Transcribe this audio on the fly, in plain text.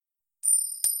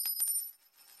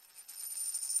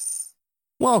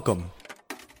Welcome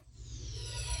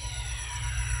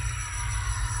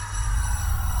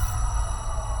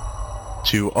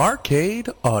to Arcade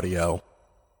Audio.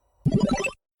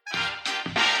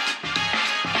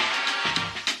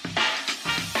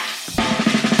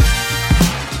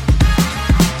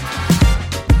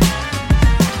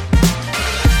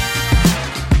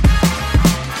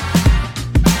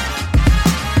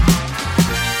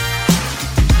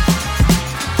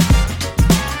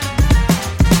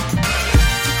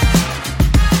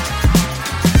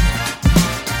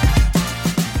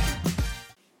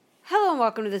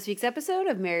 Welcome to this week's episode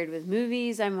of Married with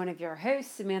Movies. I'm one of your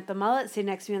hosts, Samantha Mullet. Sitting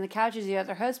next to me on the couch is the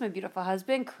other host, my beautiful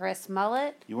husband, Chris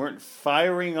Mullet. You weren't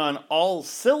firing on all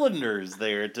cylinders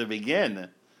there to begin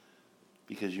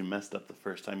because you messed up the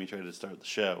first time you tried to start the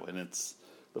show, and it's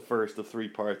the first of 3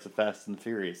 parts of Fast and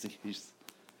Furious, in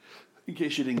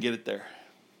case you didn't get it there.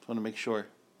 I want to make sure.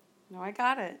 No, I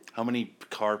got it. How many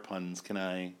car puns can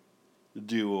I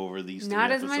do over these 3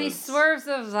 Not episodes? as many swerves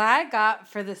as I got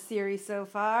for the series so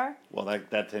far. Well, that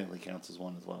technically counts as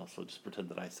one as well, so just pretend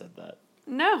that I said that.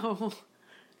 No.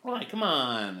 Why? Come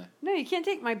on. No, you can't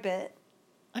take my bit.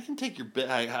 I can take your bit.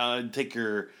 I take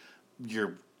your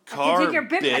car I can take your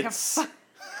bit, bits.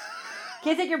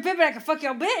 Can't take your bit, but I can fuck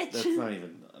your bitch. That's not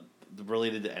even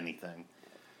related to anything.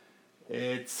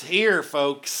 It's here,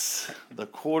 folks. The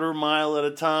quarter mile at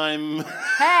a time.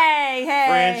 Hey,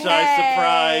 franchise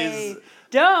surprise.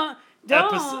 Don't.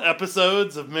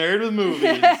 Episodes of Married with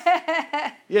Movies.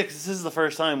 Yeah, because this is the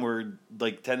first time we're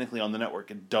technically on the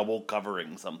network and double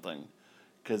covering something.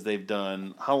 Because they've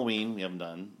done Halloween, we haven't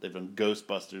done. They've done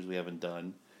Ghostbusters, we haven't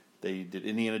done. They did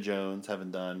Indiana Jones,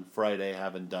 haven't done. Friday,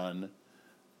 haven't done.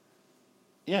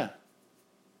 Yeah.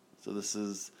 So this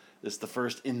is the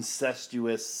first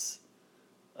incestuous.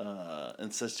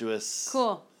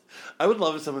 Cool. I would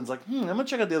love if someone's like, I'm going to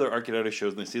check out the other Arcade Audio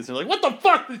shows, and they see this, and they're like, what the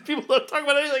fuck? These people don't talk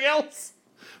about anything else.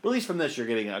 But at least from this, you're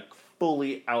getting a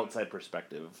fully outside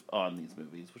perspective on these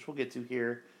movies, which we'll get to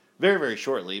here very, very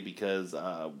shortly, because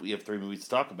we have 3 movies to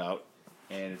talk about,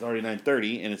 and it's already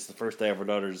 9:30, and it's the first day of our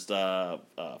daughter's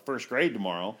first grade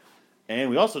tomorrow, and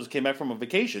we also just came back from a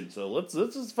vacation, so let's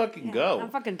just fucking go. I'm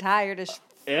fucking tired as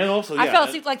And also, I fell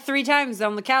asleep 3 times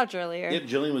on the couch earlier. Yeah,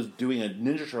 Jillian was doing a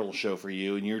Ninja Turtle show for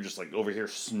you, and you're just over here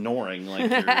snoring like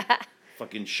you're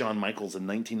fucking Shawn Michaels in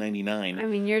 1999. I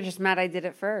mean, you're just mad I did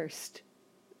it first.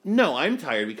 No, I'm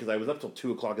tired because I was up till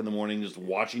 2 o'clock in the morning just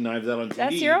watching Knives Out on TV.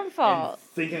 That's your own fault. And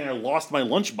thinking I lost my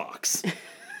lunchbox.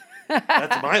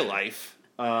 That's my life.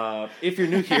 If you're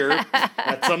new here,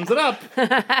 that sums it up.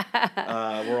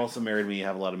 We're also married. We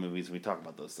have a lot of movies, and we talk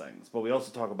about those things. But we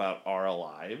also talk about our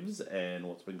lives and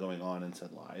what's been going on in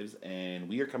said lives. And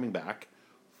we are coming back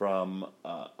from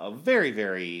a very,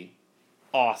 very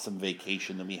awesome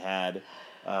vacation that we had.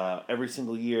 Every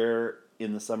single year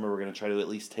in the summer, we're going to try to at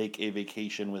least take a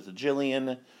vacation with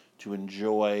Jillian to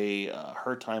enjoy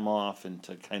her time off and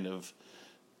to kind of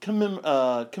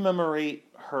commemorate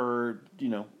her,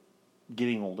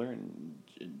 getting older and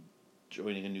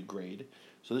joining a new grade.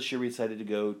 So this year we decided to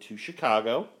go to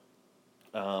Chicago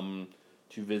to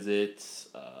visit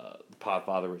the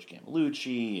Podfather, Rich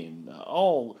Gammalucci, and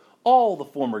all the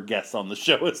former guests on the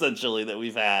show, essentially, that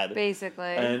we've had. Basically.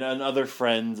 And other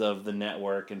friends of the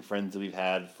network and friends that we've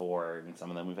had some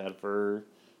of them we've had for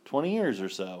 20 years or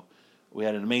so. We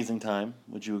had an amazing time.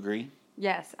 Would you agree?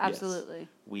 Yes, absolutely. Yes.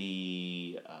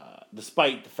 We,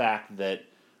 despite the fact that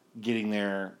getting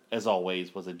there, as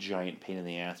always, was a giant pain in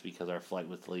the ass because our flight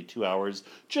was delayed 2 hours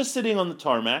just sitting on the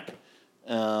tarmac.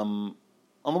 On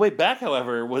the way back,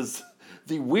 however, was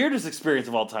the weirdest experience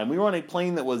of all time. We were on a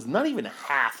plane that was not even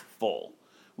half full.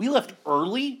 We left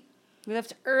early.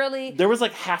 There was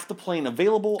half the plane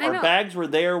available. Our bags were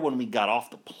there when we got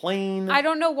off the plane. I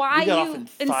don't know why you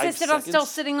insisted on still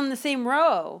sitting on the same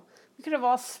row. We could have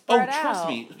all spread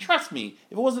out. Trust me.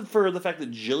 If it wasn't for the fact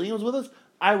that Jillian was with us,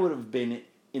 I would have been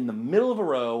in the middle of a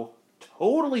row,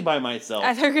 totally by myself.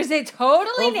 I thought you were going to say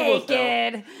totally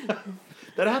naked.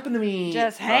 That happened to me.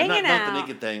 Just hanging out. Not the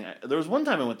naked thing. There was one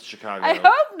time I went to Chicago. I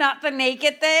hope not the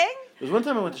naked thing. There was one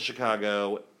time I went to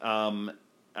Chicago.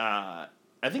 I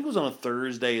think it was on a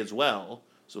Thursday as well.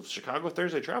 So if Chicago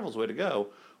Thursday travel is the way to go.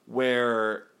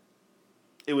 Where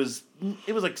it was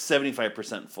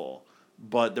 75% full.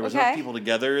 But there was enough people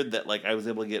together that I was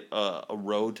able to get a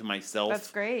row to myself. That's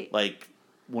great.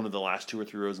 One of the last 2 or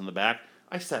 3 rows in the back.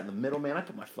 I sat in the middle, man. I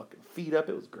put my fucking feet up.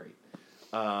 It was great.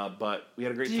 But we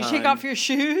had a great time. Did you take off your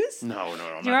shoes? No. Do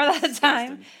you remember that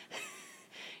time?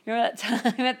 You remember that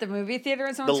time at the movie theater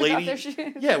when someone took off their shoes?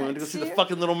 Yeah, we went to go see The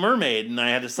fucking Little Mermaid, and I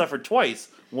had to suffer twice.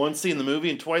 Once seeing the movie,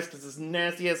 and twice because this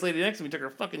nasty-ass lady next to me took her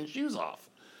fucking shoes off.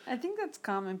 I think that's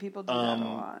common. People do that a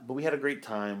lot. But we had a great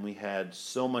time. We had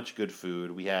so much good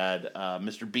food. We had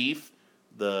Mr. Beef,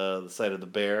 the site of the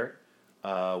bear.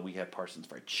 We had Parsons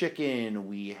Fried Chicken.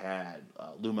 We had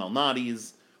Lou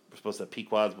Malnati's. We're supposed to have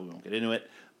Pequod's, but we won't get into it.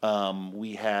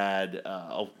 We had,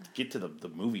 I'll get to the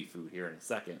movie food here in a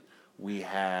second. We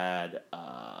had,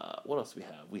 what else we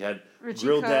have? We had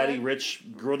Grill Daddy Rich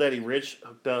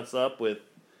hooked us up with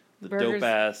the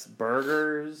dope-ass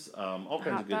burgers, all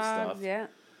kinds of good stuff. Yeah.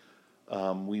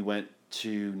 We went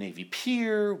to Navy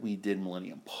Pier. We did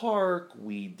Millennium Park.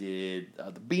 We did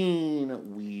the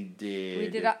Bean. We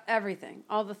did everything,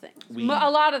 all the things. A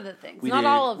lot of the things, not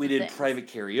all of the things. We did private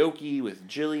karaoke with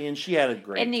Jillian. She had a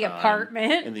great time. In the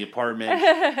apartment. In the apartment.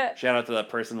 Shout out to that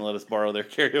person who let us borrow their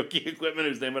karaoke equipment,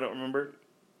 whose name I don't remember.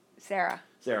 Sarah.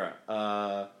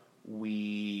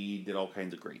 We did all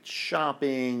kinds of great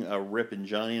shopping. Rip and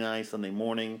Johnny and I, Sunday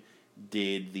morning,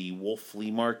 did the Wolf Flea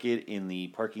Market in the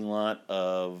parking lot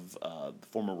of the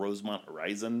former Rosemont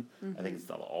Horizon. Mm-hmm. I think it's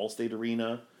the Allstate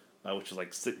Arena, which is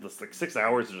like 6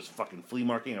 hours of just fucking flea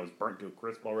marketing. I was burnt to a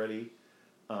crisp already.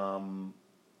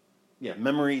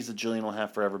 Memories that Jillian will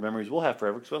have forever. Memories we'll have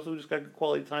forever, because we also just got good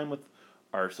quality time with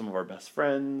some of our best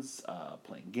friends,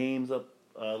 playing games up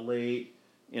late,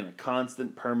 in a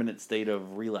constant, permanent state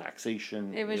of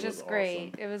relaxation. It was just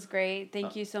great. Awesome. It was great.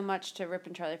 Thank you so much to Rip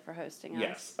and Charlie for hosting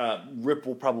us. Yes. Rip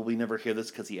will probably never hear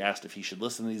this because he asked if he should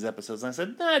listen to these episodes. And I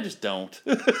said, nah, just don't.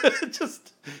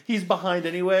 He's behind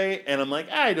anyway. And I'm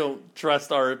like, I don't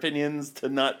trust our opinions to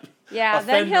not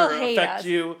offend or affect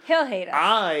you. He'll hate us.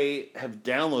 I have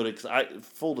downloaded, because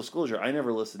full disclosure, I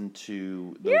never listened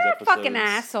to those episodes. You're a fucking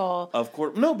asshole. Of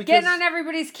course. No, because... Getting on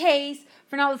everybody's case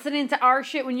for not listening to our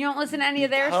shit when you don't listen to any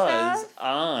of their stuff? Because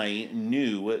I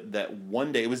knew that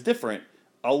one day, it was different.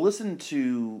 I'll listen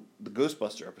to the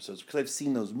Ghostbuster episodes because I've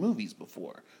seen those movies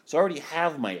before. So I already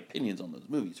have my opinions on those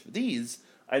movies. For these,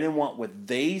 I didn't want what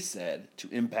they said to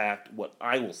impact what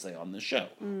I will say on the show.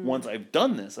 Once I've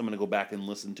done this, I'm going to go back and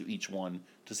listen to each one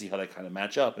to see how they kind of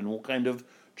match up. And we'll kind of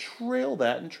trail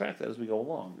that and track that as we go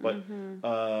along.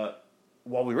 But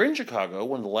while we were in Chicago,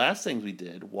 one of the last things we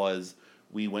did was...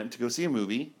 we went to go see a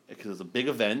movie because it was a big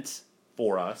event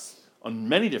for us on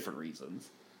many different reasons.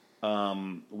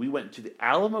 We went to the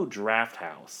Alamo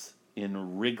Drafthouse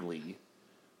in Wrigley,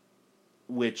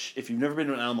 which, if you've never been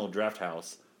to an Alamo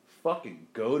Drafthouse, fucking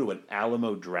go to an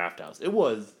Alamo Drafthouse. It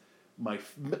was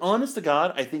honest to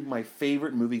God, I think my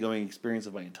favorite movie-going experience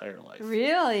of my entire life.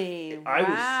 Really?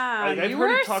 I've you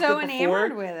heard were it talked so about enamored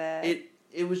before. with it.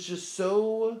 It was just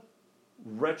so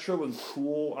retro and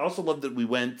cool. I also loved that we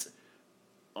went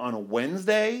on a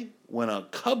Wednesday when a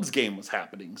Cubs game was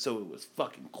happening, so it was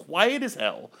fucking quiet as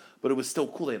hell, but it was still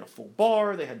cool. They had a full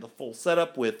bar, they had the full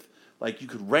setup with, like, you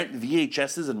could rent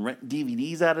VHSs and rent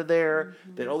DVDs out of there.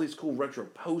 They had all these cool retro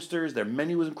posters. Their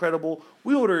menu was incredible.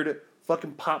 We ordered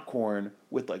fucking popcorn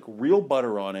with, like, real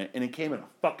butter on it, and it came in a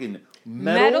fucking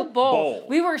metal bowl.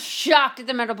 We were shocked at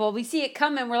the metal bowl. We see it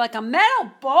coming. We're like, a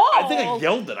metal bowl? I think I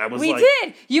yelled it. We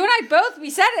did. You and I both. We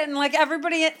said it, and, like,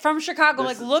 everybody from Chicago,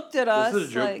 looked at us. This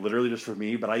is a joke literally just for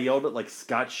me, but I yelled it like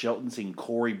Scott Shelton seeing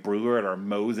Corey Brewer at our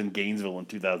Moe's in Gainesville in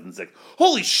 2006.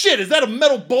 Holy shit, is that a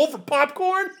metal bowl for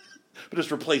popcorn? But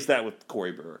just replace that with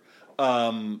Corey Brewer.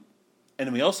 And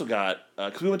then we also got,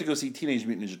 because we went to go see Teenage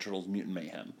Mutant Ninja Turtles Mutant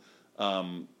Mayhem,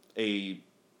 a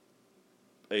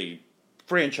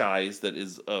franchise that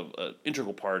is an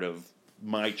integral part of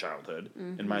my childhood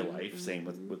and my life. Same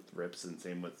with Rips, and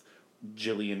same with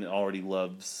Jillian already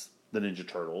loves the Ninja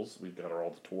Turtles. We've got her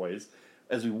all the toys.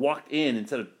 As we walked in,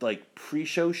 instead of like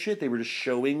pre-show shit, they were just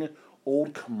showing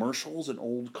old commercials and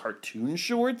old cartoon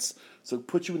shorts. So it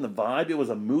put you in the vibe. It was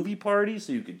a movie party,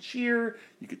 so you could cheer,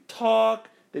 you could talk.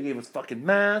 They gave us fucking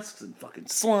masks and fucking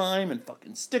slime and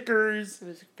fucking stickers. It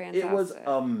was fantastic. It was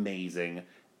amazing.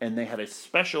 And they had a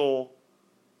special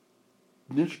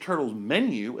Ninja Turtles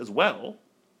menu as well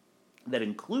that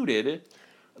included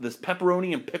this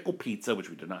pepperoni and pickle pizza, which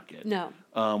we did not get. No.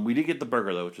 We did get the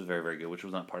burger, though, which was very, very good, which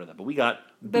was not part of that. But we got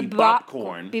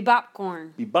Bebopcorn.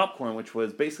 Bebopcorn, which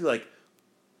was basically like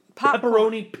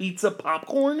pepperoni pizza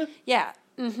popcorn. Yeah.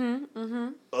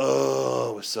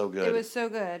 Oh, it was so good. It was so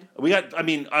good.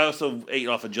 I also ate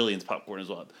off of Jillian's popcorn as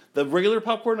well. The regular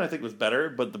popcorn, I think, was better,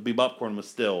 but the Bebopcorn was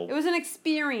still... It was an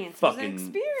experience. Fucking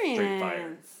straight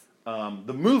fire.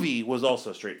 The movie was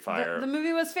also straight fire. The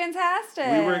movie was fantastic.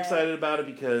 We were excited about it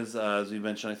because, as we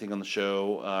mentioned, I think, on the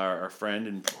show, our friend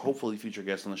and hopefully future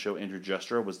guest on the show, Andrew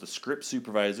Justra, was the script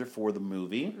supervisor for the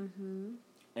movie.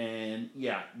 And,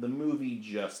 yeah, the movie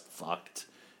just fucked.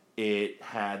 It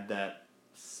had that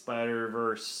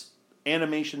Spider-Verse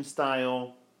animation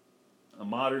style, a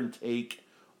modern take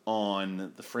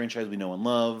on the franchise we know and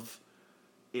love.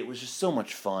 It was just so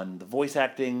much fun. The voice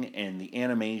acting and the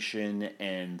animation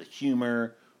and the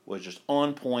humor was just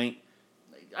on point.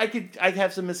 I'd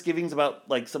have some misgivings about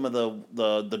like some of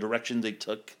the directions they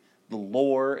took. The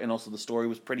lore and also the story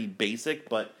was pretty basic,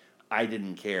 but I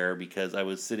didn't care because I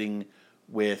was sitting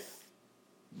with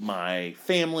my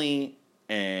family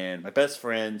and my best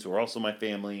friends who are also my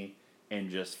family and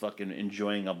just fucking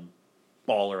enjoying a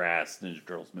baller ass Ninja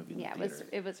Turtles movie in the theater.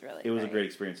 it was really It was a great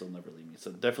experience. It'll never leave me.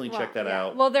 So definitely check that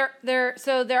out. Well, there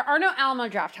are no Alamo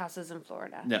Draft Houses in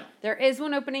Florida. No. There is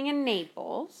one opening in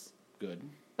Naples, Good.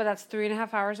 but that's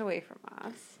 3.5 hours away from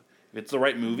us. If it's the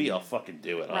right movie, I'll fucking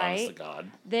do it. Right. Honest to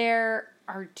God. There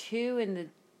are 2 in the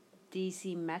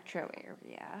DC metro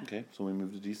area. Okay, so we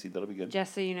move to DC. That'll be good.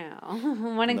 Just so you know.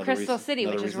 One in Crystal City,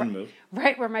 which is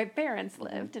right where my parents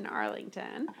lived in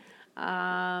Arlington.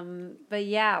 But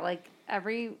yeah, like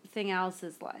everything else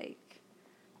is like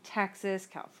Texas,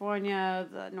 California,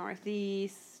 the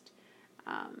Northeast.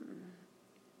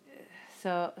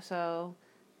 So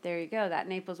there you go. That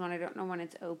Naples one, I don't know when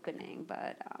it's opening,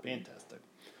 but Fantastic.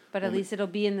 But at least it'll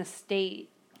be in the state.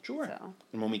 Sure. So.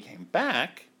 And when we came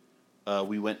back,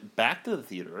 we went back to the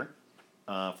theater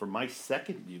for my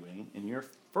second viewing and your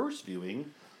first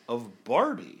viewing of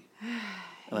Barbie.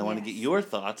 And I want to get your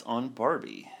thoughts on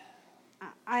Barbie.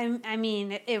 I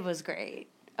mean, it was great.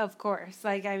 Of course.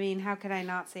 Like, I mean, how could I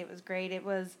not say it was great? It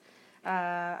was,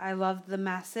 I loved the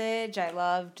message. I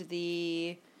loved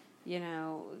the,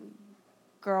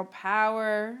 girl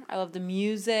power. I loved the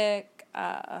music.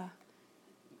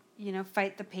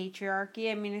 Fight the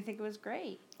patriarchy. I mean, I think it was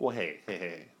great. Well,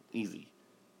 hey. Easy.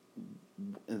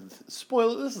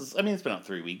 Spoiler. It's been out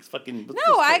 3 weeks. Fucking.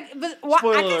 No, I can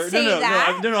say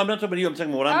that. No, I'm not talking about you. I'm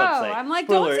talking about what I'm about to say. I'm like,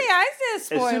 spoiler. Don't say I said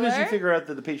spoiler. As soon as you figure out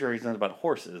that the patriarchy is not about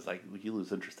horses, like you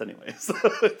lose interest anyway, so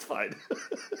it's fine.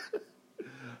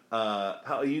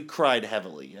 How you cried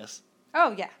heavily? Yes.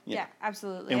 Oh yeah,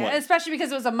 absolutely. And what? Especially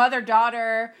because it was a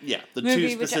mother-daughter. Yeah, the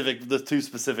movie, two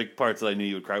specific parts that I knew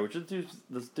you would cry, which are the two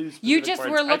specific You just parts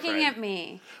were I looking cried. at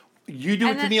me. You do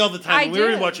it to me all the time when we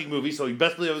were do. watching movies, so you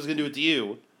best believe I was going to do it to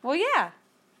you. Well, yeah.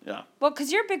 Yeah. Well,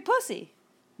 because you're a big pussy.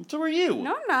 So are you.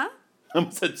 No, I'm not. I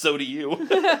said so to you.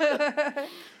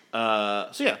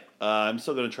 I'm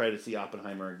still going to try to see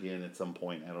Oppenheimer again at some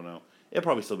point. I don't know. It'll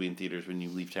probably still be in theaters when you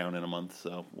leave town in a month,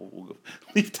 so we'll go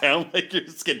leave town like you're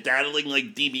skedaddling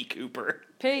like D.B. Cooper.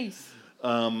 Peace.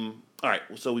 All right,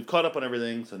 so we've caught up on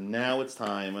everything, so now it's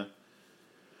time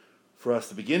for us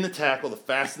to begin to tackle the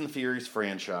Fast and the Furious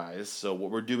franchise. So what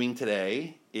we're doing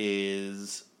today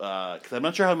is, because I'm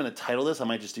not sure how I'm going to title this, I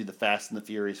might just do the Fast and the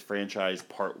Furious franchise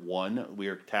part 1. We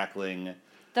are tackling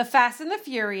The Fast and the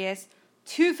Furious,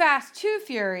 Too Fast, Too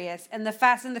Furious, and The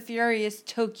Fast and the Furious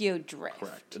Tokyo Drift.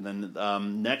 Correct. And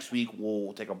then next week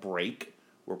we'll take a break.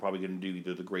 We're probably going to do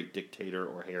either The Great Dictator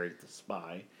or Harriet the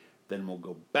Spy. Then we'll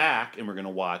go back and we're going to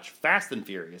watch Fast and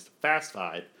Furious, Fast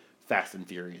 5, Fast and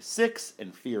Furious 6,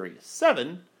 and Furious 7.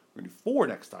 We're going to do 4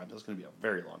 next time. That's going to be a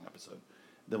very long episode.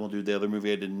 Then we'll do the other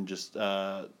movie I didn't just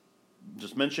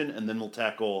mention, and then we'll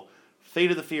tackle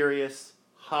Fate of the Furious,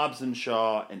 Hobbs and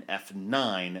Shaw, and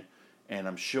F9. And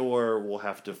I'm sure we'll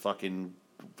have to fucking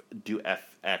do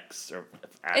FX or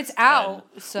FX. It's out.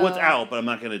 So. Well, it's out, but I'm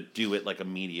not going to do it like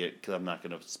immediate because I'm not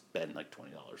going to spend like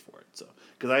 $20 for it. So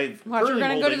because I've Watch, we're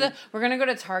gonna go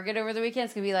to Target over the weekend.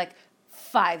 It's gonna be like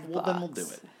 $5. Well, then we'll do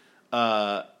it.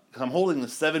 Because I'm holding the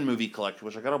 7 movie collection,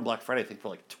 which I got on Black Friday, I think, for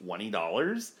like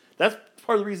 $20. That's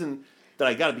part of the reason that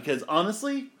I got it. Because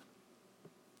honestly,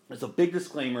 it's a big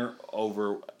disclaimer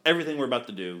over everything we're about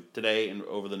to do today and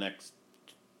over the next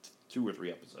 2 or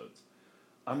 3 episodes.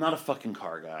 I'm not a fucking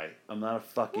car guy. I'm not a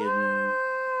fucking...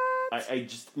 I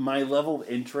just... My level of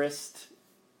interest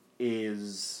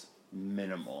is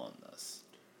minimal on this.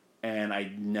 And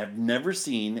I have never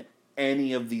seen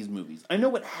any of these movies. I know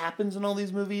what happens in all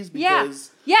these movies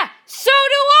because... Yeah, so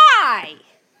do I!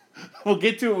 We'll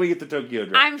get to it when we get to Tokyo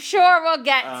Drift. I'm sure we'll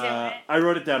get to it. I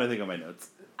wrote it down, I think, on my notes.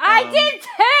 I did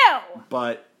too!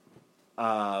 But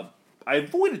I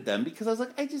avoided them because I was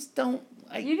like, I just don't...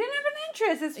 You didn't have an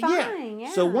interest. It's fine.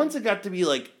 Yeah. So once it got to be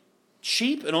like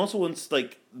cheap, and also once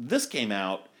like this came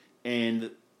out,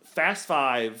 and Fast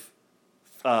 5,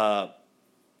 Fast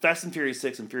and Furious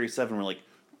 6, and Furious 7 were like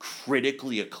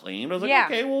critically acclaimed. I was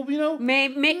like, okay, well,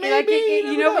 maybe like,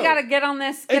 we gotta get on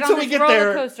this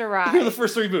roller coaster ride. Here are the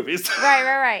first 3 movies.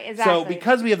 Right, exactly. So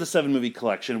because we have the 7 movie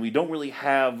collection, we don't really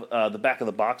have the back of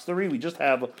the box to read. We just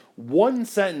have one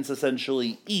sentence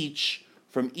essentially each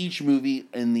from each movie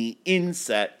in the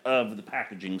inset of the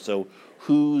packaging. So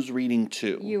who's reading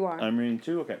 2? You are. I'm reading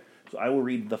 2? Okay. So I will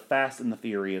read The Fast and the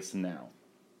Furious now.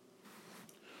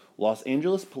 Los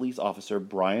Angeles police officer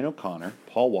Brian O'Connor,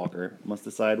 Paul Walker, must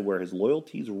decide where his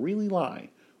loyalties really lie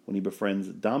when he befriends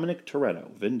Dominic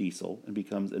Toretto, Vin Diesel, and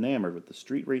becomes enamored with the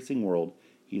street racing world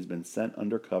he's been sent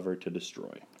undercover to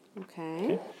destroy.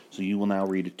 Okay. So you will now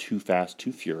read Too Fast,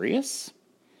 Too Furious.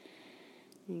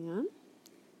 Hang on.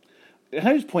 Can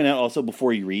I just point out also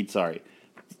before you read, sorry.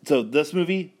 So this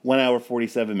movie, 1 hour,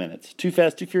 47 minutes. Too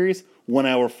Fast, Too Furious, 1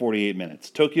 hour, 48 minutes.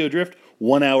 Tokyo Drift,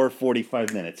 1 hour,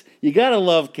 45 minutes. You gotta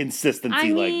love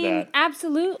consistency like that.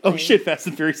 Absolutely. Oh shit, Fast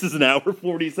and Furious is 1 hour,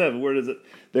 47. Where does it?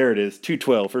 There it is,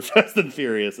 2:12 for Fast and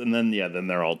Furious. And then, then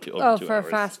they're all over 2 hours. Oh, for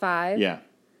Fast 5? Yeah.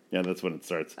 Yeah, that's when it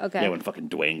starts. Okay. Yeah, when fucking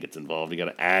Dwayne gets involved. You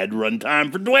gotta add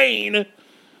runtime for Dwayne.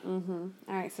 Mm-hmm.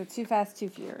 All right, so Too Fast, Too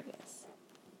Furious.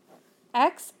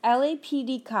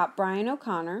 Ex-LAPD cop Brian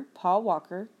O'Connor, Paul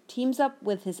Walker, teams up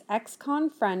with his ex-con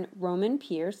friend Roman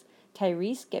Pierce,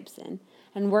 Tyrese Gibson,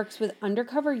 and works with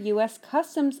undercover U.S.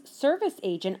 Customs Service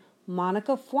agent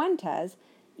Monica Fuentes,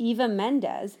 Eva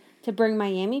Mendes, to bring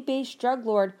Miami-based drug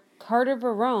lord Carter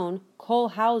Verone, Cole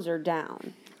Hauser,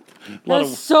 down.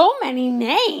 There's so many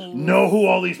names. Know who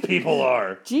all these people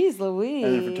are. Jeez Louise.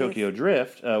 And then for Tokyo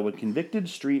Drift, with convicted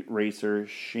street racer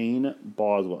Shane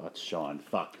Boswell. That's Sean.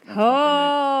 Fuck.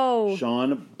 Oh.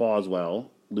 Sean Boswell,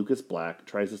 Lucas Black,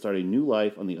 tries to start a new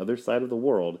life on the other side of the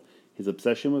world. His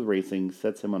obsession with racing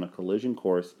sets him on a collision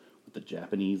course with the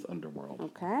Japanese underworld.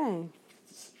 Okay.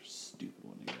 This is a stupid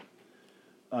one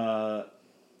here.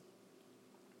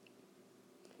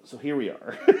 So here we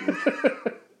are.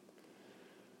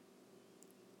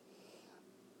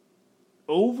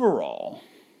 Overall,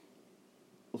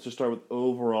 let's just start with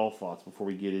overall thoughts before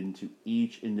we get into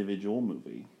each individual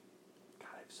movie. God,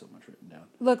 I have so much written down.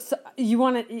 Look, so you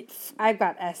want to... I've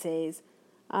got essays.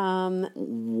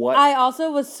 What? I also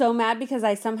was so mad because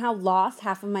I somehow lost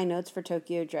half of my notes for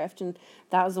Tokyo Drift, and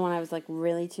that was the one I was like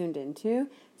really tuned into,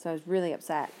 so I was really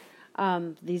upset.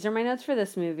 These are my notes for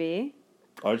this movie.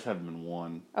 I just have them in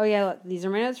one. Oh yeah, look, these are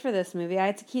my notes for this movie. I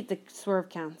had to keep the swerve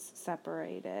counts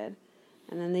separated.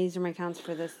 And then these are my counts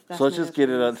for this. So let's just get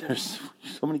it out. There's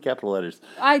so many capital letters.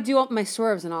 I do all my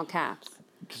swerves in all caps.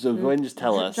 So go ahead and just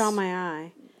tell us. Draw my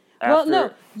eye. Well,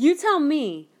 no. You tell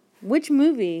me, which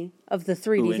movie of the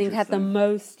three do you think had the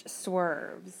most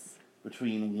swerves?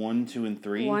 Between 1, 2, and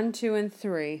 3? 1, 2, and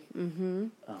 3. Mm-hmm.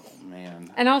 Oh,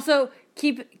 man. And also,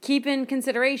 keep in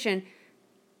consideration,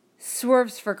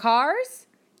 swerves for cars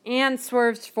and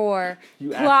swerves for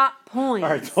plot points.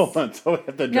 All right, hold on. So I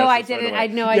have to No, I didn't. I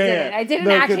didn't. I didn't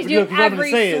actually do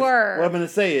every swerve. What I'm going to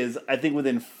say is, I think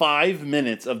within 5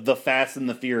 minutes of The Fast and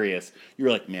the Furious, you were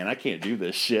like, man, I can't do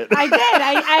this shit. I did.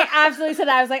 I absolutely said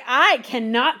that. I was like, I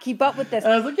cannot keep up with this.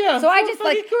 And I was like, yeah. So I just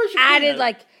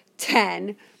added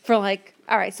 10 for all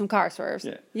right, some car swerves.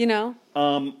 Yeah. You know?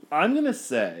 I'm going to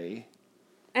say...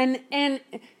 And I'm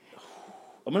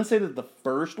going to say that the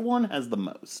first one has the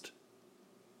most.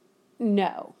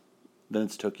 No. Then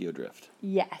it's Tokyo Drift.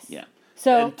 Yes. Yeah.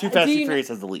 So and Too Fast and Furious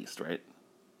has the least, right?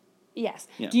 Yes.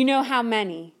 Yeah. Do you know how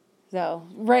many, though?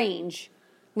 Range.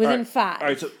 Within 5. All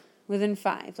right, so... Within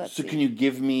 5, let's see. So can you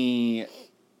give me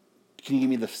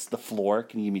the floor?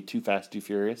 Can you give me Too Fast, Too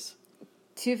Furious?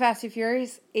 Too Fast, Too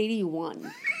Furious,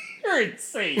 81. You're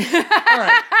insane. All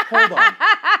right, hold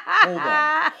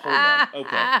on.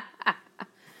 Okay.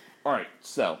 All right,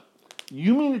 so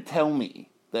you mean to tell me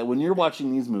that when you're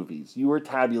watching these movies, you are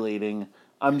tabulating,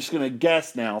 I'm just going to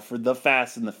guess now, for The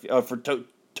Fast and for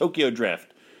Tokyo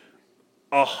Drift,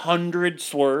 100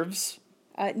 swerves?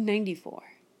 94.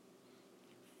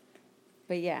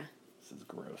 But yeah. This is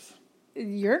gross.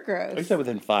 You're gross. I said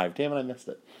within 5. Damn it, I missed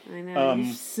it. I know,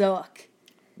 you suck.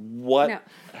 What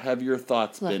have your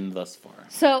thoughts been thus far?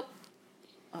 So,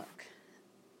 look.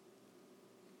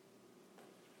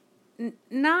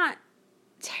 Not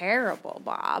terrible,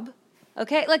 Bob.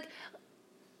 Okay?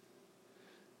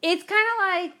 It's kind of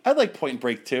like... I like Point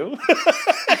Break, too.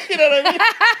 You know what I mean?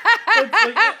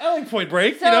 I like Point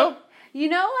Break, so, you know? You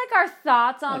know, our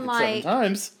thoughts on, 7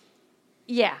 times.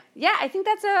 Yeah, I think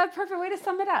that's a perfect way to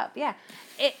sum it up. Yeah,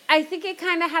 I think it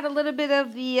kind of had a little bit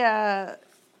of the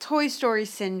Toy Story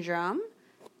syndrome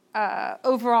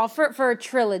overall for a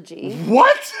trilogy.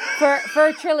 What? For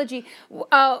a trilogy,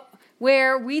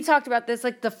 where we talked about this.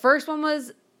 The first one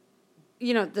was,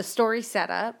 the story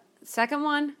setup. Second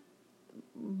one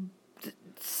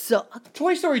sucked.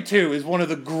 Toy Story 2 is one of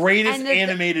the greatest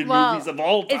animated movies of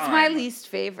all time. It's my least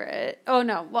favorite. Oh,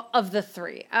 no. Well, of the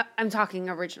 3. I'm talking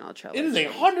original trilogy. It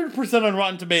is 100% on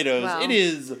Rotten Tomatoes. It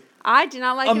is... I did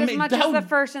not like it as much as the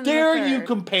first and the third. Dare you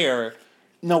compare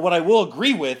No, what I will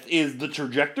agree with is the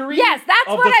trajectory. Yes, that's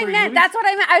of what the I three meant. movies. That's what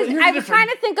I meant. I was trying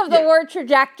to think of the word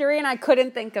trajectory, and I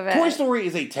couldn't think of it. Toy Story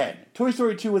is a 10. Toy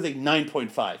Story 2 is a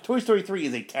 9.5. Toy Story 3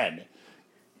 is a 10.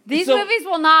 These movies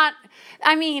will not.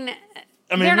 I mean,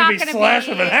 they're not going to slash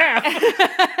them in half.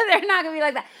 They're not going to be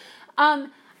like that.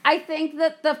 I think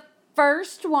that the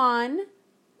first one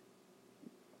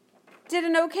did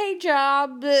an okay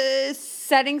job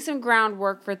setting some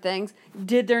groundwork for things.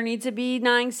 Did there need to be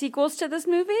 9 sequels to this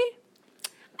movie?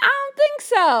 I don't think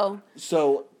so.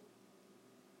 So,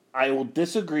 I will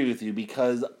disagree with you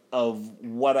because of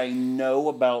what I know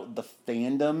about the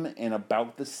fandom and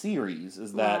about the series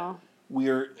is that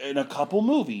we're, in a couple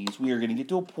movies, we are going to get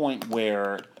to a point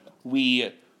where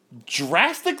we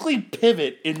drastically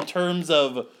pivot in terms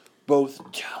of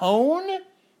both tone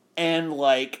and,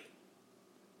 like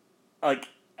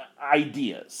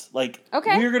ideas. Like,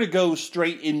 we're going to go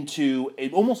straight into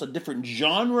almost a different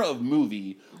genre of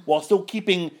movie while still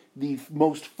keeping the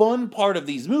most fun part of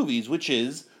these movies, which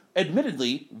is,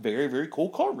 admittedly, very, very cool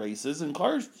car races and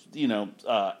cars,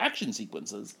 action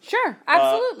sequences. Sure,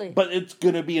 absolutely. But it's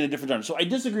going to be in a different genre. So I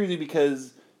disagree with you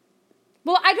because...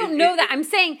 Well, I don't know that. I'm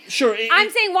saying... Sure. I'm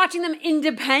saying watching them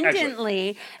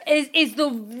independently is the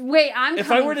way I'm coming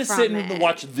from If I were to sit and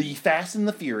watch The Fast and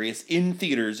the Furious in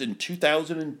theaters in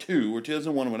 2002 or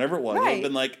 2001, whenever it was, I would have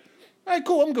been like, all right,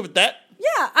 cool, I'm good with that.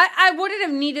 Yeah, I wouldn't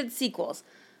have needed sequels.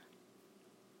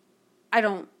 I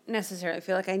don't necessarily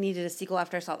feel like I needed a sequel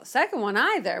after I saw the second one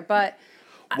either, but...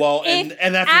 Well, and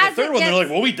after the third one, they're like,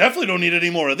 well, we definitely don't need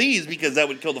any more of these because that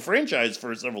would kill the franchise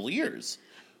for several years.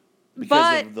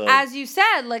 But as you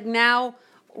said, like now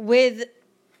with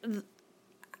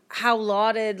how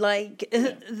lauded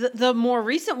the more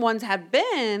recent ones have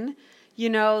been,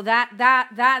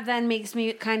 that then makes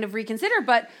me kind of reconsider.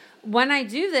 But when I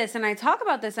do this and I talk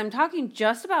about this, I'm talking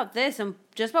just about this and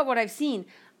just about what I've seen.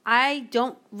 I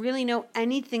don't really know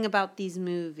anything about these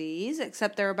movies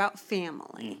except they're about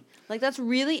family. Like that's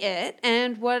really it.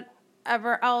 And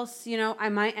whatever else, I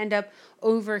might end up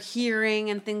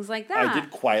overhearing and things like that. I did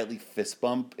quietly fist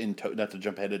bump not to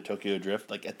jump ahead to Tokyo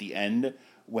Drift, like at the end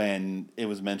when it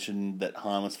was mentioned that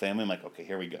Han was family. I'm like, okay,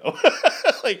 here we go.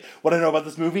 Like what I know about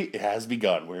this movie, it has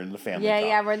begun. We're in the family talk.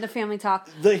 Yeah, we're in the family talk.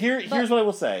 Here's what I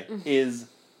will say is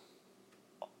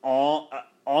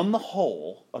on the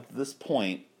whole, up to this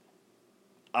point,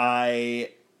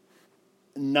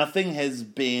 nothing has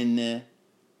been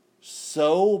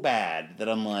so bad that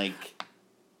I'm like,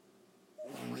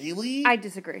 really? I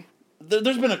disagree.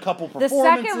 There's been a couple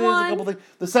performances, a couple things.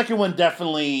 The second one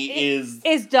definitely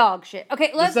is dog shit.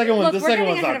 Okay, let's. The second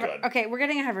one's not good. Okay, we're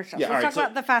getting ahead of ourselves. Yeah, let's talk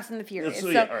about the Fast and the Furious.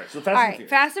 So Fast and Furious.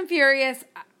 Fast and Furious.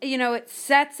 It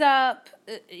sets up.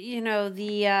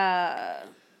 The.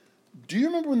 Do you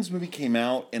remember when this movie came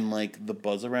out and like the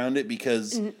buzz around it?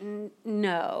 Because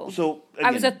no. So again,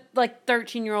 I was a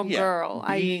 13-year-old girl.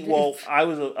 I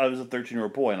was a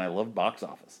 13-year-old boy, and I loved box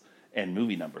office and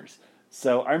movie numbers.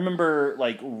 So I remember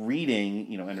like reading,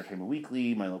 Entertainment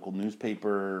Weekly, my local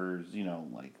newspapers,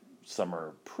 like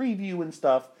summer preview and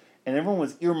stuff, and everyone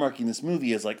was earmarking this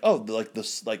movie as like, the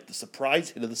surprise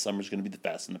hit of the summer is going to be the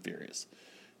Fast and the Furious,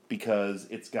 because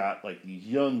it's got like these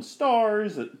young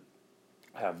stars that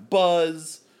have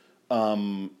buzz,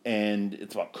 and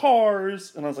it's about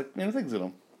cars, and I was like, man, the thing's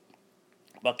gonna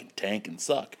fucking tank and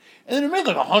suck. And then it made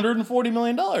like $140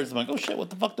 million. I'm like, oh shit,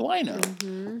 what the fuck do I know?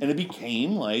 Mm-hmm. And it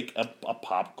became like a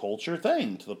pop culture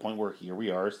thing to the point where here we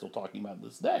are still talking about it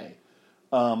this day.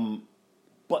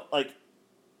 But like,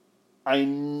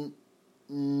 I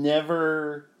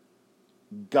never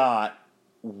got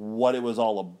what it was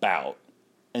all about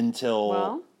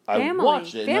until I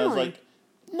watched it. And I was like,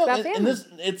 no, and this,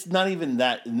 it's not even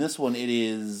that. In this one, it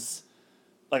is,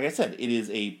 like I said, it is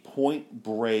a point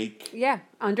break. Yeah,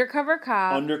 undercover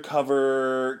cop.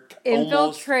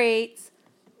 Infiltrates.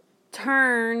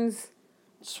 Turns.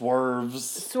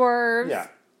 Swerves. Yeah.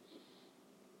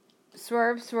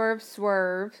 Swerve.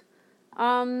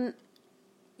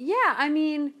 Yeah, I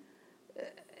mean,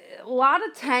 a lot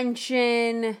of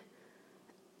tension.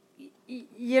 It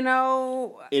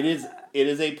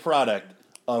is a product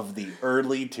of the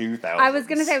early 2000s. I was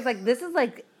gonna say, I was like, this is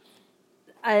like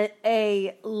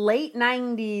a late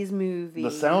 90s movie. The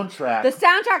soundtrack,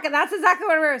 and that's exactly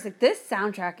what I was like. This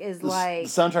soundtrack is the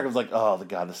soundtrack was like, oh the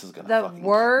god, this is gonna the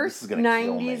worst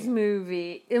 90s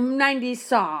movie, 90s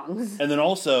songs. And then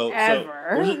also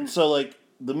ever. So like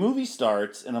the movie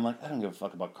starts, and I'm like, I don't give a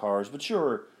fuck about cars, but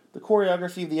sure. The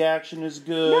choreography of the action is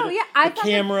good. No, yeah, the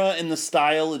camera and the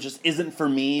style, it just isn't for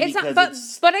me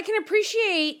but I can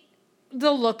appreciate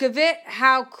the look of it,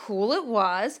 how cool it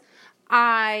was.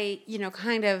 I,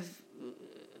 kind of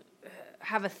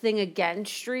have a thing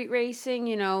against street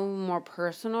racing, more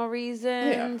personal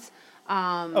reasons.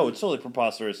 Yeah. It's totally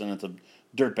preposterous, and it's a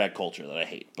dirtbag culture that I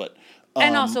hate. But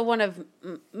and also one of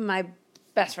my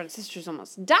best friend's sisters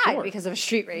almost died because of a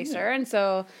street racer, and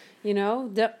so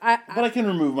but I can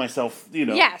remove myself,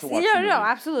 yes, to watch the movie.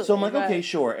 absolutely. So I'm like, okay,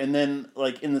 sure, and then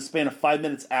like in the span of 5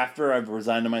 minutes after, I've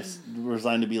resigned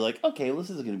to be like, okay, well, this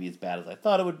isn't going to be as bad as I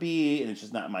thought it would be, and it's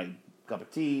just not my cup of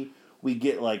tea. We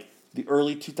get like the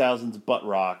early 2000s butt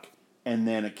rock, and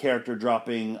then a character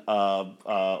dropping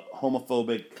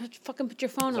homophobic. Put your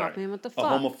phone off, man. What the fuck?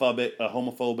 A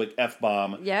homophobic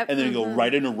F-bomb. Yep. And then you go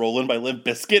right into Rollin' by Limp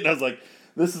Bizkit, and I was like,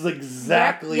 this is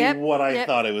exactly what I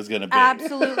thought it was going to be.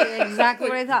 Absolutely, exactly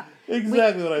what I thought.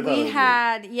 Exactly what I thought.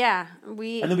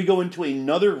 And then we go into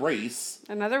another race.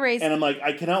 And I'm like,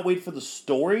 I cannot wait for the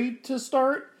story to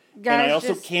start. Guys, and I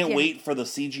also can't wait for the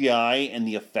CGI and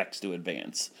the effects to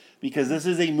advance. Because this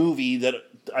is a movie that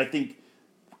I think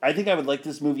I would like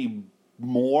this movie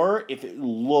more if it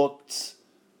looked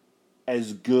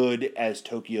as good as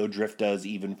Tokyo Drift does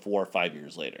even 4 or 5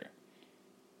 years later.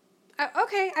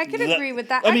 Okay, I could agree with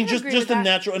that. I mean, just a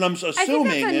natural, and I'm assuming I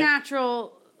think that's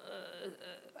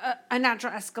a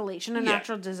natural escalation, a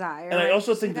natural desire. And I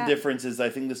also think the difference is I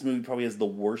think this movie probably has the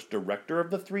worst director of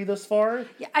the three thus far.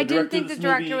 Yeah, I didn't think the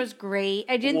director was great.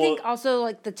 I didn't think also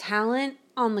like the talent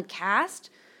on the cast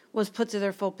was put to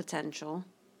their full potential.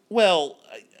 Well,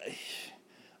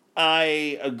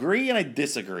 I agree and I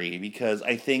disagree because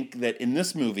I think that in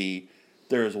this movie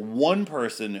there is one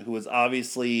person who is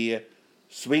obviously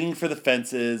swinging for the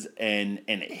fences and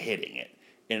hitting it.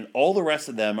 And all the rest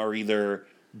of them are either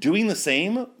doing the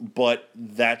same, but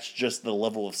that's just the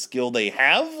level of skill they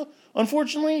have,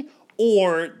 unfortunately,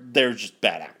 or they're just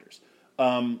bad actors.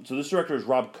 So this director is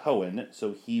Rob Cohen,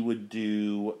 so he would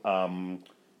do...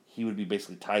 he would be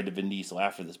basically tied to Vin Diesel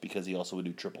after this because he also would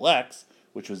do Triple X,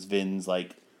 which was Vin's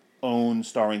own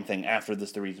starring thing after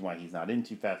this. The reason why he's not in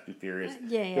Too Fast, Too Furious.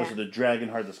 He also did Dragon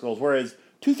Heart the Skulls. Whereas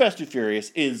Too Fast, Too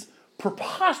Furious is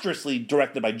preposterously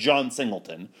directed by John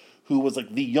Singleton, who was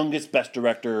the youngest Best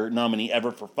Director nominee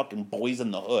ever for fucking Boys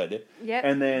in the Hood. Yep.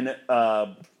 And then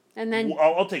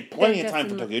I'll take plenty of time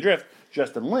for Tokyo Drift.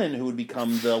 Justin Lin, who would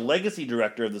become the legacy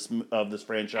director of this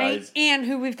franchise, and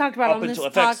who we've talked about on this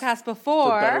podcast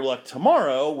before, for Better Luck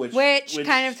Tomorrow, which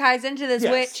kind of ties into this.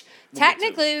 Yes, which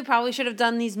technically we probably should have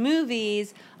done these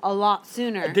movies a lot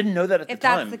sooner. I didn't know that at the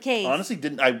time. If that's the case, honestly,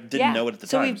 didn't know it at the time.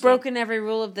 So we've broken every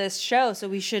rule of this show. So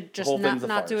we should just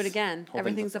not do it again.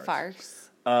 Everything's a farce.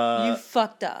 You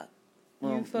fucked up.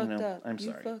 Well, you fucked up. I'm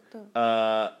sorry. You fucked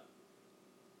up.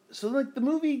 So, the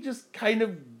movie just kind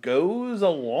of goes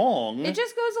along. It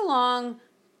just goes along.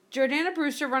 Jordana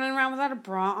Brewster running around without a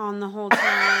bra on the whole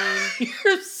time.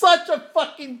 You're such a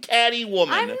fucking catty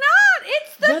woman. I'm not.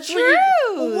 It's the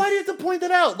truth. Why do you have to point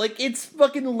that out? It's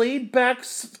fucking laid back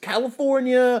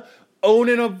California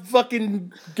owning a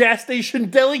fucking gas station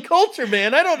deli culture,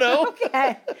 man. I don't know.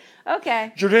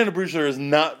 Okay. Jordana Brewster is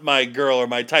not my girl or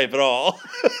my type at all.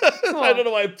 Cool. I don't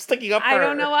know why I'm sticking up for her. I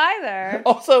don't know either.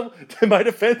 Also, in my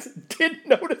defense, didn't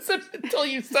notice it until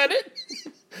you said it.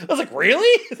 I was like,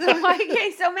 really? So why are you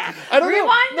getting so mad? I don't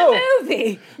Rewind know. the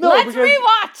movie. Let's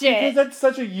rewatch it. Because that's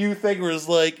such a you thing where it's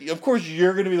of course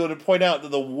you're going to be able to point out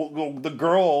that the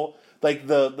girl...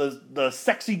 the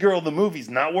sexy girl in the movie's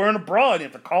not wearing a bra and you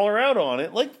have to call her out on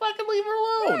it. Fucking leave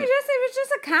her alone. It was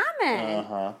just a comment.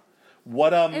 Uh-huh.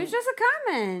 It was just a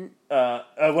comment.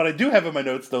 What I do have in my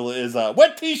notes, though, is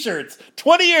wet t-shirts.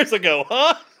 20 years ago,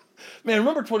 huh? Man,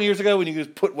 remember 20 years ago when you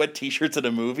just put wet t-shirts in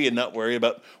a movie and not worry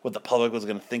about what the public was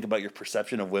going to think about your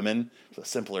perception of women? It was a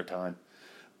simpler time.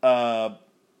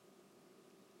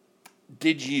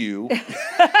 Did you...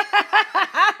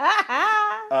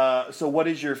 So what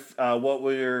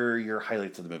were your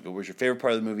highlights of the movie? What was your favorite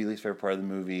part of the movie, least favorite part of the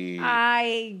movie?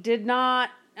 I did not...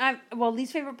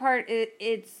 least favorite part,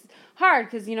 it's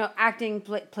hard because, acting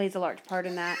plays a large part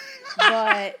in that.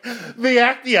 But...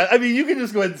 you can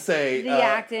just go ahead and say... The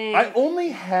acting... I only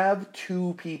have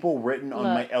 2 people written on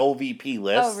my LVP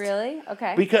list. Oh, really?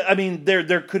 Okay. Because,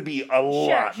 there could be a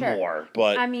lot more,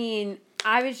 but...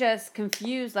 I was just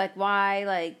confused,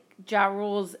 why, Ja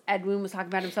Rule's Edwin was talking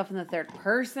about himself in the third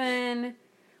person,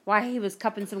 why he was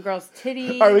cupping some girl's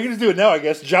titties. All right, we can just do it now, I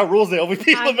guess. Ja Rule's the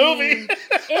LVP of the movie.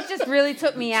 It just really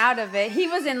took me out of it. He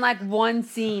was in, one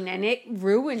scene, and it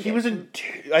ruined it. He was in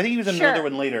I think he was in another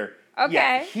one later. Okay.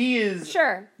 Yeah, he is...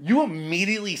 Sure. You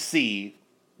immediately see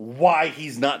why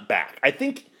he's not back. I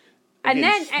think... Again, and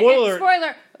then,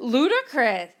 spoiler,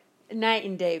 Ludacris, night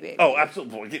and day, baby. Oh,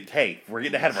 absolutely. Hey, we're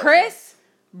getting ahead of Chris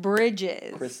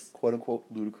Bridges. Chris,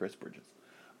 quote-unquote, Ludacris Bridges.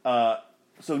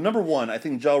 So, number one, I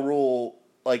think Ja Rule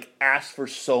like asked for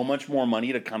so much more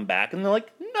money to come back, and they're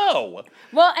like, no.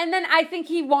 Well, and then I think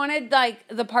he wanted like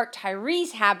the part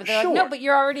Tyrese had, but they're like, no, but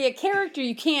you're already a character.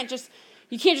 You can't just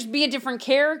be a different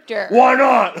character. Why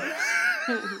not?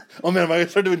 Oh man, am I gonna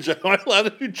start doing? Am I allowed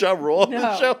to do Ja Rule on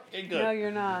the show? Okay, good. No, you're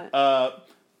not.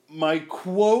 My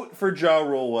quote for Ja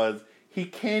Rule was, "He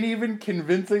can't even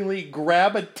convincingly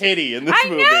grab a titty in this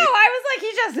movie." I know. I was like,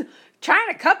 he's just trying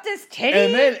to cup this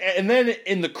titty. And then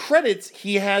in the credits,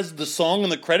 he has the song in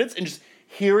the credits, and just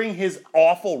hearing his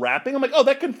awful rapping, I'm like, oh,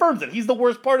 that confirms it. He's the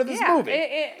worst part of this movie.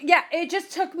 It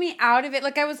just took me out of it.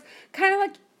 Like I was kind of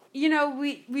like,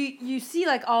 you see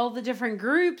like all the different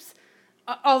groups,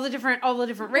 all the different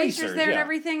racers there and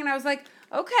everything, and I was like,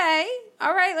 okay,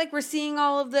 all right, like we're seeing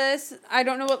all of this. I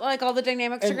don't know what like all the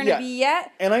dynamics are going to be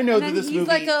yet. And I know that this movie, he's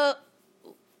like a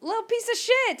little piece of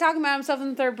shit talking about himself in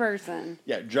the third person.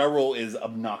 Yeah, Ja Rule is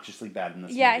obnoxiously bad in this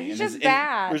movie. Yeah, he's just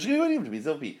bad. There's going to be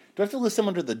do I have to list him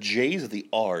under the J's or the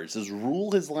R's? Is Rule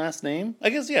his last name?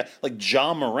 I guess yeah, like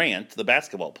Ja Morant, the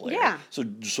basketball player. Yeah. So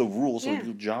Rule,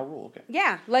 Ja Rule. Okay.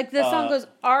 Yeah, like the song goes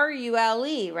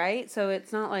R-U-L-E, right? So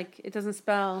it's not like it doesn't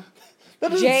spell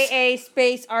J-A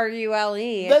space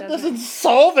R-U-L-E. That doesn't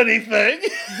solve anything.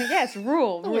 Yes,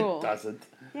 Rule. No, it doesn't.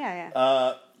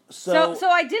 Yeah. So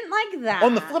I didn't like that.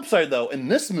 On the flip side, though, in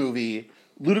this movie,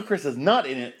 Ludacris is not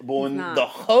in it, but when the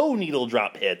Ho needle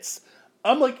drop hits,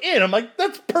 I'm like in. I'm like,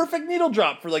 that's perfect needle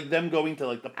drop for like them going to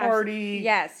like the party.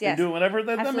 Yes. And doing whatever.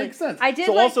 That makes sense. I did.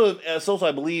 So also,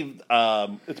 I believe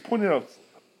it's pointed out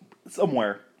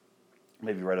somewhere,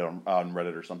 maybe read it on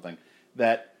Reddit or something,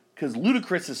 that because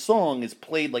Ludacris' song is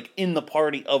played like in the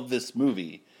party of this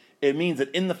movie, it means that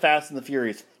in the Fast and the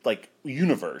Furious like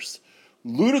universe,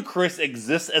 Ludacris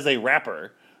exists as a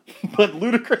rapper, but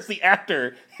Ludacris the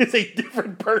actor is a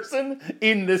different person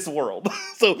in this world.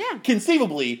 So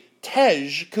conceivably,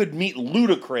 Tej could meet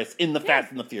Ludacris in the Fast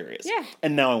and the Furious. Yeah.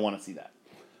 And now I want to see that.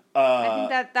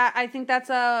 I think that's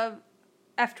a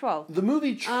F-12. The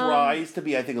movie tries to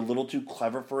be, I think, a little too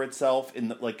clever for itself in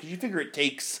that, like, because you figure it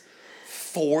takes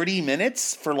 40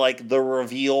 minutes for like the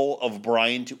reveal of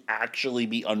Brian to actually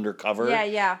be undercover.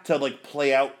 To like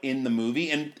play out in the movie,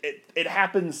 and it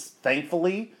happens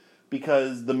thankfully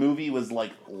because the movie was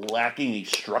like lacking a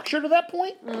structure to that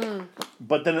point.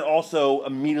 But then it also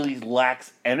immediately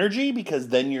lacks energy because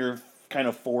then you're kind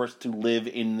of forced to live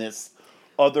in this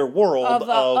other world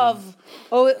of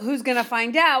who's gonna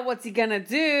find out? What's he gonna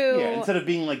do? Yeah, instead of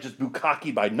being like just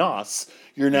bukkake by Nas,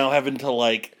 you're now having to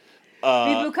like be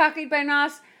bukkake by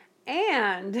Nas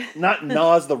and not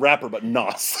Nas the rapper, but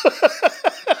Nas.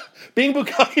 Being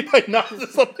bukkake by Nas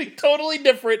is something totally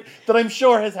different that I'm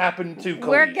sure has happened to Khalees.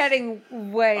 We're getting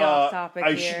way off topic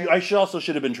here. I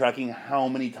should have been tracking how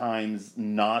many times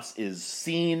Nas is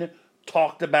seen,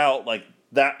 talked about. Like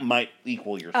that might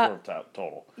equal your sort of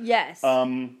total. Yes.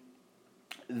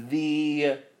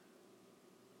 The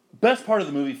best part of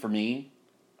the movie for me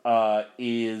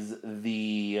is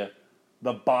the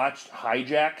botched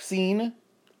hijack scene.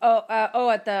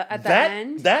 At the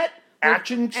end. That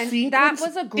action sequence. That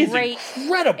was a great,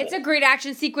 incredible. It's a great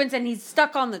action sequence, and he's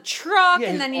stuck on the truck,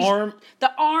 and then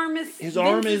the arm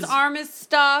is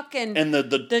stuck, and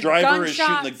the driver is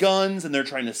shooting the guns, and they're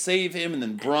trying to save him, and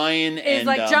then Brian is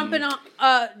like jumping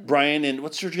on. Brian and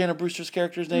what's Jordana Brewster's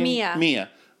character's name? Mia.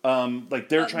 Like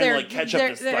they're trying to like catch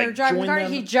up to like join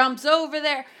them. He jumps over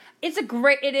there. It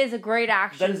is a great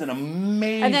action. That is an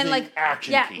amazing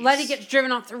action piece. Yeah, Letty gets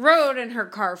driven off the road and her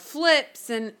car flips,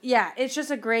 and it's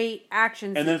just a great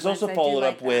action And then it's also followed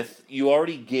up with, you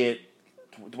already get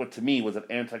what to me was an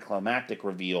anticlimactic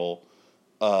reveal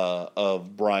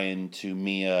of Brian to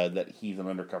Mia that he's an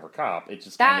undercover cop. It's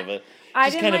just kind of a... I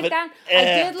didn't like that. I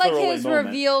did like his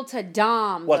reveal to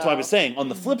Dom. Well, that's what I was saying. On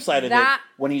the flip side of it,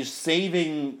 when he's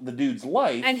saving the dude's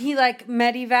life... And he, like,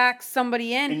 medivacs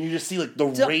somebody in. And you just see, like, the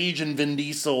rage in Vin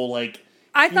Diesel, like...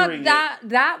 I thought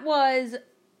that was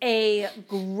a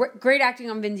great acting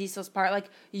on Vin Diesel's part.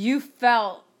 Like, you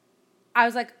felt... I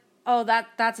was like, oh,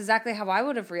 that's exactly how I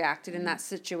would have reacted in that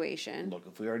situation. Look,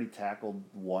 if we already tackled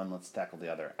one, let's tackle the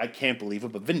other. I can't believe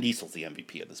it, but Vin Diesel's the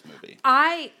MVP of this movie.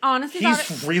 I honestly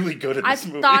He's really good at this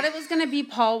movie. I thought it was going to be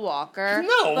Paul Walker.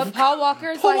 No. But Paul Walker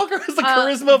has the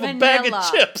charisma of a bag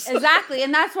of chips. Exactly,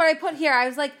 and that's what I put here. I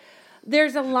was like,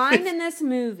 there's a line in this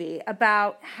movie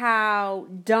about how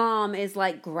Dom is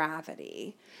like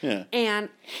gravity. Yeah. And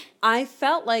I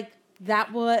felt like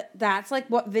that's like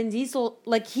what Vin Diesel,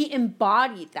 like he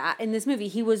embodied that in this movie.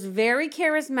 He was very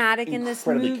charismatic in this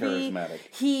movie. Incredibly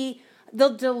charismatic. The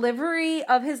delivery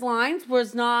of his lines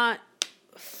was not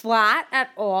flat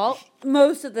at all.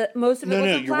 Most of it wasn't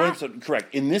flat. You're 100%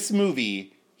 correct. In this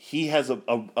movie, he has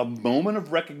a moment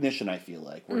of recognition, I feel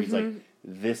like, where he's like,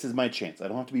 this is my chance. I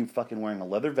don't have to be fucking wearing a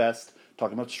leather vest,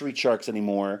 talking about street sharks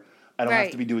anymore. I don't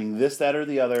have to be doing this, that, or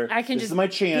the other. This is my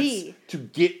chance to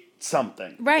get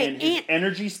something. Right. And his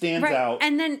energy stands out.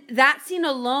 And then that scene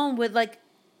alone with,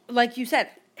 like you said,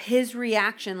 his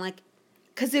reaction, like,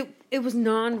 because it was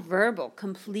nonverbal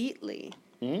completely.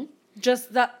 Mm-hmm. Just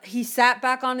he sat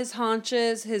back on his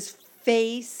haunches, his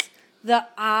face, the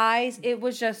eyes. It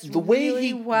was just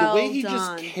really well done. The way he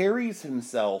just carries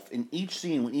himself in each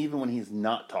scene, even when he's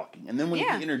not talking, and then when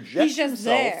he interjects he's just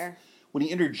himself, there. When he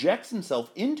interjects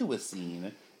himself into a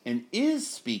scene and is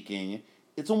speaking,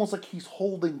 it's almost like he's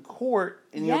holding court.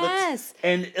 And,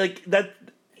 and like that,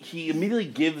 he immediately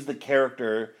gives the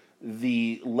character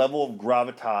the level of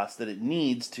gravitas that it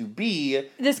needs to be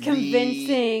this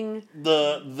convincing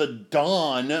the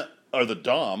Don or the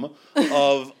Dom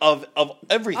of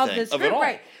everything of it all.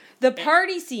 Right. The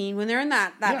party scene when they're in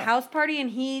that house party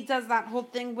and he does that whole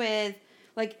thing with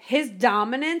like his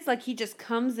dominance, like he just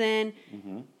comes in,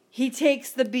 he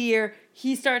takes the beer,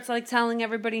 he starts like telling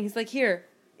everybody, he's like, here,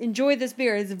 enjoy this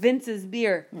beer. It's Vince's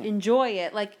beer. Enjoy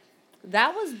it. Like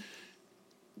that was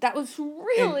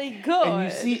really good.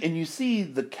 And you see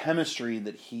the chemistry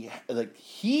that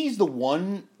he's the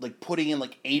one like putting in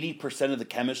like 80% of the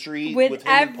chemistry with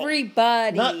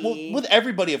everybody. With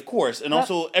everybody, of course, and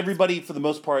also everybody for the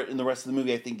most part in the rest of the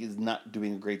movie I think is not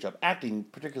doing a great job acting,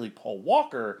 particularly Paul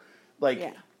Walker.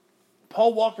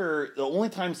 Paul Walker, the only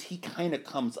times he kind of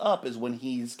comes up is when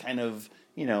he's kind of,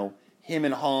 him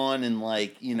and Han and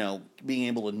being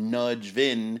able to nudge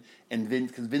Vin and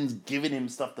because Vin's giving him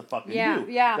stuff to fucking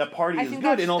do. Yeah. That party is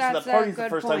good, and also that party is the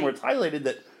first time where it's highlighted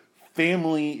that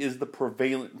family is the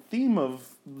prevalent theme of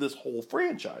this whole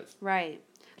franchise. Right.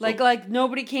 Like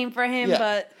nobody came for him,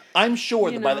 but I'm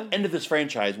sure that by the end of this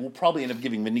franchise, we'll probably end up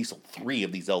giving Vin Diesel 3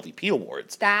 of these LVP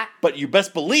awards. But you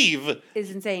best believe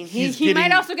is insane. He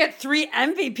might also get 3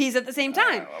 MVPs at the same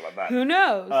time. Who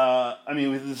knows? I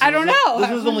don't know.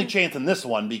 This is his only chance in this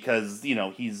one because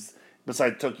he's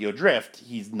besides Tokyo Drift,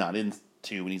 he's not in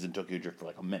 2 and he's in Tokyo Drift for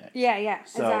like a minute. Yeah.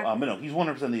 So exactly. No, he's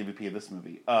 100% the MVP of this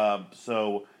movie.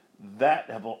 So that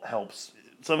helps.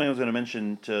 Something I was going to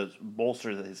mention to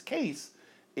bolster his case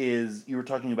is you were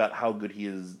talking about how good he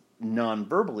is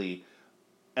non-verbally,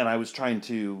 and I was trying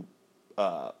to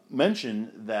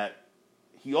mention that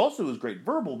he also is great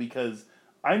verbal because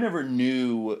I never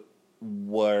knew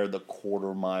where the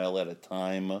quarter mile at a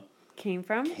time came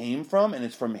from, and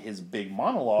it's from his big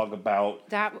monologue about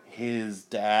his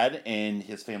dad and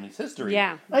his family's history.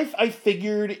 Yeah. I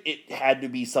figured it had to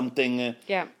be something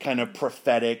kind of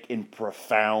prophetic and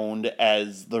profound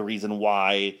as the reason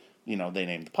why they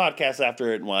named the podcast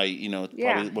after it, and why, it's probably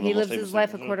one of the he most lives his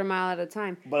life a quarter mile at a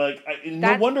time. But,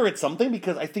 no wonder it's something,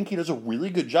 because I think he does a really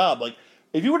good job. Like,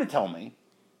 if you were to tell me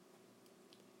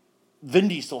Vin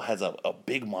Diesel has a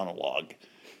big monologue,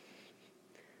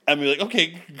 I'd be like,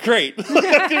 okay, great. That's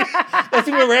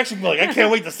the way we're actually like, I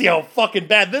can't wait to see how fucking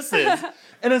bad this is.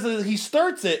 And as he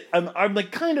starts it, I'm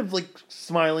like kind of like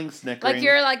smiling, snickering. Like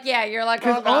you're like,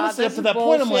 because oh, God, honestly, up to that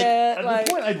point, I'm like, at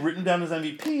the point I'd written down his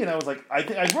MVP, and I was like,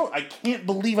 I can't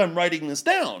believe I'm writing this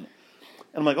down. And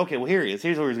I'm like, okay, well here he is.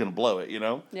 Here's where he's gonna blow it,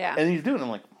 Yeah. And he's doing it. I'm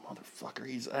like, motherfucker,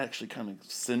 he's actually kind of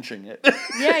cinching it.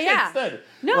 Yeah. Instead,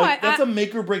 no, that's a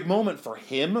make or break moment for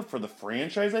him, for the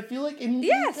franchise. I feel like, and he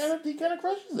kind of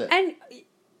crushes it. And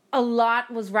a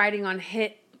lot was riding on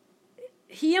hit.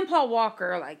 He and Paul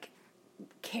Walker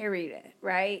carried it,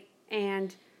 right?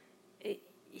 And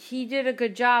he did a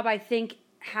good job. I think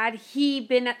had he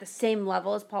been at the same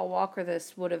level as Paul Walker,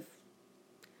 this would have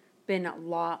been a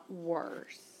lot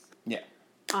worse. Yeah.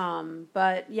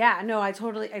 But yeah, no, I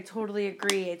totally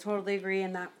agree.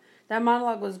 And that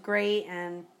monologue was great.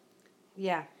 And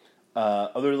yeah.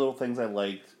 Other little things I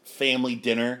liked. Family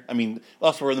dinner. I mean,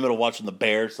 also we're in the middle of watching The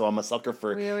Bear, so I'm a sucker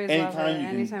for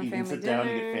anytime you can sit down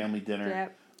and get family dinner.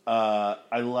 Yep.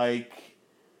 I like.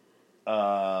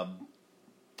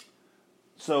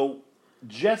 So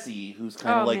Jesse, who's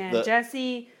kind of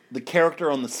Jesse, the character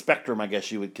on the spectrum, I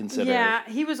guess you would consider. Yeah,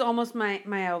 he was almost my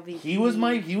LVP. He was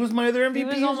my other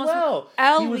MVP as well.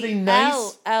 He was a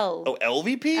nice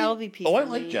LVP. LVP. Oh, I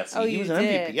like Jesse. He was an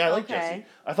MVP. Yeah, I like Jesse.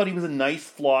 I thought he was a nice,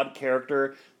 flawed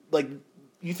character. Like,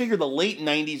 you figure the late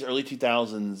 '90s, early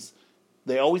 2000s,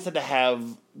 they always had to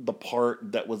have the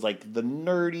part that was like the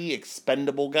nerdy,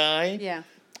 expendable guy. Yeah.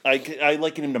 I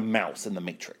liken him to Mouse in The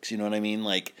Matrix, you know what I mean?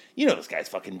 Like, this guy's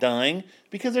fucking dying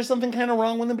because there's something kind of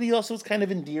wrong with him, but he also is kind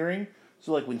of endearing.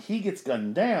 So, like, when he gets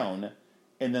gunned down,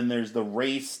 and then there's the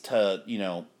race to,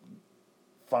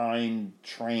 find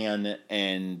Tran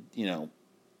and,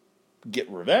 get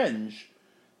revenge,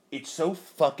 It's so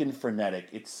fucking frenetic.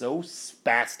 It's so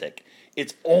spastic.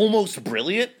 It's almost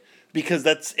brilliant because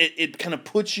it kind of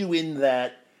puts you in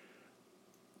that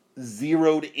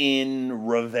zeroed in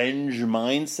revenge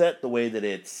mindset, the way that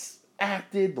it's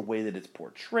acted, the way that it's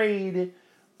portrayed.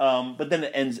 But then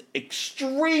it ends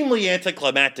extremely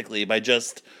anticlimactically by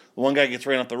just the one guy gets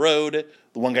ran off the road,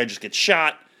 the one guy just gets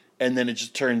shot, and then it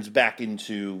just turns back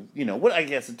into, what I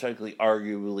guess it technically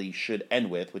arguably should end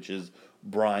with, which is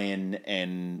Brian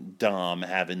and Dom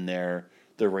having their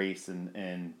race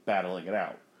and battling it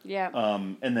out. Yeah.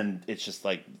 And then it's just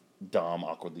like Dom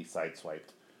awkwardly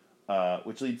sideswiped,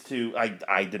 which leads to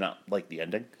I did not like the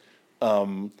ending.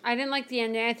 I didn't like the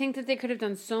ending. I think that they could have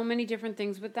done so many different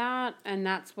things with that, and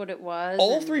that's what it was.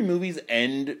 All three movies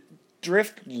end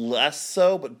Drift less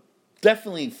so, but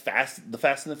definitely the Fast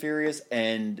and the Furious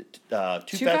and Too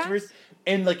Fast and Furious,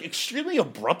 and like extremely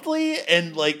abruptly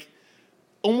and like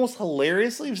almost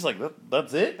hilariously, just like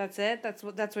that's it. That's it.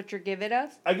 That's what you're giving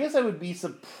us. I guess I would be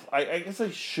I guess I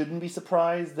shouldn't be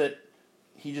surprised that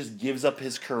he just gives up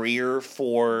his career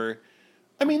for.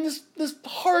 I mean, this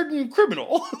hardened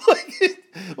criminal.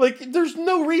 like there's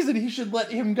no reason he should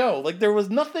let him go. Like there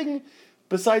was nothing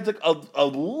besides like a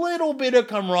little bit of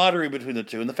camaraderie between the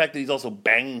two, and the fact that he's also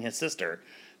banging his sister,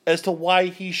 as to why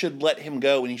he should let him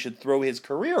go and he should throw his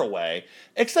career away,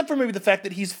 except for maybe the fact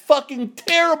that he's fucking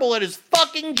terrible at his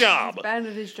fucking job. He's bad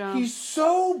at his job. He's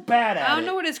so bad at it. I don't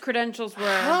know what his credentials were.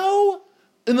 How?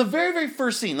 In the very, very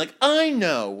first scene, like, I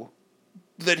know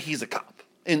that he's a cop.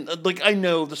 And, like, I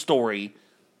know the story,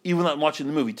 even without watching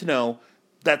the movie, to know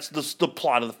that's the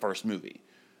plot of the first movie.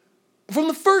 From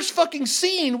the first fucking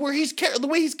scene where the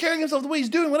way he's carrying himself, the way he's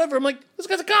doing whatever, I'm like, this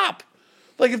guy's a cop.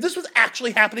 Like, if this was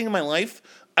actually happening in my life,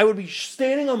 I would be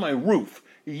standing on my roof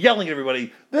yelling at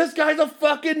everybody, this guy's a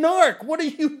fucking narc. What are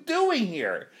you doing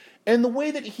here? And the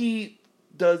way that he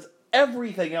does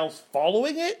everything else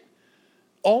following it,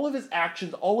 all of his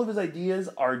actions, all of his ideas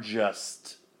are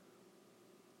just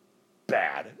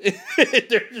bad.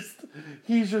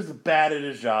 He's just bad at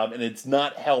his job, and it's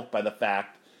not helped by the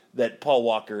fact that Paul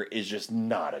Walker is just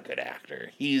not a good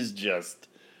actor. He's just,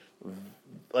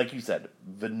 like you said,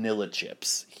 vanilla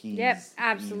chips. Yep,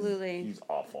 absolutely. He's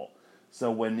awful.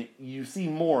 So when you see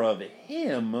more of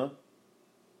him,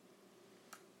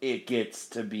 it gets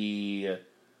to be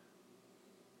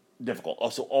difficult.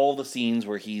 Also, all the scenes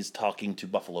where he's talking to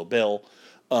Buffalo Bill,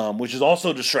 which is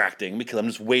also distracting because I'm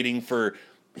just waiting for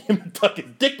him to tuck his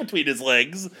dick between his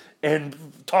legs and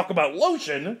talk about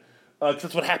lotion. Because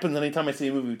that's what happens anytime I see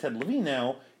a movie with Ted Levine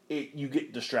now. You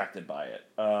get distracted by it.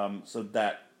 So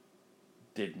that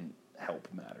didn't help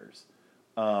matters.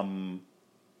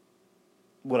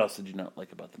 What else did you not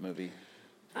like about the movie?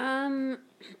 I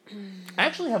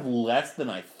actually have less than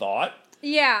I thought.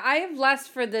 Yeah, I have less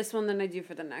for this one than I do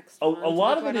for the next one. A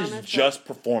lot of it is just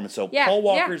performance. So Paul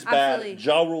Walker's bad.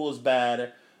 Ja Rule is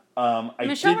bad.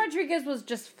 Michelle Rodriguez was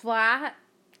just flat.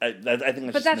 I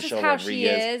think that's Michelle just how Rodriguez. She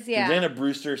is. Yeah. Jordana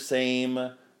Brewster, same.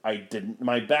 I didn't.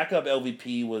 My backup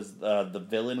LVP was the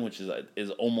villain, which is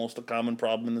almost a common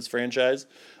problem in this franchise.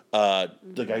 The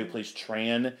guy who plays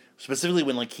Tran, specifically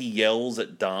when like he yells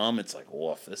at Dom, it's like,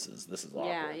 woof, this is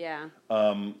awkward. Yeah.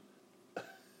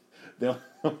 The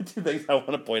only two things I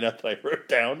want to point out that I wrote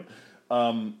down,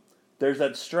 there's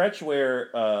that stretch where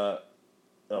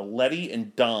Letty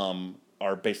and Dom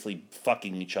are basically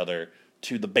fucking each other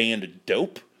to the band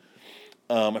Dope.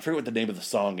 I forget what the name of the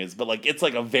song is, but like it's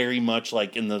like a very much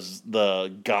like in the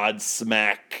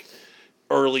Godsmack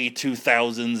early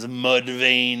 2000s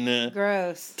Mudvayne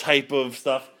gross type of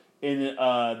stuff. And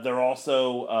they're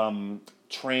also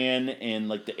Tran and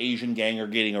like the Asian gang are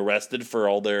getting arrested for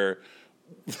all their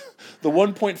the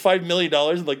 $1.5 million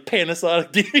in like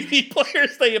Panasonic DVD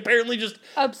players they apparently just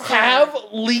have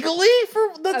legally for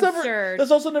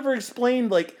that's also never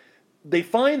explained. Like they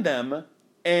find them.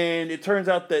 And it turns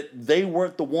out that they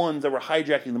weren't the ones that were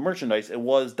hijacking the merchandise. It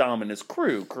was Dom and his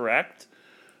crew, correct?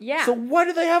 Yeah. So why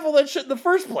did they have all that shit in the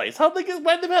first place? Why did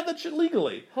they have that shit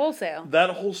legally? Wholesale. That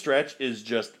whole stretch is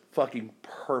just fucking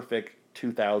perfect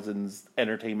 2000s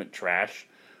entertainment trash.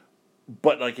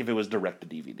 But like if it was direct to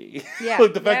DVD. Yeah.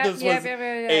 Like the fact that this was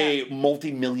a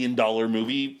multi-million-dollar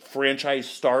movie franchise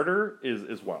starter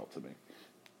is wild to me.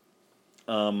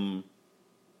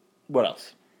 What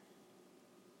else?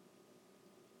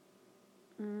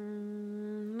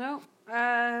 No.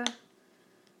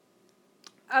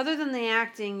 Other than the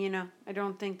acting, I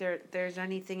don't think there's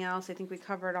anything else. I think we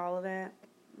covered all of it.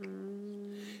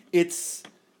 It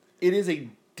is a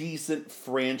decent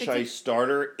franchise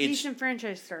starter. Decent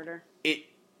franchise starter. It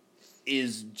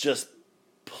is just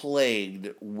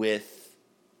plagued with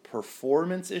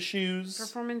performance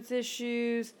issues.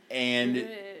 And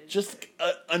just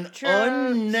an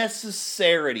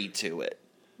unnecessity to it.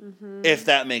 Mm-hmm. If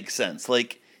that makes sense.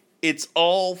 Like, it's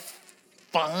all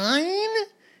fine.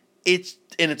 It's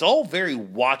all very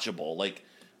watchable. Like,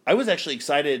 I was actually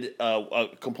excited. A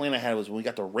complaint I had was when we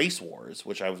got to Race Wars,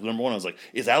 which I was number one. I was like,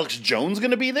 "Is Alex Jones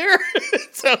going to be there?"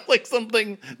 It sounds like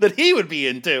something that he would be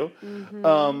into.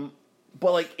 Mm-hmm.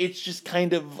 But like, it's just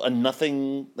kind of a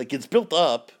nothing. Like, it's built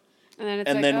up,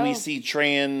 and then we see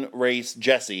Tran race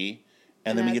Jesse,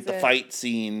 and then we get the fight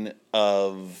scene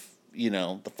of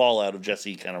the fallout of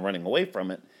Jesse kind of running away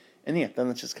from it, and yeah, then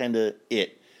that's just kind of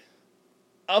it.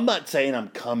 I'm not saying I'm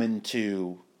coming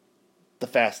to the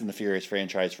Fast and the Furious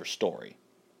franchise for story.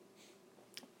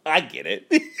 I get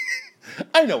it.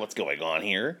 I know what's going on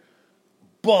here.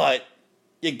 But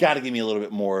you got to give me a little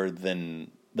bit more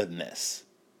than this.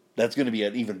 That's going to be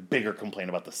an even bigger complaint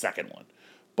about the second one.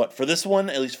 But for this one,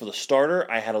 at least for the starter,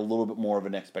 I had a little bit more of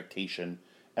an expectation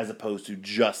as opposed to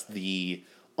just the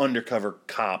undercover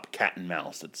cop cat and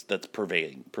mouse that's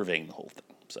pervading the whole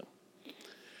thing. So,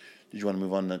 did you want to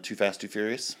move on to Too Fast, Too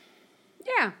Furious?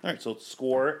 Yeah. All right, so let's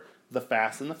score The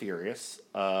Fast and the Furious.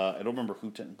 I don't remember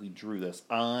who technically drew this.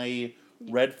 I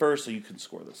read first, so you can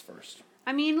score this first.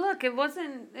 I mean, look, it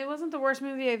wasn't the worst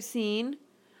movie I've seen.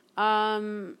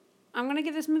 I'm gonna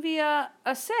give this movie a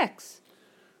 6.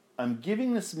 I'm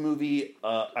giving this movie.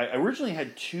 I originally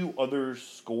had 2 other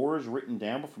scores written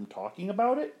down, but from talking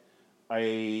about it,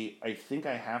 I think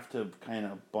I have to kind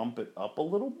of bump it up a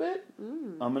little bit.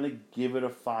 I'm gonna give it a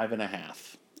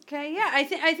 5.5. Okay, yeah, I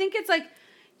think it's like,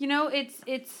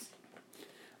 it's.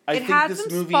 I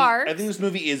think this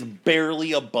movie is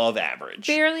barely above average.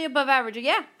 Barely above average,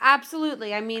 yeah,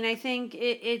 absolutely. I mean, I think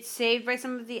it's saved by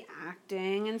some of the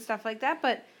acting and stuff like that,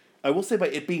 but I will say by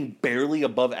it being barely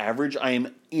above average, I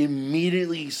am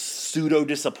immediately pseudo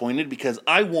disappointed because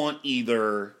I want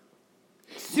either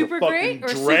super great or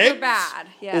super bad.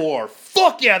 Yeah. Or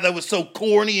fuck yeah, that was so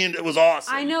corny and it was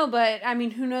awesome. I know, but I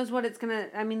mean, who knows what it's gonna?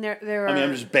 I mean, there are. I mean,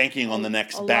 I'm just banking on the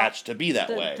next batch to be that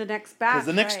way. The next batch, because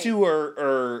the next 2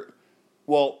 are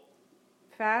well,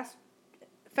 Fast,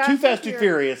 Too Fast, Too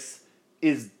Furious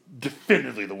is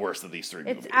definitively the worst of these 3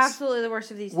 movies. It's absolutely the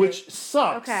worst of these 3. Which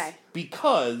sucks. Okay.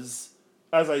 Because,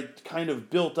 as I kind of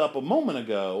built up a moment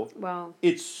ago,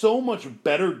 it's so much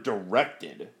better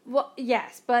directed. Well,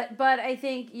 yes, but I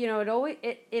think,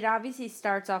 it obviously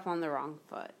starts off on the wrong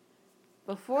foot.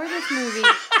 Before this movie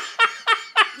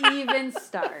even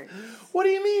starts. What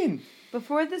do you mean?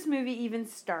 Before this movie even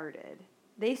started,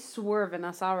 they swerving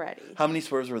us already. How many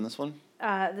swerves were in this one?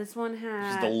 This one had...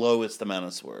 This is the lowest amount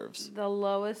of swerves. The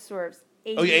lowest swerves.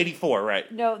 84,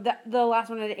 right. No, the last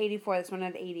one had 84, this one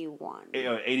had 81.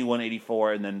 81,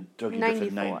 84, and then Tokyo Drift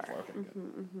had 94.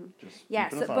 Okay, yeah,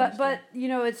 but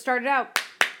it started out,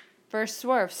 first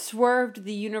swerved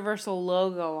the Universal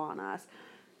logo on us.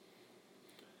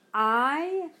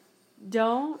 I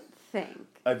don't think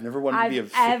I've never wanted to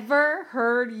be ever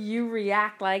heard you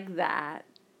react like that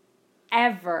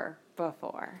ever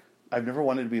before. I've never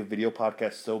wanted to be a video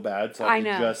podcast so bad, so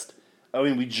I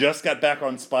mean, we just got back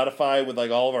on Spotify with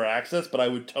like all of our access, but I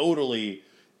would totally,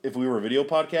 if we were a video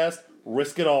podcast,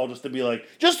 risk it all just to be like,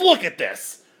 just look at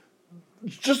this.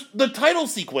 Just the title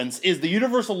sequence is the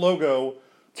Universal logo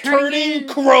turning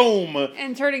chrome.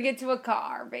 And turning it to a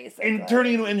car, basically. And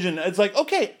turning into an engine. It's like,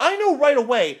 okay, I know right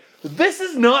away, this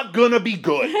is not gonna be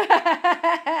good.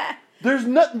 There's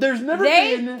never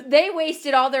been... They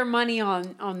wasted all their money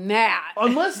on that.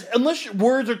 Unless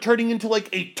words are turning into like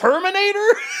a Terminator,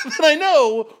 then I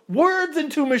know words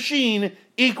into machine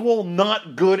equal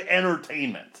not good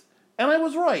entertainment. And I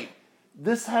was right.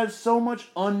 This has so much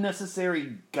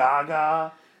unnecessary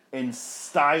gaga and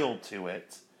style to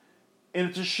it. And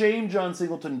it's a shame John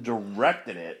Singleton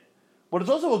directed it. But it's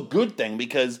also a good thing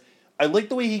because I like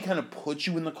the way he kind of puts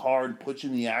you in the car and puts you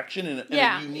in the action in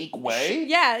a unique way.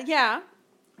 Yeah.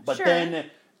 But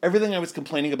then everything I was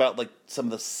complaining about, like some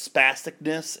of the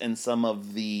spasticness and some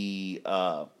of the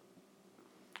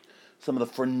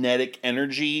frenetic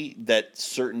energy that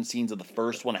certain scenes of the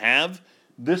first one have,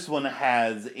 this one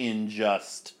has in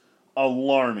just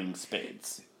alarming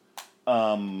spades.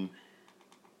 And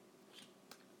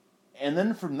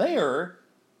then from there,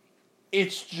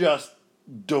 it's just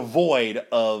devoid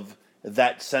of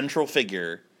that central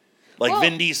figure, like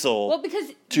Vin Diesel,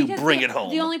 because bring it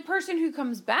home. The only person who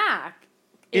comes back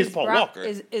is Paul Walker.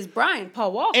 Is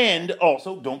Paul Walker. And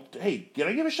also, can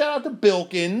I give a shout out to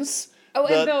Bilkins? Oh,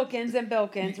 and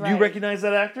Bilkins, right. You recognize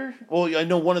that actor? Well, I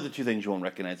know one of the 2 things you won't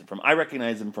recognize him from. I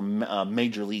recognize him from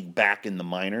Major League back in the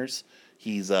minors.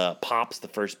 He's Pops, the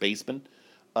first baseman.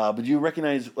 But you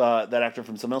recognize that actor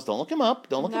from something else? Don't look him up.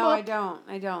 Don't look him up. No,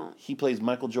 I don't. He plays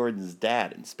Michael Jordan's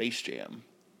dad in Space Jam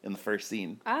in the first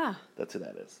scene. Ah. That's who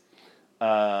that is.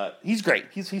 He's great.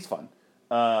 He's fun.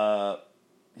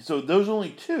 So those are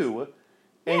only two,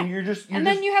 and you're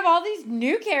then you have all these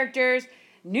new characters,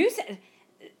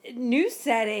 new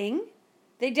setting.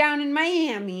 They down in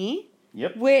Miami.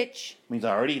 Yep. Which means I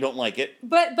already don't like it.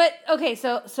 But okay,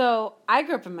 so I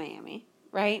grew up in Miami,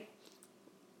 right?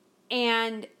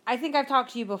 And I think I've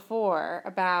talked to you before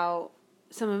about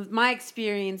some of my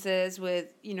experiences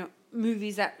with,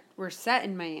 movies that were set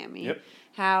in Miami. Yep.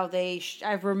 How I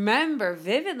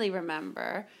vividly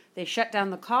remember, they shut down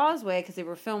the Causeway because they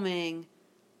were filming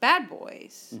Bad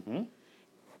Boys. Mm-hmm.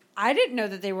 I didn't know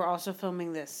that they were also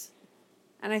filming this.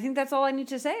 And I think that's all I need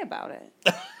to say about it.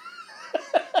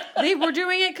 They were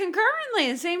doing it concurrently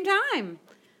at the same time.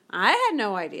 I had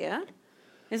no idea.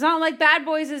 It's not like Bad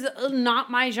Boys is not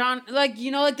my genre.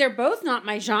 They're both not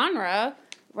my genre,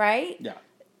 right? Yeah.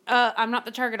 I'm not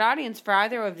the target audience for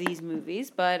either of these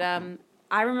movies, but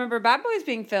I remember Bad Boys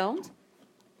being filmed.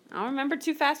 I don't remember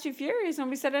Too Fast, Too Furious.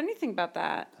 Nobody said anything about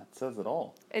that. That says it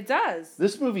all. It does.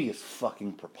 This movie is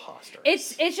fucking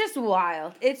preposterous. It's just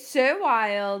wild. It's so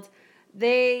wild.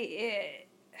 They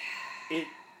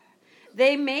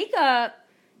make up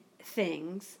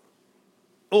things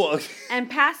and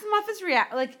pass them off as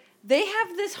reality. Like, they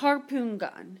have this harpoon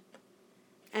gun,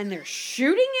 and they're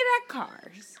shooting it at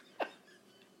cars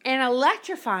and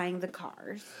electrifying the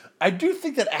cars. I do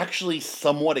think that actually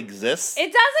somewhat exists.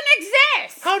 It doesn't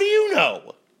exist! How do you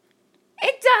know?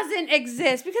 It doesn't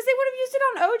exist because they would have used it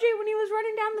on OJ when he was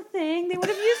running down the thing. They would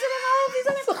have used it on all of these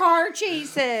other car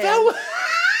chases. That was...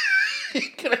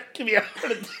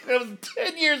 That was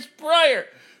 10 years prior.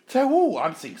 Ooh,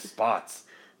 I'm seeing spots.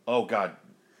 Oh, God.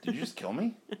 Did you just kill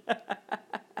me?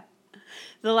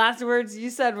 The last words you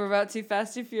said were about Too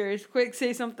Fast, Too Furious. Quick,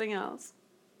 say something else.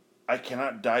 I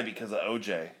cannot die because of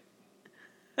OJ.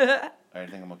 I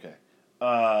think I'm okay.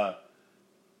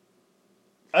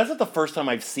 That's not the first time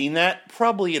I've seen that.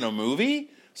 Probably in a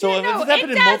movie. So if it's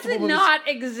happened in multiple movies... It does not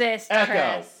exist, Echo.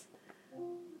 Chris.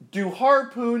 Do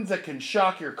harpoons that can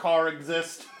shock your car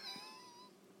exist?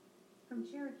 From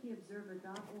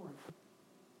CherokeeObserver.org.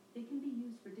 They can be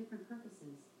used for different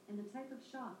purposes, and the type of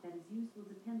shock that is used will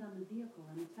depend on the vehicle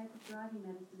and the type of driving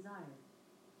that is desired.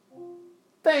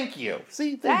 Thank you.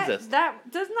 See, they exist. That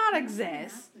does not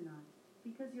exist.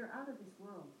 Because you're out of this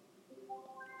world.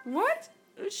 What?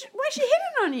 Why is she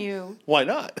hitting on you? Why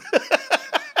not?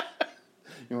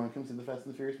 You want to come see the Fast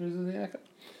and the Furious movies in the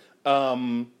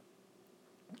Echo?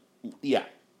 Yeah.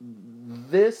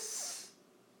 This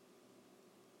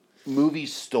movie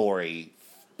story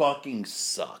fucking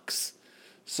sucks.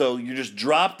 So you're just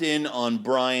dropped in on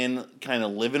Brian kind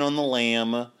of living on the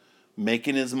lam,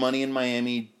 making his money in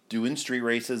Miami, doing street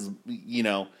races,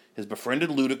 his befriended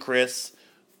Ludacris,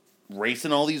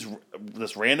 racing all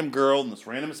this random girl and this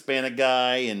random Hispanic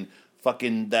guy and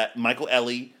fucking that Michael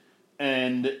Ealy,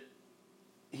 and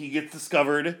he gets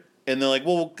discovered, and they're like,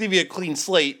 well, we'll give you a clean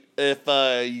slate if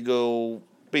you go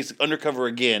basic undercover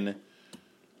again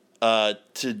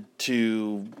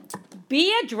to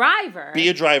be a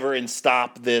driver and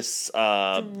stop this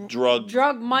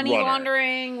drug money runner.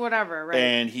 laundering, whatever, right?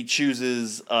 And he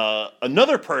chooses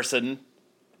another person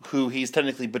who he's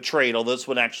technically betrayed, although this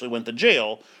one actually went to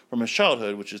jail from his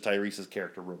childhood, which is Tyrese's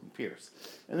character, Roman Pierce.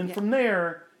 And then from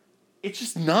there, it's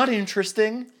just not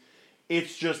interesting.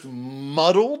 It's just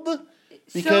muddled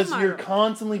because you're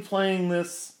constantly playing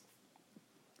this.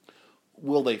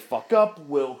 Will they fuck up?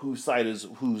 Whose side is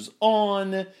who's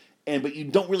on? But you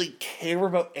don't really care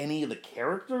about any of the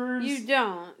characters. You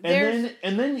don't.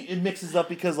 And then it mixes up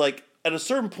because at a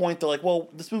certain point they're like, well,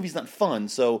 this movie's not fun,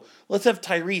 so let's have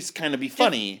Tyrese kind of be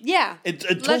funny. Yeah. Let's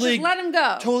just let him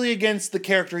go. Totally against the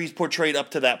character he's portrayed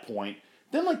up to that point.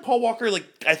 Then Paul Walker,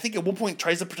 I think at one point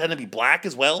tries to pretend to be black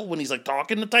as well when he's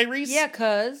talking to Tyrese. Yeah,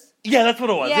 cuz. Yeah, that's what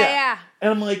it was. Yeah.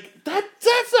 And I'm like,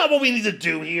 that's not what we need to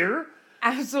do here.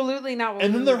 Absolutely not what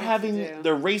and we then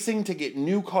they're racing to get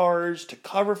new cars to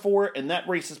cover for it, and that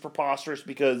race is preposterous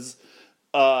because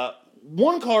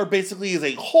one car basically is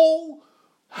a whole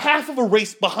half of a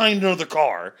race behind another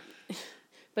car.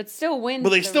 But still win. But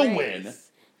they still win.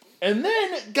 And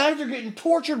then guys are getting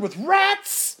tortured with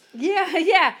rats.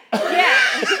 Yeah.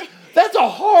 That's a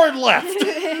hard left.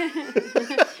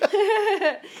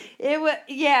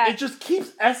 It just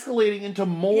keeps escalating into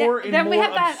more and then more we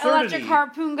have that absurdity. electric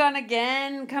harpoon gun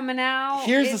again coming out.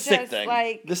 Here's the sick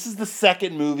thing. This is the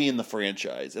second movie in the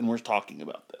franchise, and we're talking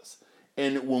about this.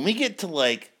 And when we get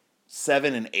to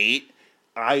 7 and 8,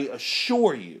 I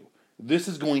assure you, this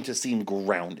is going to seem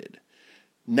grounded.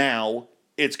 Now,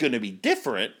 it's going to be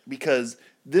different because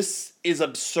this is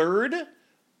absurd,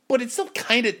 but it's still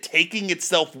kind of taking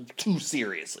itself too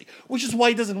seriously, which is why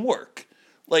it doesn't work.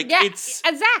 Like, Yeah, it's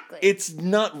exactly. It's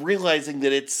not realizing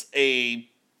that it's a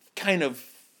kind of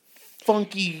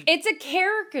funky. It's a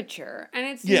caricature, and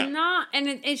it's not, and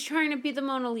it's trying to be the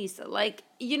Mona Lisa. Like,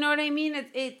 you know what I mean?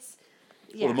 It's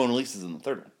yeah. Well, the Mona Lisa's in the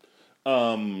third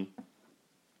one.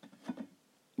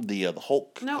 The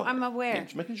Hulk. No, I'm aware. Yeah,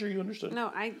 just making sure you understood.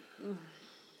 No,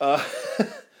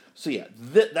 So yeah,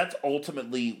 that's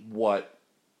ultimately what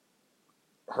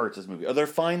hurts this movie. Are there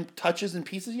fine touches and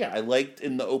pieces? Yeah, I liked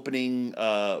in the opening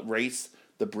race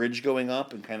the bridge going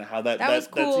up and kind of how that was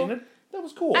cool. That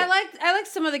was cool. I liked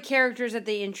some of the characters that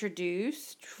they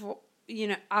introduced. You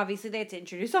know, obviously they had to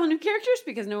introduce all new characters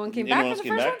because no one came back for the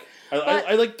first one.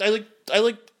 I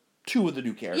liked two of the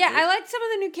new characters. Yeah, I liked some of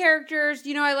the new characters.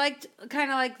 You know, I liked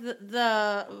kind of like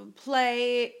the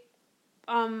play,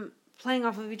 playing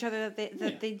off of each other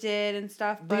that they did and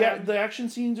stuff. But the action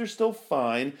scenes are still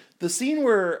fine. The scene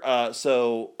where what's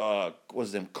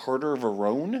his name, Carter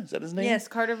Verone? Is that his name? Yes,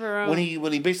 Carter Verone.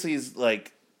 When he basically is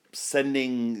like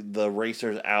sending the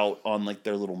racers out on like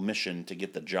their little mission to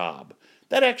get the job.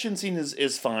 That action scene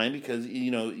is fine because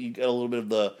you know you get a little bit of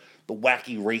the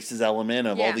wacky races element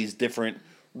of all these different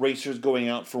racers going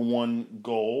out for one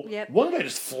goal. Yep. One guy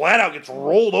just flat out gets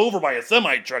rolled over by a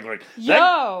semi truck. Like I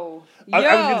was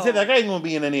gonna say that guy ain't gonna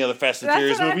be in any other Fast and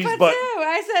Furious movies, but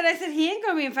I said he ain't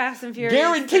gonna be in Fast and Furious.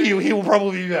 Guarantee you he will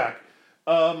probably be back.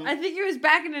 I think he was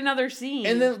back in another scene.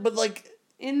 And then, but like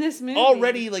in this movie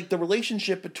already, like the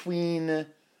relationship between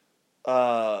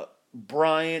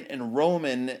Brian and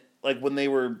Roman, like when they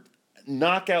were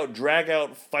knockout, drag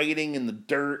out fighting in the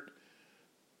dirt.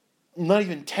 Not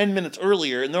even 10 minutes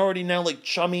earlier, and they're already now like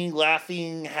chummy,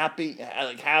 laughing, happy,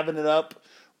 like having it up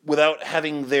without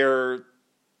having their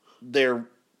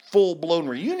full blown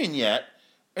reunion yet.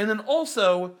 And then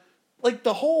also, like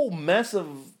the whole mess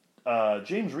of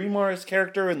James Remar's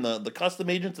character and the custom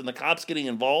agents and the cops getting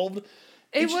involved.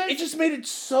 It just made it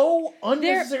so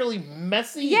unnecessarily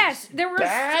messy. Yes, there were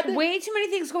bad. Way too many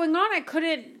things going on. I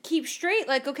couldn't keep straight.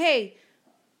 Like, okay.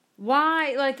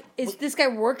 Why, like, is this guy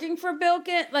working for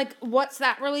Bilkent? Like, what's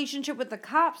that relationship with the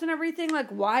cops and everything? Like,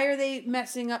 why are they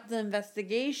messing up the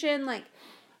investigation? Like,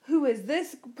 who is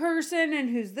this person and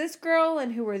who's this girl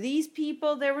and who are these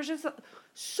people? There was just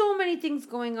so many things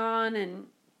going on, and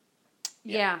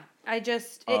I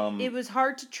just, it was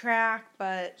hard to track,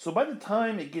 but... So by the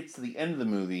time it gets to the end of the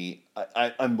movie,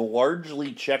 I'm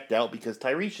largely checked out because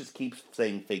Tyrese just keeps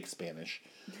saying fake Spanish.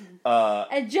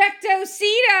 Ejectocito!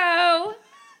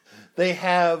 They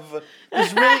have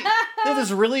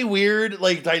this really weird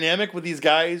like dynamic with these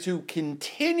guys who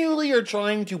continually are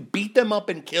trying to beat them up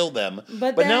and kill them,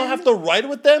 but now have to ride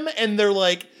with them, and they're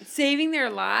like saving their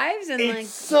lives and it's like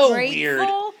so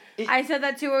grateful. Weird. I said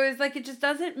that too. I was like, it just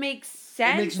doesn't make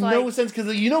sense. It makes no sense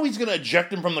because you know he's gonna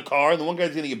eject him from the car, and the one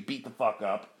guy's gonna get beat the fuck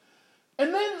up,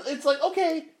 and then it's like,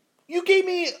 okay. You gave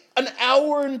me an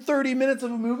hour and 30 minutes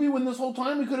of a movie when this whole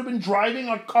time we could have been driving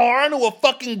a car into a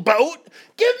fucking boat?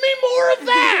 Give me more of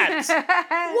that!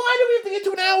 Why do we have to get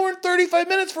to an hour and 35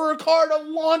 minutes for a car to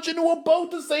launch into a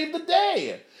boat to save the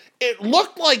day? It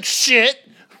looked like shit,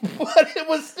 but it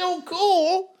was still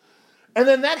cool. And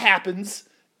then that happens,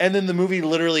 and then the movie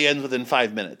literally ends within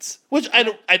 5 minutes. Which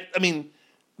I mean,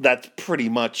 that's pretty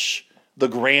much the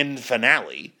grand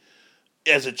finale,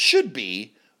 as it should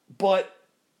be, but...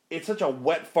 It's such a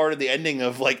wet fart at the ending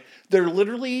of, like, they're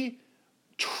literally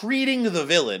treating the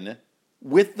villain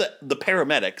with the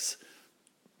paramedics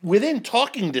within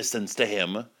talking distance to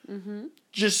him,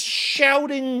 just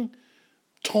shouting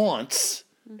taunts,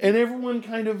 and everyone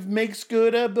kind of makes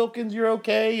good, Bilkins, you're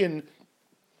okay, and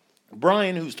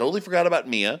Brian, who's totally forgot about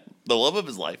Mia, the love of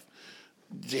his life,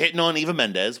 hitting on Eva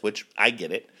Mendes, which I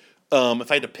get it.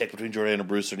 If I had to pick between Jordana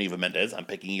Brewster and Eva Mendes, I'm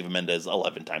picking Eva Mendes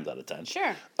 11 times out of 10.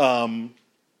 Sure.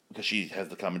 Because she has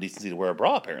the common decency to wear a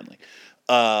bra, apparently.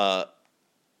 Yeah.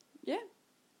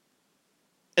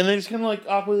 And they just kind of like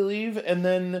awkwardly leave, and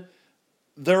then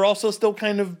they're also still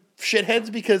kind of shitheads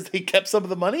because they kept some of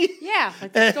the money. Yeah,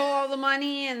 like they stole all the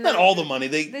money, and not all the money.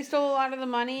 They stole a lot of the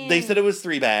money. They said it was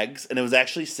 3 bags, and it was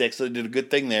actually 6, so they did a good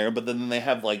thing there. But then they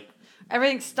have like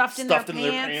everything stuffed in their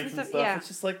pants and stuff. Yeah. It's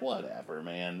just like whatever,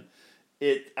 man.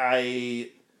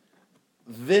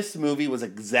 This movie was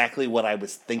exactly what I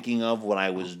was thinking of when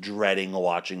I was dreading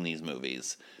watching these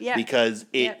movies. Yeah. Because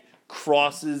it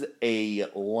crosses a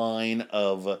line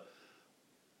of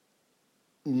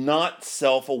not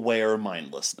self-aware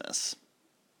mindlessness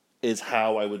is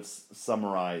how I would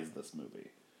summarize this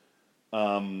movie.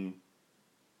 And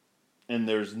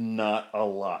there's not a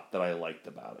lot that I liked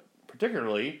about it,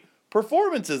 particularly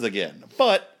performances again.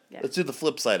 But let's do the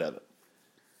flip side of it.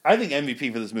 I think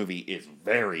MVP for this movie is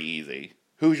very easy.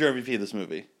 Who's your MVP of this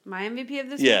movie? My MVP of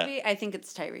this movie? I think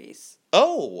it's Tyrese.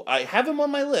 Oh, I have him on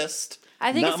my list.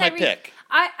 I think not it's my Tyrese. pick.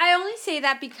 I only say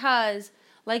that because,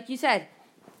 like you said,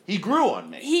 he grew on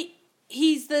me.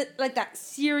 He's that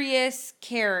serious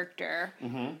character,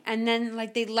 and then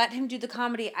they let him do the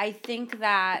comedy. I think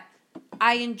that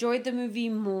I enjoyed the movie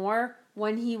more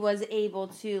when he was able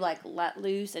to let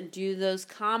loose and do those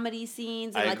comedy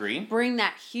scenes and I agree. Bring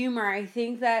that humor. I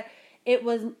think that it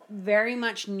was very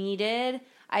much needed.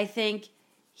 I think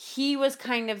he was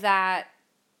kind of that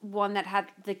one that had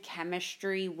the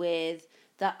chemistry with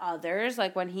the others,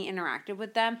 when he interacted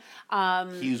with them.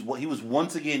 He was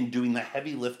once again doing the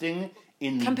heavy lifting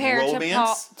in the compared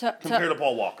romance compared to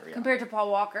Paul Walker. Yeah. Compared to Paul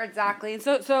Walker, exactly. And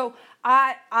so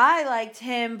I liked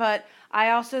him, but I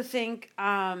also think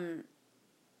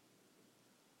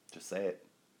just say it.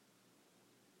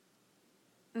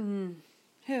 Who?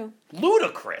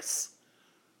 Ludacris.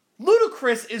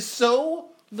 Ludacris is so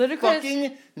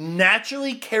fucking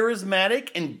naturally charismatic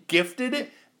and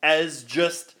gifted as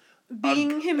just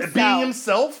being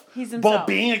himself. He's himself. While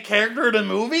being a character in a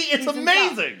movie. It's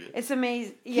amazing. It's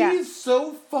amazing. Yeah. He's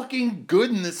so fucking good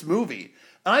in this movie.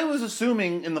 And I was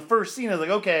assuming in the first scene, I was like,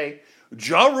 okay,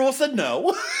 Ja Rule said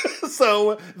no.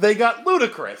 So they got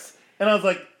Ludacris. And I was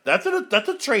like, that's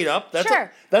a trade up. That's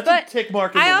a tick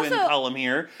mark in the win column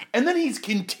here. And then he's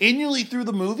continually through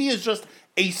the movie as just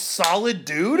a solid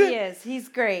dude. He is. He's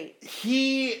great.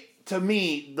 He, to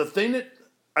me, the thing that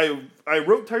I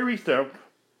wrote Tyrese down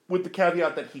with the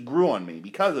caveat that he grew on me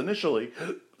because initially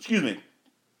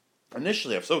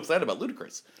I'm so excited about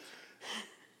Ludacris.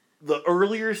 The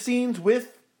earlier scenes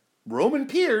with Roman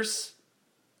Pierce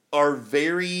are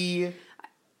very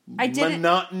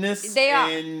monotonous. They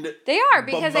are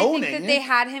because bemoaning. I think that they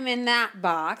had him in that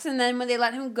box, and then when they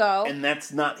let him go, and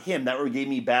that's not him. That gave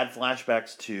me bad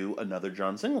flashbacks to another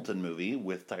John Singleton movie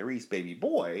with Tyrese, Baby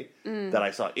Boy, that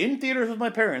I saw in theaters with my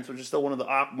parents, which is still one of the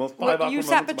most awkward moments of my entire life. You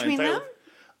sat between them?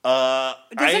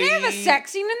 Doesn't he have a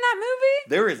sex scene in that movie?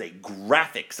 There is a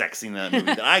graphic sex scene in that movie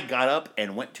that I got up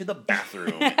and went to the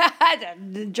bathroom.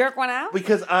 Jerk one out?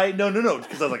 Because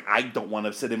because I was like, I don't want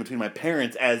to sit in between my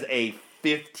parents as a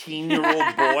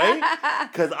 15-year-old boy.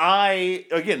 Because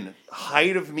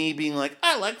height of me being like,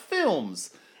 I like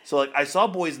films. So I saw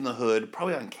Boys in the Hood,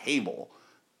 probably on cable,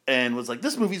 and was like,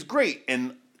 this movie's great.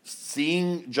 And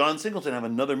seeing John Singleton have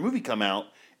another movie come out,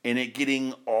 and it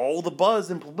getting all the buzz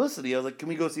and publicity, I was like, can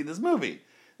we go see this movie? And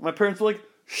my parents were like,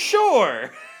 sure.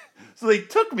 So they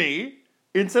took me,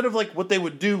 instead of what they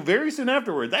would do very soon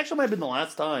afterwards. Actually might have been the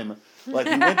last time. We went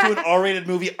to an R-rated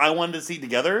movie I wanted to see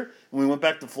together, and we went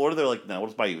back to Florida. They're like, no, we'll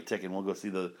just buy you a ticket, and we'll go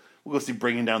see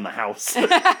Bringing Down the House.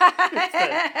 And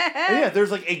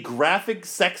there's a graphic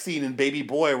sex scene in Baby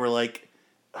Boy where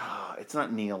it's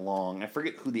not Nia Long. I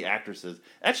forget who the actress is. It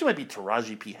actually might be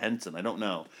Taraji P. Henson. I don't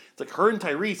know. It's her and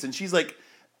Tyrese, and she's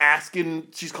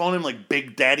she's calling him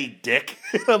Big Daddy Dick.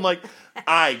 And I'm like,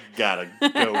 I gotta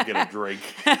go get a drink.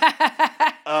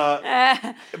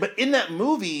 But in that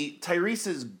movie, Tyrese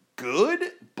is good,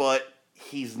 but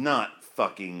he's not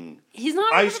fucking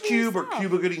Ice Cube or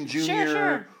Cuba Gooding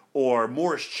Jr. Or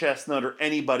Morris Chestnut or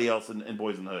anybody else in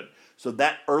Boys in the Hood. So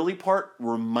that early part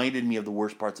reminded me of the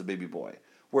worst parts of Baby Boy.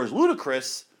 Whereas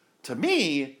Ludacris, to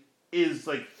me, is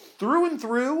through and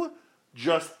through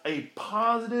just a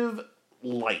positive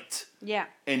light. Yeah.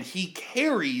 And he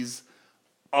carries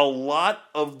a lot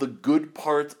of the good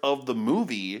parts of the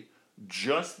movie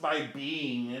just by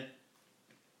being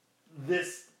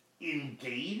this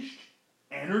engaged,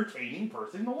 entertaining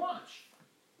person to watch.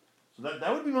 So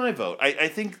that would be my vote. I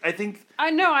think. I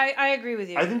agree with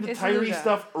you. I think the Tyrese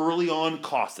stuff early on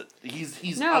cost it.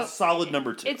 He's a solid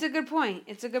number 2. It's a good point.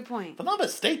 If I'm not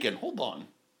mistaken, hold on.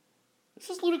 This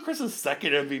is Ludacris'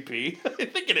 second MVP. I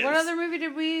think it is. What other movie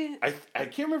did we? I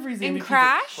can't remember if he's in MVP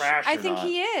Crash. For Crash I think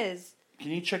he is.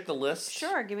 Can you check the list?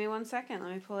 Sure. Give me 1 second.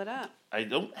 Let me pull it up. I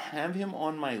don't have him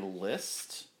on my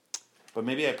list, but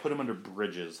maybe I put him under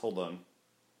Bridges. Hold on.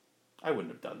 I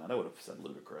wouldn't have done that. I would have said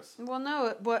Ludacris. Well,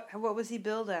 no. What was he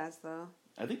billed as, though?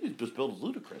 I think he was just billed as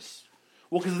Ludacris.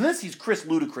 Well, because in this, he's Chris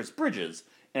Ludacris Bridges.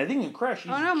 And I think in Crash, he's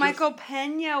Michael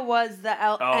Pena was the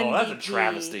MVP. Oh, that's a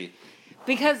travesty.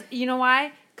 Because, you know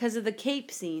why? Because of the cape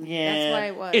scene. Yeah. That's why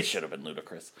it was. It should have been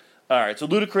Ludacris. All right, so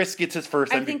Ludacris gets his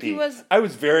first MVP. I think he was... I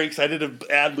was very excited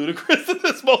to add Ludacris to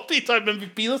this multi-time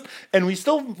MVP list. And we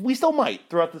still might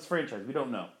throughout this franchise. We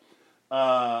don't know.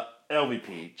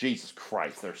 LVP. Jesus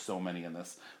Christ, there's so many in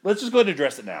this. Let's just go ahead and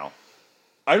address it now.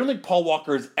 I don't think Paul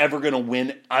Walker is ever going to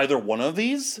win either one of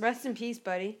these. Rest in peace,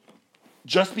 buddy.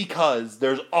 just because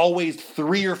there's always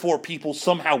 3 or 4 people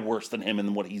somehow worse than him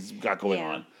in what he's got going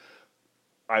on.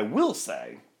 I will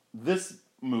say, this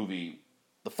movie,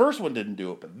 the first one didn't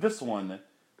do it, but this one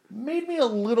made me a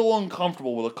little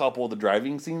uncomfortable with a couple of the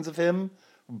driving scenes of him,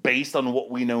 based on what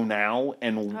we know now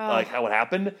and like how it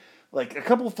happened. Like, a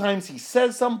couple of times he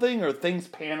says something or things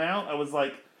pan out, I was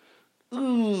like,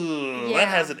 ooh, that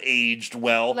hasn't aged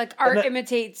well. Like, art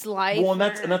imitates life. Well, and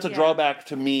that's a drawback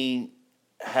to me,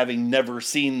 having never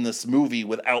seen this movie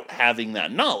without having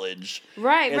that knowledge.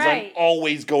 Right. I'm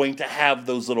always going to have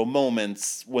those little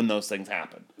moments when those things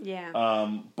happen.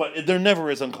 Yeah. But they're never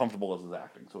as uncomfortable as his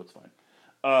acting, so it's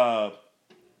fine.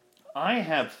 I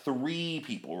have 3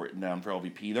 people written down for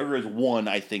LVP. There is one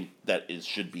I think that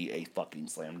should be a fucking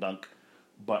slam dunk.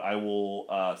 But I will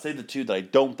say the 2 that I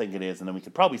don't think it is, and then we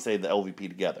could probably say the LVP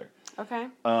together. Okay.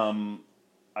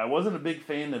 I wasn't a big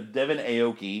fan of Devon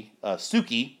Aoki,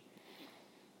 Suki.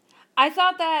 I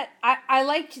thought that I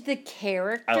liked the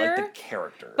character. I like the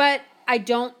character. But I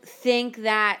don't think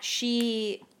that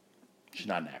she's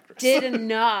not an actress. Did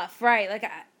enough. Right. Like,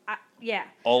 yeah.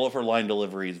 All of her line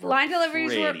deliveries were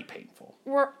pretty painful.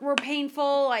 Were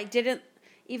painful. I didn't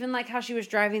even like how she was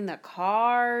driving the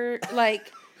car.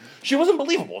 Like... She wasn't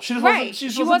believable. She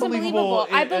wasn't believable.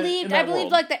 I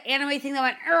believed like the anime thing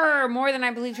that went more than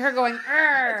I believed her going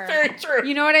Very true.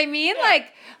 You know what I mean?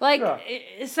 Yeah.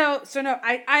 So no,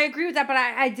 I agree with that, but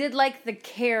I did like the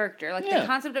character, the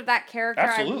concept of that character.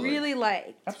 Absolutely. I really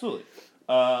liked. Absolutely.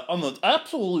 On the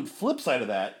absolute flip side of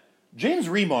that, James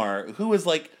Remar, who is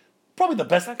like probably the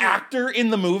best actor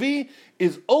in the movie,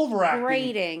 is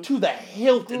overacting to the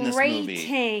hilt in this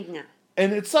movie.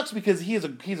 And it sucks because he's a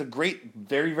great,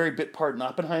 very, very bit part in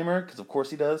Oppenheimer, because of course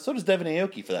he does. So does Devon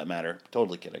Aoki, for that matter.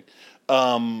 Totally kidding.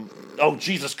 Oh,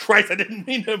 Jesus Christ, I didn't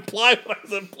mean to imply what I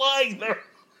was implying there.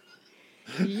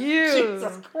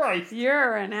 Jesus Christ.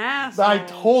 You're an asshole. I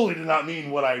totally did not mean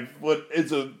what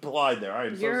is implied there. I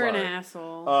am so sorry. You're an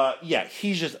asshole. Yeah,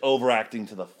 he's just overacting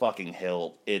to the fucking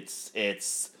hilt. It's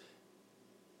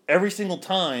every single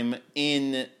time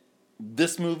in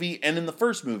this movie and in the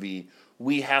first movie,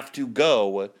 we have to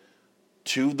go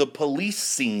to the police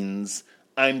scenes.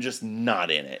 I'm just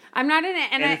not in it. I'm not in it,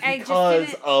 and it's I because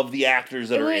just didn't, of the actors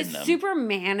that are in them. It was super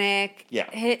manic. Yeah,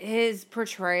 his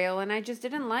portrayal, and I just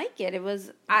didn't like it. It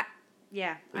was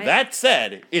That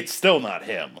said, it's still not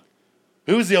him.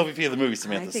 Who's the LVP of the movie,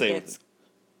 Samantha? Say it's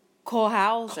Cole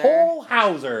Hauser. Cole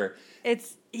Hauser.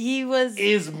 Is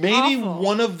maybe awful.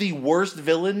 One of the worst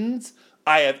villains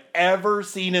I have ever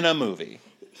seen in a movie.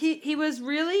 He was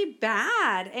really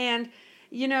bad, and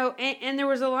and there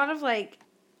was a lot of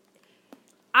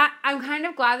I'm kind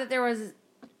of glad that there was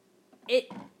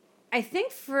it. I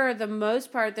think for the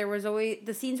most part there was always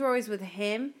the scenes were always with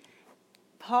him,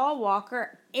 Paul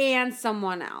Walker, and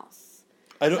someone else.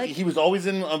 He was always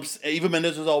in. Eva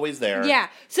Mendes was always there. Yeah,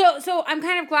 so I'm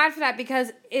kind of glad for that,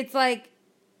 because it's like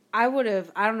I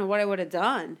don't know what I would have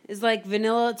done. It's like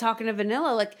Vanilla talking to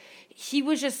Vanilla. Like, he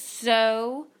was just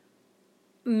so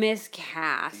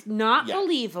miscast, not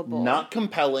believable, not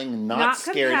compelling, not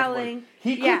scary. Compelling.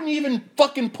 He couldn't even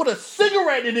fucking put a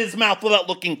cigarette in his mouth without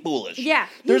looking foolish. Yeah,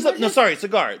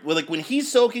 cigar. Well, like when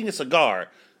he's soaking a cigar,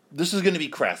 this is going to be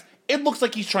crass. It looks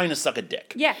like he's trying to suck a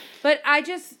dick. Yeah, but I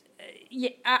just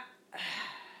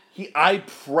I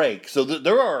pray. So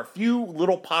there are a few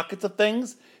little pockets of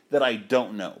things that I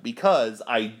don't know, because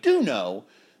I do know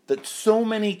that so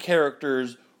many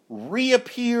characters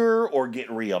reappear or get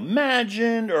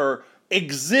reimagined or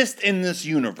exist in this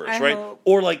universe, right?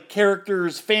 Or like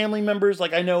characters, family members.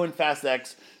 Like I know in Fast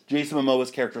X, Jason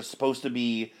Momoa's character is supposed to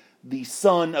be the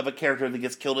son of a character that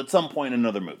gets killed at some point in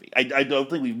another movie. I don't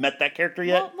think we've met that character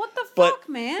yet. Well, what the fuck,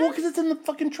 man? Well, because it's in the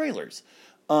fucking trailers.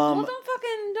 Don't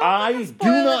I do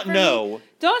not know.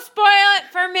 Don't spoil it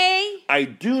for me. I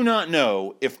do not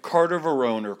know if Carter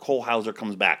Verone or Cole Hauser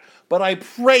comes back, but I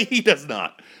pray he does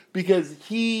not, because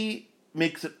he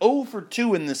makes it 0 for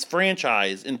 2 in this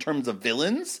franchise in terms of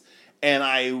villains, and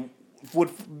I would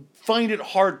find it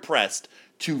hard pressed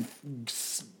to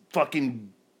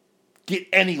fucking get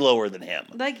any lower than him.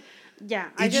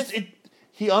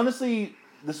 He honestly,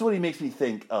 this is what he makes me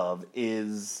think of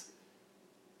is,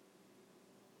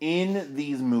 in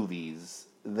these movies,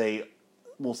 they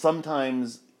will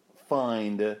sometimes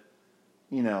find,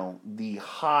 the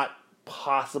hot,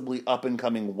 possibly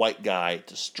up-and-coming white guy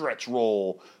to stretch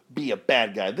role, be a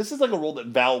bad guy. This is like a role that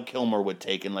Val Kilmer would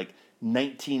take in,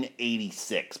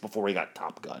 1986, before he got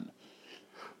Top Gun.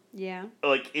 Yeah.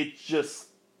 It's just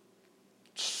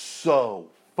so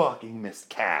fucking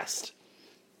miscast.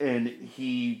 And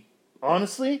he,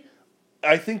 honestly,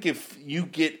 I think if you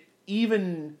get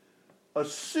even a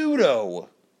pseudo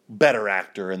better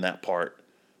actor in that part,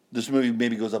 this movie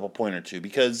maybe goes up a point or two.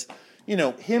 Because,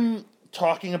 him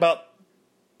talking about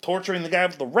torturing the guy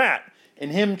with the rat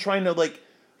and him trying to, like,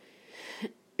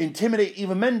 intimidate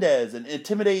Eva Mendes and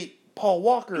intimidate Paul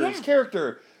Walker's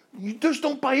character, you just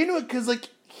don't buy into it because, like,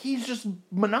 he's just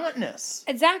monotonous.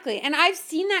 Exactly. And I've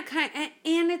seen that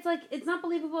and it's like, it's not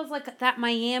believable. It's like that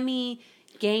Miami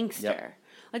gangster. Yep.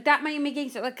 Like that Miami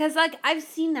gangster. Like, cause like I've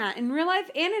seen that in real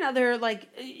life and in other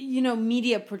like,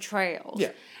 media portrayals.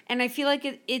 Yeah. And I feel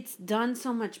like it's done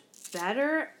so much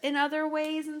better in other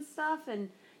ways and stuff. And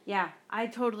yeah, I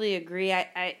totally agree.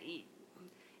 I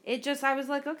was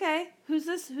like, okay, who's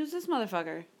this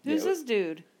motherfucker? Who's this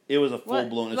dude? It was a full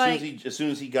blown. As soon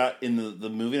as he got in the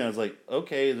movie, and I was like,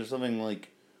 okay, is there something like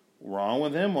wrong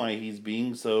with him? Why he's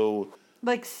being so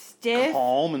like stiff,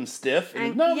 calm and stiff?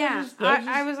 And no, yeah,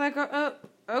 I was like,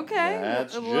 okay,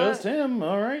 that's just him.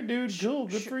 All right, dude, cool,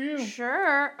 good for you.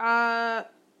 Sure.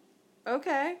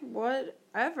 Okay,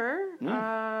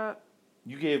 whatever.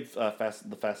 You gave the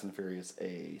Fast and Furious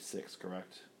a 6,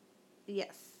 correct?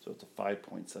 Yes. So it's a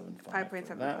 5.75.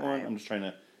 5.75. That one, I'm just trying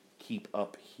to keep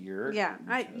up here. Yeah,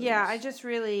 I just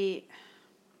really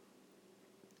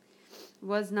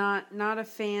was not a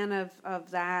fan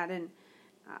of that, and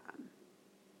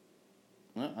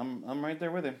I'm right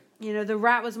there with him. The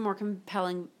rat was a more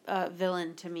compelling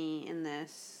villain to me in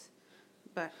this.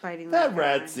 But fighting that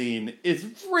rat scene is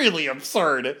really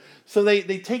absurd. So they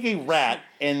take a rat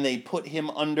and they put him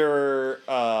under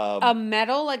a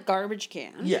metal like garbage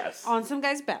can. Yes. On some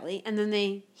guy's belly, and then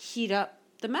they heat up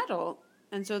the metal.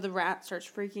 And so the rat starts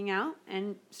freaking out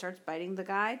and starts biting the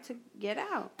guy to get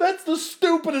out. That's the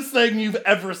stupidest thing you've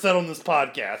ever said on this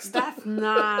podcast. That's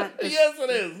not. Yes, it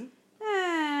is.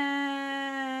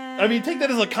 I mean, take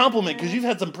that as a compliment because you've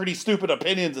had some pretty stupid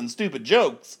opinions and stupid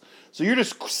jokes. So you're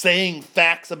just saying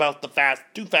facts about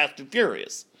Too Fast, Too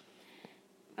Furious.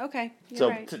 Okay, you're so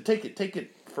right. Take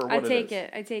it for what it is.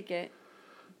 I take it.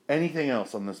 Anything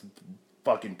else on this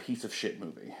fucking piece of shit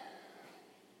movie?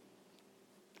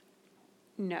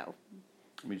 No.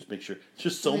 Let me just make sure. It's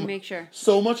just so make sure.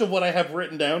 So much of what I have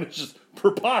written down is just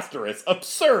preposterous,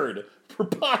 absurd,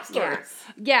 preposterous.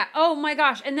 Yeah. Oh my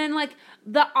gosh. And then like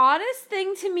the oddest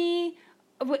thing to me,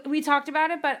 we talked about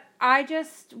it, but I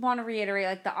just want to reiterate,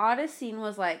 like the oddest scene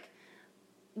was like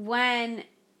when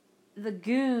the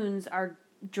goons are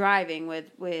driving with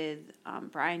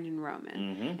Brian and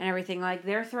Roman and everything. Like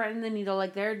they're threading the needle,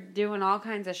 like they're doing all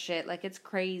kinds of shit, like it's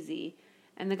crazy.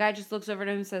 And the guy just looks over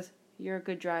to him and says, "You're a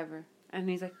good driver." And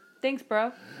he's like, "Thanks,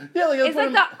 bro." Yeah, like it's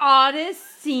like the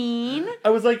oddest scene. I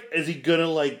was like, is he gonna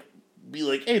like be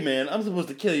like, "Hey man, I'm supposed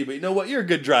to kill you, but you know what? You're a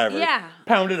good driver." Yeah.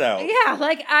 Pound it out. Yeah,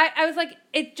 like I was like,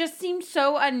 it just seemed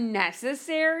so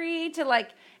unnecessary to like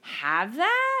have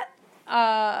that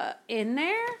in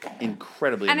there.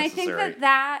 Incredibly and unnecessary. And I think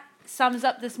that sums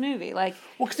up this movie. Like,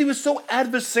 well, because he was so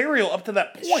adversarial up to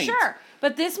that point. Sure,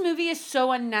 but this movie is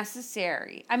so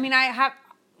unnecessary. I mean,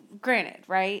 granted,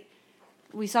 right?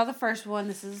 We saw the first one.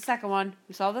 This is the second one.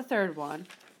 We saw the third one.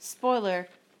 Spoiler.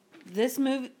 This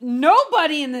movie,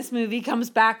 nobody in this movie comes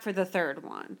back for the third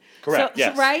one. Correct.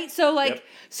 Yes. Right? So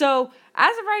so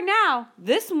as of right now,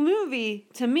 this movie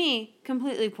to me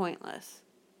completely pointless.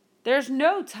 There's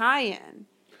no tie-in.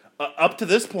 Up to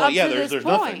this point, there's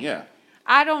nothing. Yeah.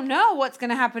 I don't know what's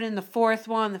going to happen in the fourth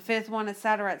one, the fifth one, et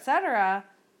cetera, et cetera.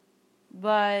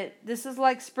 But this is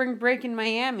like spring break in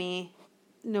Miami.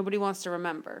 Nobody wants to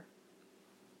remember.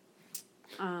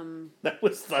 That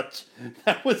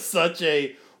was such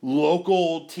a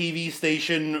local TV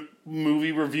station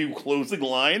movie review closing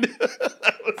line.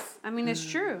 I mean, it's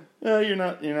true. You're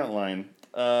not lying.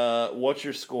 What's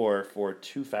your score for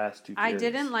Too Fast, Too Furious? I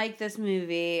didn't like this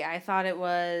movie. I thought it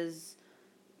was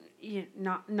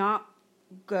not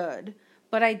good,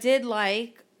 but I did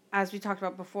like, as we talked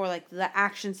about before, like the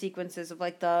action sequences of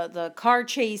like the car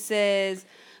chases.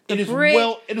 It is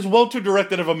well too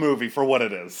directed of a movie for what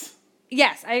it is.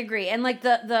 Yes, I agree. And like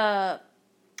the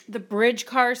bridge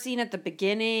car scene at the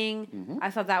beginning,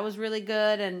 I thought that was really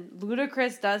good. And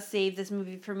Ludacris does save this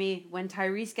movie for me. When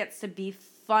Tyrese gets to be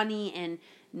funny and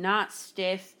not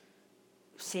stiff,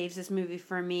 saves this movie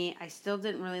for me. I still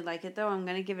didn't really like it though. I'm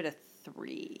gonna give it a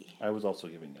 3. I was also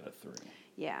giving it a 3.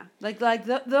 Yeah, like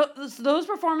those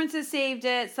performances saved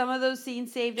it. Some of those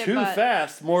scenes saved it. Too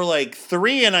fast, more like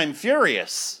 3, and I'm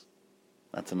furious.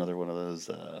 That's another one of those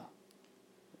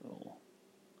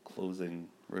closing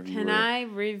review. Can I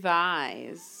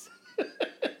revise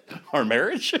our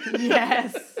marriage?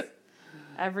 Yes,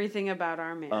 everything about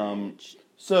our marriage.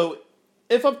 So,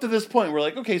 if up to this point we're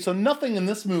like, okay, so nothing in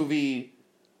this movie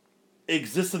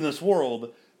exists in this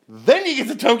world, Then you get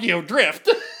to Tokyo Drift.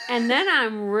 And then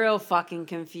I'm real fucking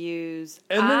confused.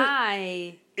 And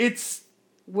then it's...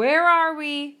 Where are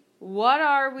we? What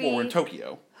are we? Well, we're in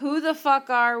Tokyo. Who the fuck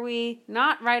are we?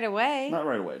 Not right away. Not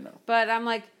right away, no. But I'm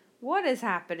like, what is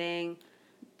happening?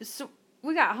 So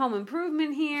we got Home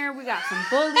Improvement here. We got some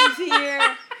bullies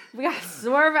here. We got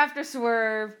swerve after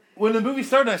swerve. When the movie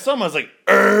started, I saw him. I was like,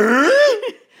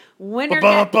 Winner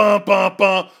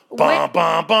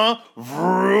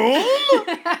vroom.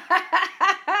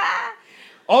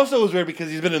 Also, it was weird because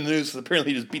he's been in the news because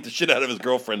apparently he just beat the shit out of his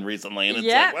girlfriend recently. And it's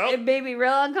like, well, it made me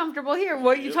real uncomfortable here.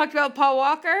 What you talked about, Paul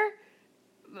Walker,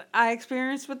 I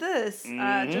experienced with this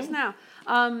just now.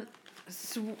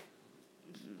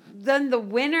 Then the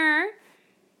winner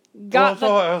got so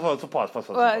pause.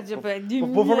 Before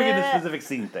we get into specific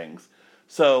scene things.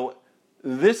 So,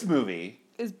 this movie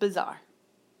is bizarre.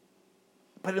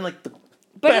 But in like the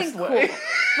best way.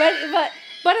 Cool.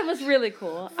 But it was really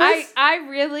cool. I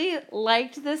really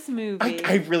liked this movie.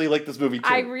 I really liked this movie too.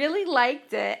 I really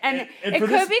liked it. And it could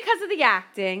be because of the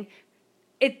acting.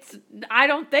 I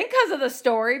don't think because of the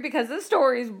story, because the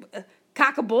story's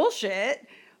cock of bullshit.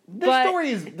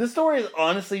 The story is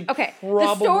honestly okay. Probably...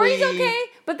 The story's okay,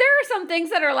 but there are some things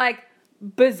that are like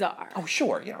bizarre. Oh,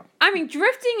 sure, yeah. I mean,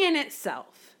 drifting in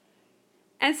itself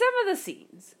and some of the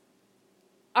scenes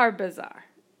are bizarre.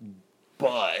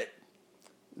 But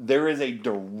there is a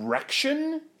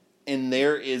direction and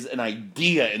there is an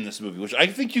idea in this movie, which I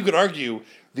think you could argue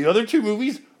the other two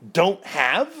movies don't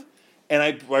have. And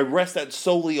I rest that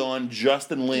solely on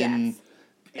Justin Lin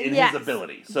in his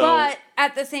ability. So, but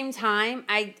at the same time,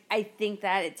 I think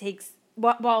that it takes...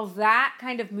 While that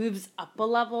kind of moves up a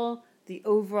level, the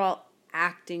overall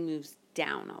acting moves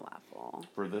down a level.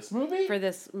 For this movie? For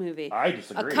this movie. I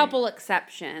disagree. A couple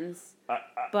exceptions.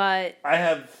 But I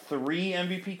have 3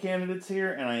 MVP candidates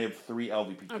here, and I have 3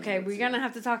 LVP candidates. Okay, we're going to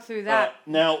have to talk through that.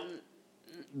 Now,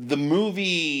 the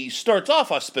movie starts off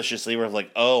auspiciously. Where it's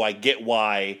like, oh, I get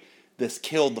why this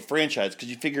killed the franchise. Because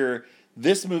you figure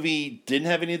this movie didn't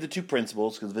have any of the 2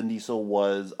 principals, because Vin Diesel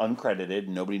was uncredited,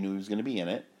 and nobody knew he was going to be in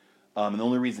it. And the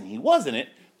only reason he was in it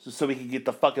was so he could get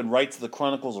the fucking rights to the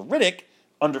Chronicles of Riddick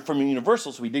from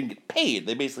Universal, so he didn't get paid.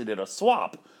 They basically did a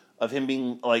swap of him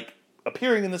being, like,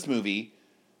 appearing in this movie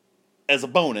as a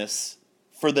bonus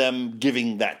for them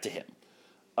giving that to him.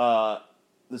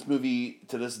 This movie,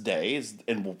 to this day, is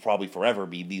and will probably forever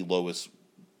be the lowest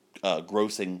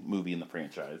grossing movie in the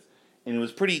franchise. And it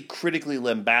was pretty critically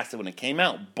lambasted when it came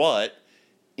out, but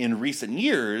in recent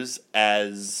years,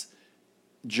 as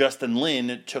Justin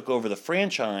Lin took over the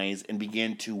franchise and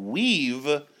began to weave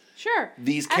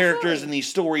these characters and these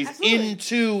stories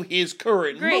into his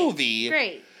current movie,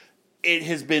 it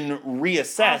has been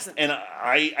reassessed. Awesome. And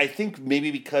I think maybe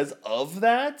because of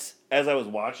that, as I was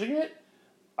watching it,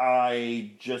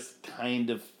 I just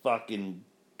kind of fucking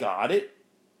got it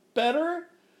better.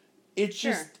 It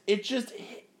just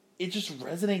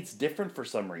resonates different for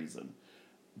some reason.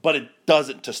 But it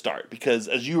doesn't to start, because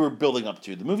as you were building up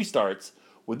to, the movie starts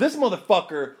with this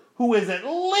motherfucker who is at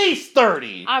least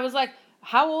 30. I was like,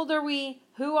 how old are we?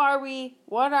 Who are we?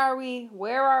 What are we?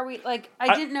 Where are we? Like,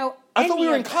 I didn't know I thought we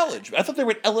were in college. I thought they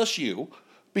were at LSU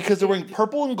because they're wearing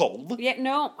purple and gold. Yeah,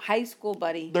 no, high school,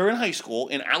 buddy. They're in high school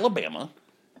in Alabama.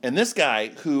 And this guy,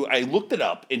 who I looked it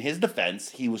up, in his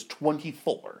defense, he was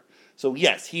 24. So,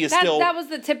 yes, he is still... That was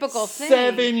the typical thing.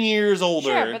 7 years older.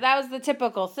 Sure, but that was the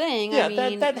typical thing. Yeah, I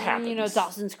mean, that happens. You know,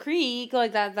 Dawson's Creek,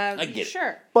 like that I get it.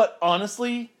 Sure. But,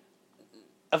 honestly,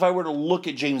 if I were to look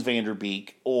at James Van Der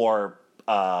Beek or...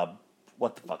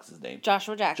 what the fuck's his name?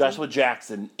 Joshua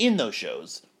Jackson in those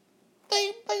shows,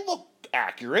 they look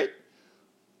accurate.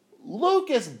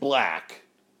 Lucas Black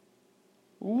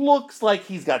looks like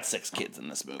he's got 6 kids in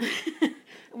this movie.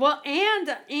 Well,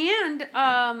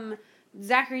 and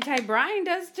Zachary Ty Bryan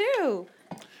does too.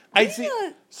 I see.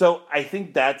 So I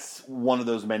think that's one of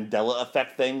those Mandela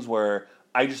effect things where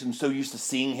I just am so used to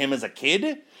seeing him as a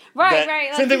kid.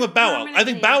 Right. Same thing with Bow Wow. I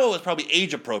think Bow Wow is probably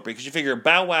age appropriate because you figure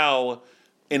Bow Wow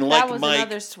and like Mike. That was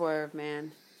another swerve,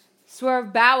 man.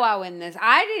 Swerve Bow Wow in this.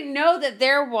 I didn't know that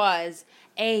there was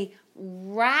a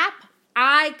rap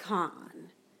icon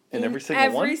in every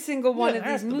single one of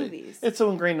these movies. It's so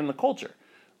ingrained in the culture.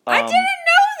 I didn't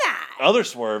know that. Other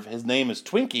swerve, his name is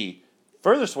Twinkie.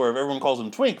 Further swerve, everyone calls him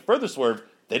Twink. Further swerve,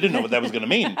 they didn't know what that was going to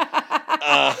mean.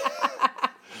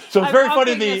 So it's very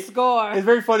funny. It's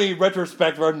very funny in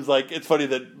retrospect. Martin's like, it's funny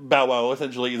that Bow Wow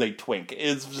essentially is a twink.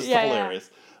 It's just hilarious.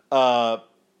 Yeah.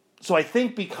 So I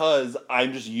think because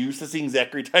I'm just used to seeing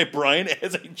Zachary Ty Bryan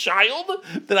as a child,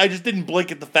 that I just didn't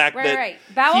blink at the fact that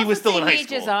Bow he was still in high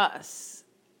school. Age as us.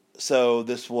 So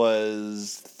this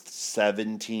was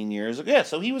 17 years ago. Yeah,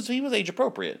 so he was age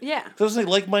appropriate. Yeah. So I was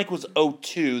like Mike was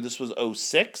 02, this was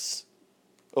 06?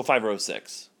 05 or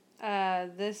 06?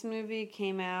 This movie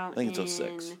came out I think it's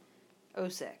 06.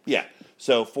 06. Yeah.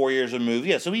 So 4 years removed.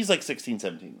 Yeah, so he's like 16,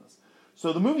 17.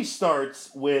 So the movie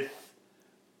starts with,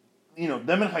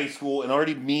 them in high school and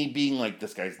already me being like,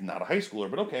 this guy's not a high schooler,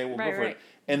 but okay, we'll go for it.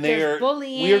 And we are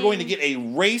going to get a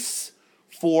race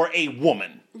for a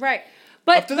woman. Right.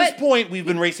 But up to this point, we've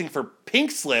been racing for pink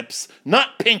slips,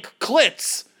 not pink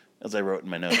clits, as I wrote in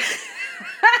my notes.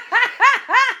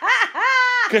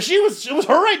 Because it was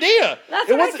her idea. That's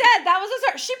what I said. That was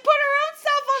her. She put her own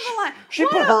self on the line. She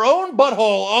put her own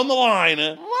butthole on the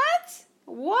line.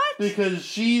 What? Because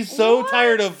she's so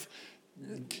tired of...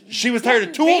 She was tired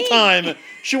of tool time.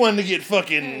 She wanted to get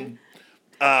fucking...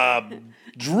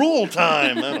 drool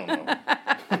time. I don't know.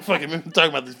 I'm talking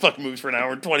about these fucking movies for an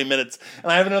hour and 20 minutes,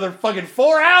 and I have another fucking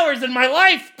 4 hours in my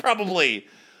life, probably.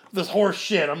 This horse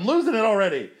shit. I'm losing it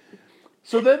already.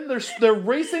 So then they're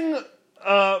racing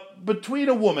between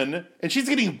a woman, and she's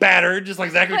getting battered, just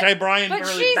like Zachary Ty Bryan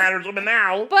barely batters women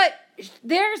now. But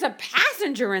there's a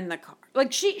passenger in the car.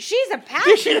 Like, she's a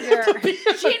passenger. She has to be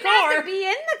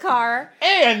in the car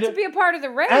and to be a part of the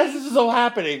race. As this is all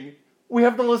happening, we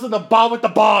have to listen to Ba with the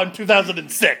Ba in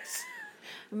 2006.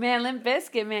 Man, Limp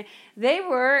Bizkit, man. They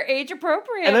were age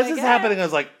appropriate. And as this is happening, I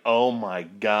was like, oh my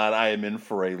God, I am in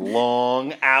for a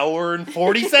long hour and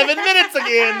 47 minutes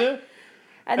again.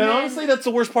 And then, honestly, that's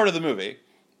the worst part of the movie.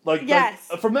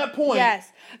 Yes. From that point. Yes.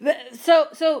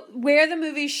 So where the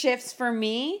movie shifts for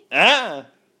me. Where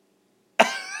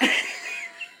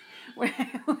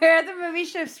the movie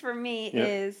shifts for me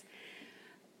is.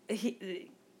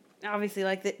 Obviously,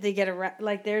 they get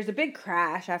there's a big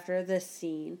crash after this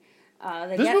scene.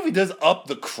 This movie does up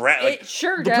the crash. It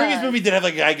sure does. The previous movie did have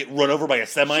a guy get run over by a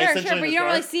semi. Sure, but you don't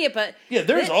really see it. But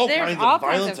there's all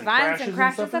kinds of violence and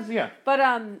crashes and stuff. Yeah. But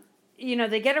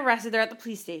they get arrested. They're at the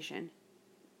police station.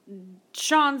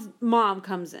 Sean's mom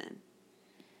comes in.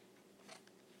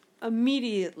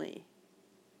 Immediately,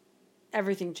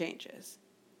 everything changes.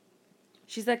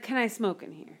 She's like, "Can I smoke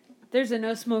in here?" There's a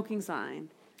no smoking sign.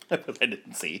 I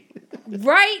didn't see.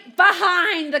 Right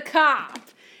behind the cop.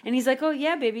 And he's like, oh,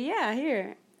 yeah, baby, yeah,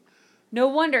 here. No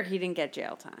wonder he didn't get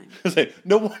jail time.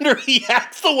 No wonder he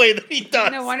acts the way that he does.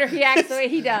 No wonder he acts the way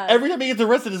he does. Every time he gets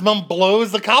arrested, his mom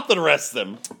blows the cop that arrests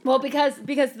him. Well, because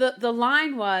the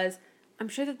line was, I'm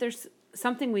sure that there's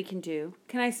something we can do.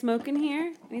 Can I smoke in here?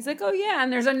 And he's like, oh, yeah.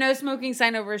 And there's a no smoking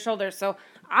sign over his shoulder. So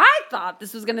I thought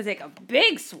this was going to take a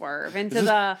big swerve into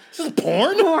this is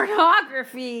porn?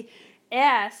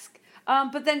 Pornography-esque.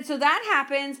 But then, so that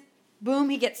happens. Boom,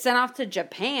 he gets sent off to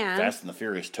Japan. Fast and the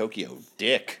Furious Tokyo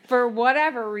dick. For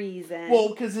whatever reason. Well,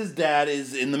 because his dad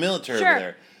is in the military over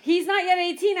there. He's not yet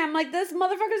 18. I'm like, this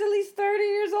motherfucker's at least 30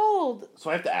 years old. So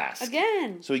I have to ask.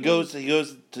 Again. So he goes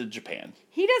to Japan.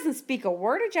 He doesn't speak a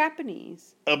word of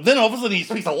Japanese. Then all of a sudden he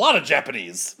speaks a lot of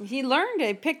Japanese. He learned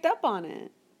it, picked up on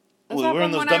it. Well,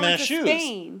 wearing those dumbass shoes.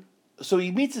 Spain. So he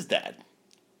meets his dad.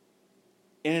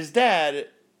 And his dad,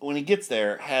 when he gets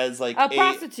there, has like a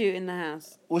prostitute in the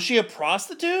house. Was she a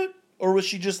prostitute? Or was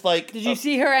she just like... Did you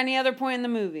see her any other point in the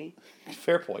movie?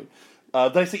 Fair point.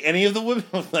 Did I see any of the women?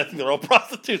 I think they're all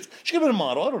prostitutes. She could have been a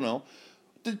model. I don't know.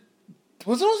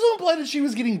 Was it also implied that she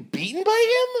was getting beaten by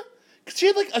him? Because she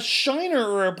had like a shiner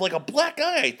or like a black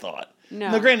eye, I thought. No.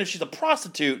 Now, granted, if she's a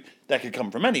prostitute, that could come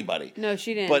from anybody. No,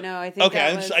 she didn't. But, no, I think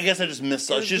I guess I just missed.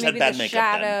 She just had bad makeup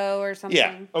shadow then. Or something.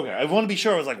 Yeah. Okay. I want to be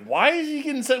sure. I was like, why is he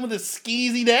getting sent with this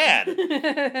skeezy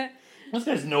dad? This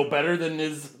guy's no better than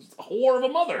his whore of a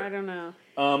mother. I don't know.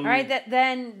 All right.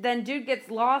 Then dude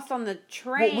gets lost on the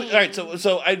train. Well, all right.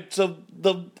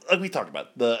 We talked about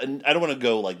and I don't want to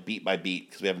go like beat by beat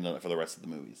because we haven't done it for the rest of the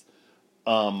movies.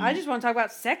 I just want to talk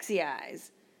about Sexy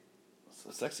Eyes.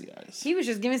 Sexy Eyes. He was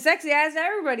just giving sexy eyes to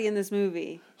everybody in this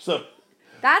movie. So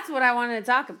that's what I wanted to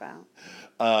talk about.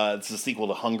 It's the sequel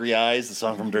to Hungry Eyes, the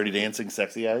song from Dirty Dancing,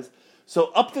 Sexy Eyes.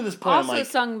 So up to this point, also I'm like,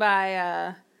 sung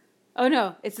by. Oh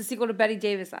no, it's the sequel to Betty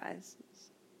Davis Eyes.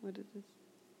 What is this?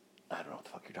 I don't know what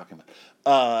the fuck you're talking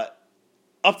about.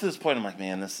 Up to this point, I'm like,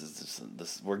 man, this is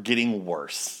we're getting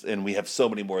worse, and we have so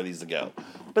many more of these to go.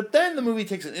 But then the movie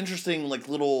takes an interesting like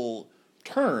little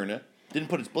turn. Didn't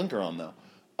put its blinker on though.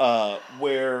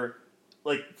 Where,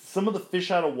 like, some of the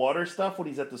fish out of water stuff when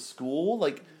he's at the school,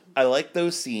 like, I like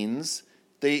those scenes.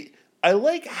 I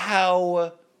like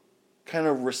how kind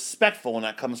of respectful, and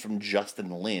that comes from Justin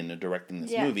Lin directing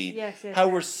this movie, how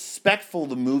respectful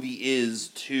the movie is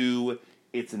to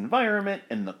its environment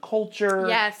and the culture.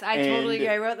 Yes, I totally agree.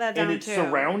 I wrote that down, and its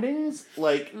surroundings.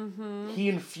 Like, he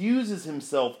infuses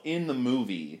himself in the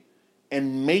movie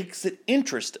and makes it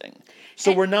interesting.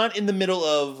 So we're not in the middle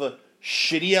of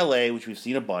shitty LA, which we've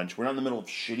seen a bunch. We're not in the middle of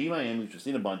shitty Miami, which we've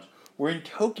seen a bunch. We're in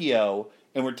Tokyo,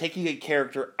 and we're taking a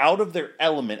character out of their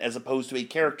element as opposed to a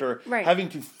character having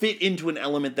to fit into an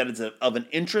element that is of an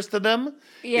interest to them.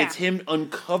 Yeah. It's him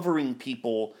uncovering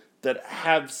people that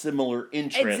have similar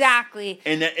interests. Exactly.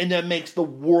 And that makes the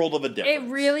world of a difference. It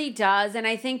really does. And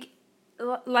I think,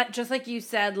 just like you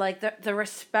said, like the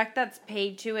respect that's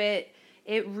paid to it,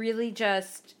 it really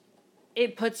just,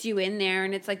 it puts you in there.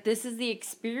 And it's like, this is the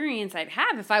experience I'd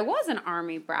have if I was an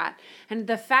army brat. And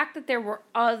the fact that there were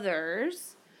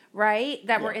others, right,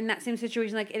 that were in that same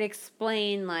situation, like it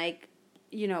explained, like,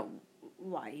 you know,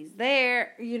 why he's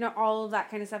there, you know, all of that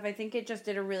kind of stuff. I think it just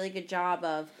did a really good job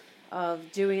of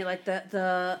doing like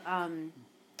the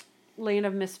Land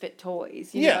of Misfit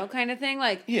Toys, you know, kind of thing.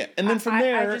 Like, and then from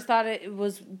there, I just thought it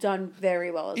was done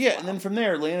very well. And then from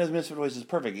there, Land of Misfit Toys is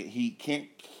perfect. He can't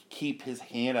keep his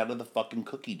hand out of the fucking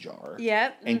cookie jar.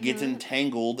 And gets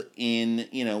entangled in,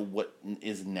 you know, what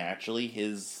is naturally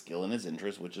his skill and his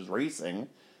interest, which is racing,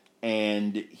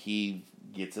 and he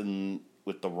gets up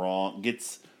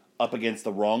against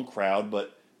the wrong crowd,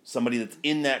 but somebody that's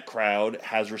in that crowd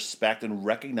has respect and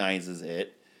recognizes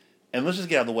it. And let's just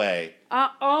get out of the way.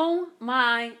 Oh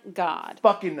my God.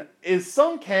 Fucking, is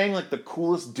Sung Kang like the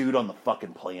coolest dude on the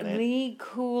fucking planet? The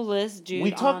coolest dude.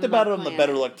 We talked about it on the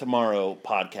Better Luck Tomorrow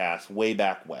podcast way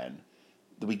back when.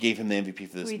 We gave him the MVP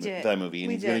for that movie,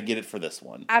 and he's going to get it for this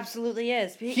one. Absolutely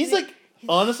is. He's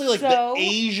honestly like the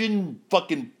Asian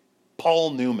fucking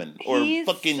Paul Newman or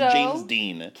fucking James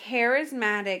Dean.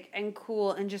 Charismatic and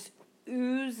cool and just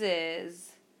oozes.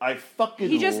 I fucking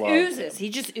He just love oozes. him. He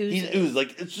just oozes. He oozes.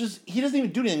 Like, it's just, he doesn't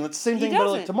even do anything. It's the same thing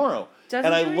about like tomorrow. And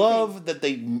I love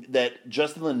that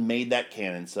Justin Lin made that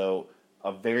canon. So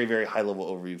a very, very high level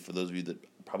overview for those of you that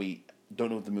probably don't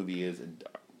know what the movie is and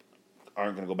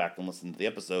aren't going to go back and listen to the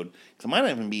episode. Because it might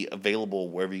not even be available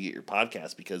wherever you get your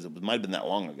podcast because it might have been that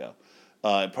long ago.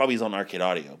 It probably is on Arcade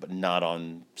Audio, but not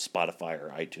on Spotify or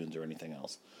iTunes or anything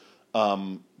else.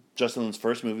 Justin Lin's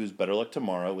first movie was Better Luck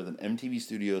Tomorrow, with an MTV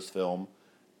Studios film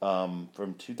from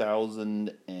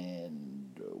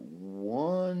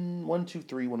 2001, 2,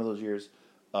 3, one of those years,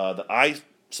 that I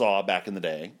saw back in the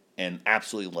day and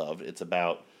absolutely loved. It's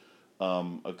about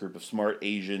a group of smart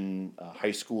Asian high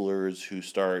schoolers who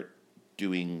start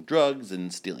doing drugs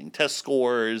and stealing test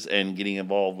scores and getting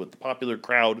involved with the popular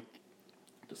crowd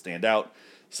to stand out.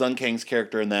 Sung Kang's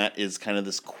character in that is kind of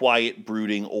this quiet,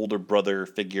 brooding older brother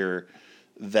figure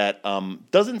that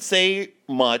doesn't say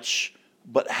much,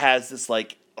 but has this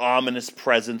like ominous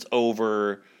presence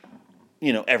over,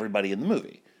 you know, everybody in the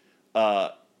movie.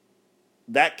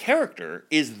 That character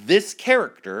is this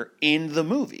character in the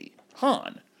movie,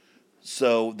 Han.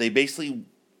 So they basically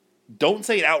don't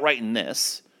say it outright in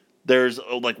this. There's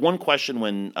like one question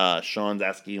when Sean's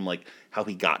asking him like how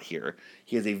he got here.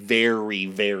 He has a very,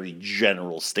 very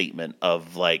general statement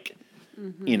of like,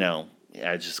 you know,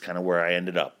 just kind of where I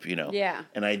ended up, you know. Yeah.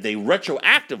 And they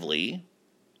retroactively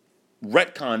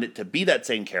retconned it to be that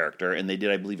same character, and they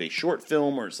did, I believe, a short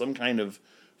film or some kind of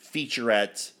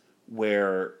featurette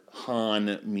where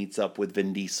Han meets up with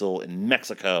Vin Diesel in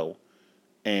Mexico,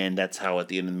 and that's how at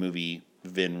the end of the movie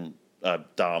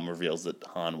Dom reveals that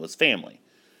Han was family.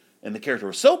 And the character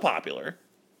was so popular,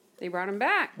 they brought him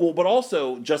back. Well, but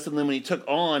also Justin Lin, when he took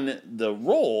on the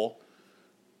role.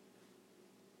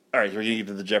 All right, we're gonna get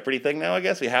to the Jeopardy thing now. I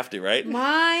guess we have to, right?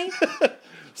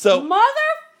 So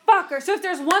motherfucker. So if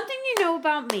there's one thing you know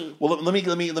about me, well, let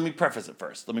me preface it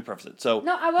first. So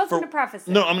no, I was going to preface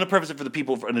it. No, I'm going to preface it for the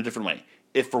people in a different way.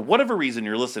 If for whatever reason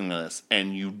you're listening to this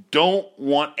and you don't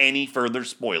want any further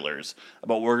spoilers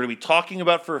about what we're going to be talking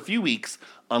about for a few weeks,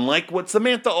 unlike what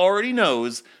Samantha already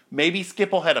knows, maybe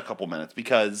skip ahead a couple minutes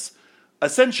because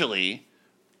essentially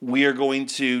we are going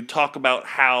to talk about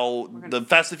how the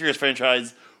Fast and Furious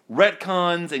franchise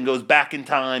retcons and goes back in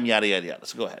time, yada, yada, yada.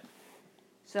 So go ahead.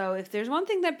 So if there's one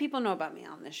thing that people know about me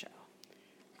on this show,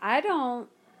 I don't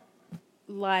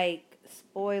like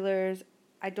spoilers.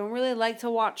 I don't really like to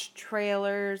watch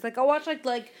trailers. Like, I'll watch,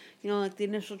 like you know, like the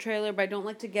initial trailer, but I don't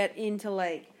like to get into,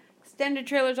 like, extended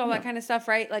trailers, all that kind of stuff,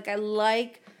 right? Like, I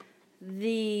like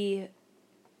the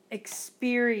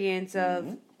experience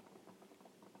of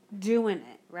doing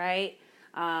it, right?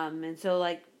 And so,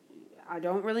 like, I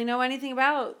don't really know anything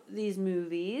about these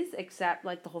movies except,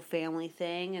 like, the whole family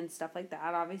thing and stuff like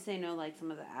that. Obviously, I know, like,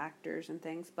 some of the actors and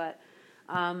things, but,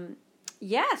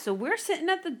 yeah, so we're sitting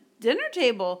at the dinner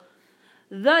table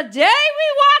the day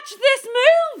we watched this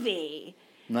movie.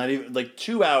 Not even, like,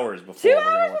 2 hours before. 2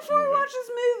 hours before we watch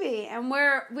this movie. And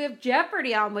we have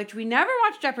Jeopardy on, which we never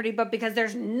watch Jeopardy, but because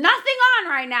there's nothing on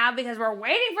right now, because we're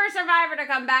waiting for Survivor to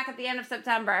come back at the end of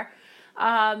September,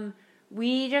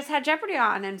 we just had Jeopardy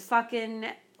on and fucking...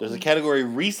 There's a category,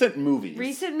 Recent Movies.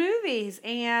 Recent Movies.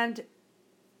 And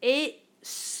it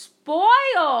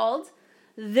spoiled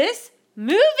this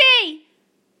movie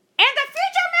and the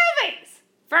future movies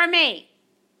for me.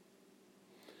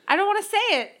 I don't want to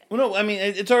say it. Well, no, I mean,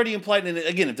 it's already implied. And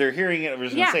again, if they're hearing it, we're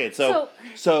just going to say it.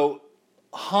 So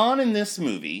Han in this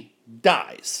movie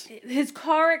dies. His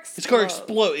car explodes. His car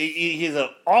explodes. He has an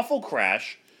awful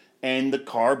crash, and the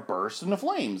car bursts into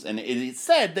flames. And it is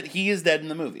said that he is dead in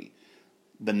the movie.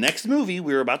 The next movie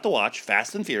we were about to watch,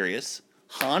 Fast and Furious,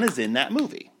 Han is in that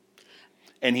movie.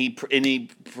 And he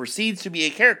proceeds to be a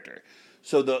character.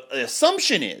 So the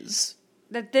assumption is...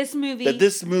 That this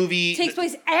movie takes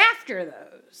place after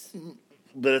those.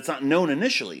 But it's not known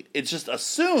initially. It's just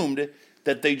assumed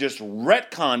that they just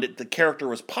retconned it. The character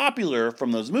was popular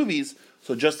from those movies.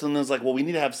 So Justin was like, well, we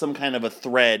need to have some kind of a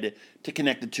thread to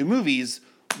connect the two movies.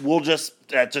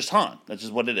 That's just Han. That's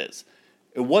just what it is.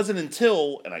 It wasn't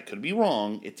until, and I could be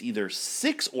wrong, it's either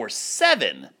 6 or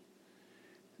 7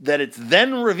 that it's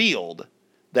then revealed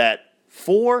that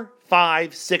 4,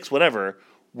 5, 6, whatever,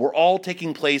 were all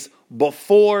taking place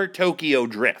before Tokyo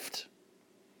Drift.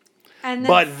 And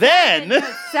then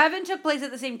 7 took place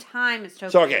at the same time as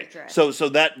Tokyo Drift. So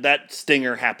that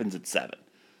stinger happens at 7.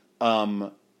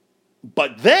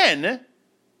 But then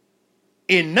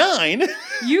in 9,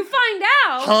 you find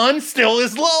out Han still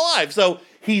is alive. So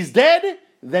he's dead,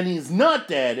 then he's not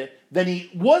dead, then he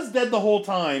was dead the whole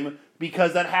time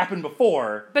because that happened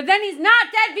before. But then he's not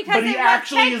dead because he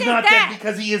actually is not dead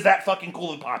because he is that fucking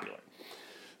cool and popular.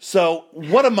 So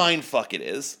what a mind fuck it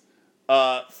is.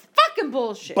 Fucking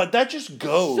bullshit. But that just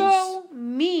goes so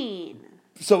mean.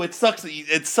 So it sucks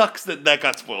that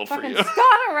got spoiled fucking for you.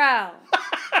 Scott Orell.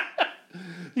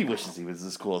 He wishes he was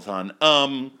as cool as Han.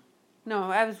 No,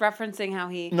 I was referencing how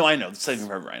he. No, I know. Saving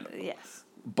Private Ryan. Yes.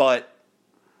 But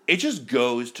it just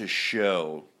goes to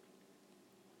show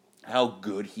how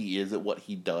good he is at what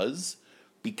he does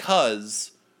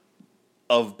because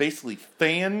of basically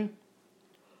fan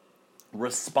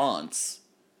response.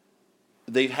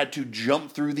 They've had to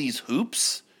jump through these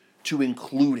hoops to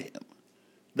include him.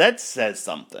 That says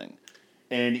something.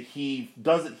 And he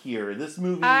does it here. This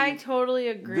movie... I totally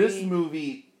agree. This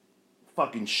movie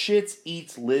fucking shits,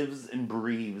 eats, lives, and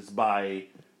breathes by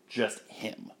just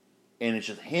him. And it's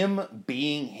just him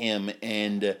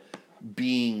and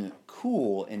being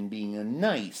cool and being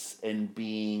nice and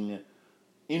being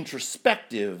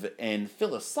introspective and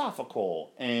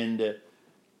philosophical and...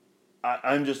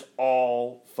 I'm just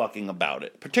all fucking about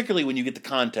it. Particularly when you get the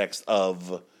context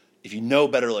of, if you know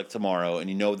Better Luck Tomorrow and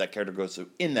you know what that character goes through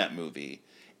in that movie.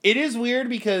 It is weird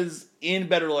because in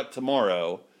Better Luck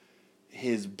Tomorrow,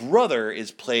 his brother is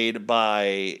played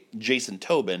by Jason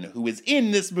Tobin, who is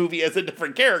in this movie as a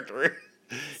different character.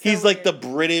 He's like the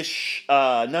British,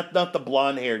 not the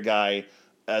blonde-haired guy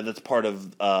that's part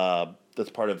of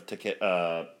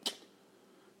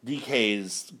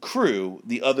DK's crew,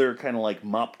 the other kind of like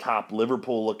mop top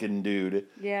Liverpool looking dude.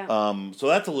 Yeah. So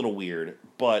that's a little weird,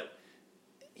 but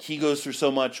he goes through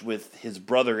so much with his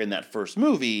brother in that first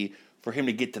movie for him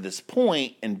to get to this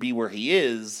point and be where he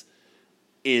is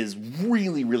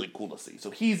really, really cool to see.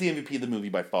 So he's the MVP of the movie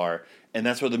by far, and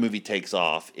that's where the movie takes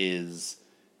off, is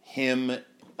him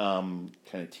kind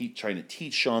of trying to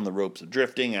teach Sean the ropes of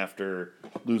drifting after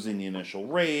losing the initial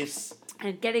race.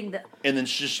 And getting and then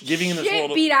just giving him this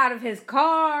world beat out of his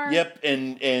car. Yep,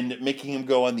 and making him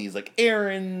go on these like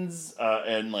errands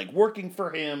and like working for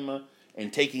him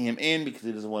and taking him in because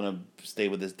he doesn't want to stay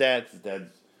with his dad. His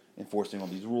dad's enforcing all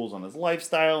these rules on his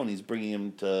lifestyle, and he's bringing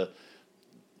him to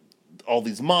all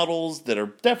these models that are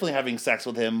definitely having sex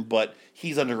with him, but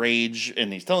he's underage,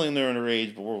 and he's telling them they're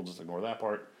underage, but we'll just ignore that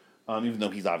part. Even though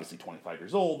he's obviously 25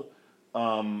 years old,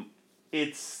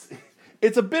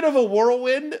 It's a bit of a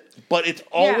whirlwind, but it's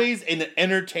always an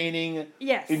entertaining,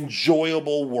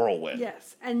 enjoyable whirlwind.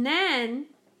 Yes. And then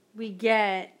we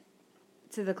get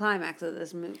to the climax of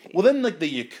this movie. Well, then, like,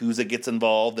 the Yakuza gets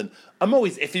involved, and I'm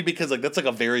always iffy because, like, that's, like,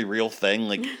 a very real thing.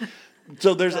 Like,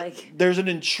 so there's an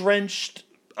entrenched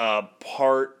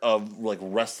part of, like,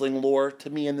 wrestling lore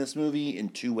to me in this movie in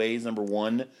two ways. Number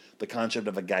one, the concept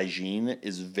of a gaijin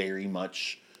is very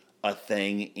much a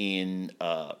thing in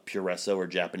Puresso or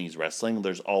Japanese wrestling.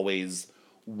 There's always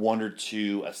one or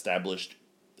two established,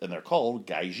 and they're called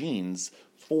gaijins,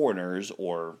 foreigners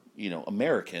or,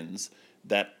 Americans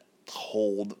that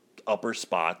hold upper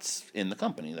spots in the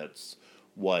company. That's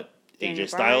what Daniel AJ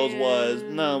Styles Bryan. was.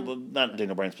 No, not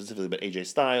Daniel Bryan specifically, but AJ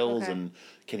Styles and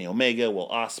Kenny Omega, Will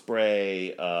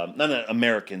Ospreay. Not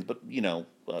Americans, but,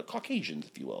 Caucasians,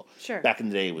 if you will. Sure. Back in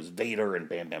the day, it was Vader and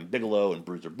Bam Bam Bigelow and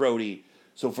Bruiser Brody.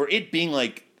 So for it being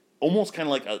like almost kind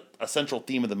of like a central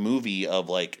theme of the movie of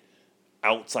like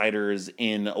outsiders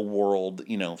in a world,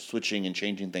 switching and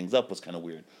changing things up was kind of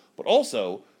weird. But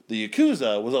also, the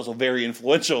Yakuza was also very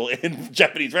influential in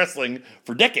Japanese wrestling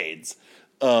for decades.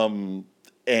 And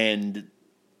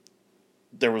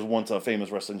there was once a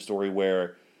famous wrestling story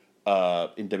where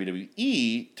in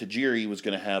WWE, Tajiri was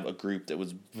going to have a group that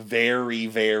was very,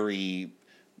 very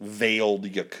veiled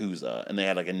Yakuza. And they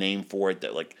had like a name for it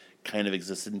that like kind of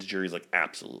existed. And Tajiri's like,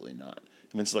 absolutely not.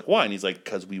 And Vince is like, why? And he's like,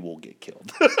 because we will get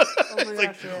killed. Oh my It's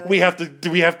gosh, really? we have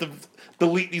to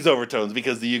delete these overtones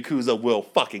because the Yakuza will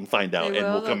fucking find out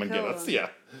and will come and get us. Yeah.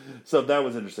 So that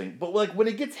was interesting. But like when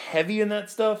it gets heavy in that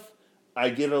stuff, I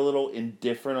get a little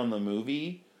indifferent on the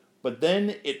movie. But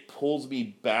then it pulls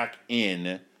me back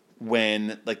in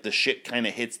when like the shit kind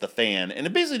of hits the fan. And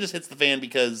it basically just hits the fan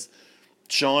because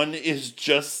Sean is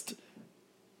just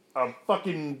a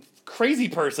fucking crazy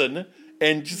person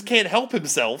and just can't help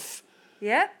himself.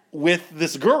 Yep. With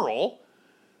this girl,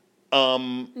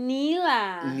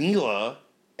 Neela,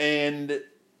 and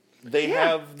they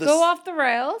have this go off the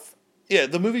rails. Yeah,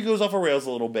 the movie goes off the rails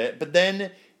a little bit, but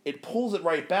then it pulls it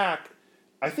right back.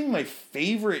 I think my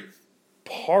favorite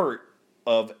part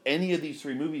of any of these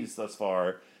three movies thus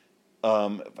far,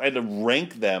 if I had to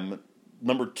rank them,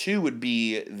 number 2 would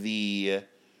be the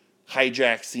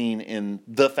hijack scene in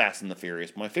The Fast and the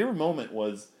Furious. My favorite moment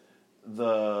was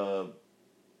the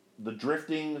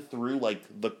drifting through like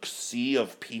the sea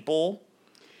of people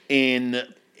in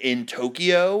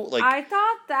Tokyo. Like I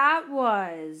thought that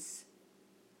was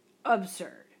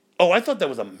absurd. Oh, I thought that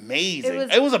was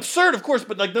amazing. It was absurd, of course,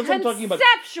 but like that's what I'm talking about.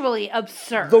 Conceptually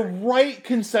absurd. The right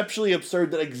conceptually absurd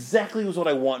that exactly was what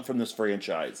I want from this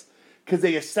franchise. Because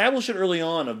they establish it early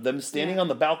on of them standing on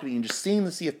the balcony and just seeing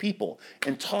the sea of people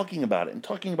and talking about it and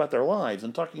talking about their lives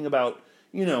and talking about,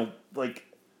 like,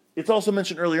 it's also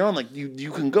mentioned earlier on, like,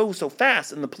 you can go so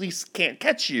fast and the police can't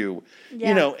catch you,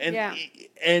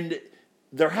 and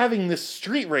they're having this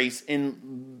street race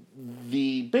in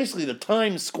basically the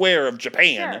Times Square of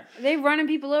Japan. Sure. They running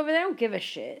people over, they don't give a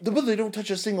shit. But they don't touch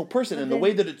a single person, and the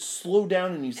way that it's slowed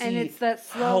down and you see it's that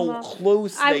how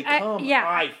close they come,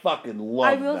 I fucking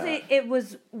love that. I will say it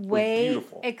was way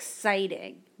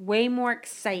exciting. Way more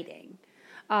exciting.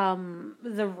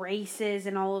 The races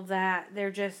and all of that,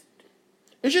 they're just...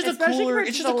 It's just a cooler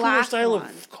style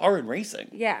of car and racing.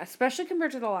 Yeah, especially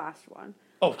compared to the last one.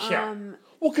 Oh, yeah.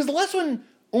 Well, because the last one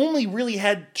only really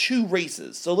had 2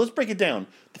 races. So let's break it down.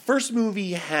 The first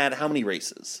movie had how many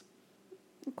races?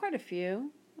 Quite a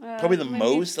few. Probably the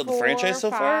most of the franchise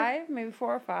so far? Maybe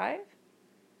 4 or 5.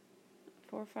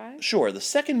 4 or 5? Sure. The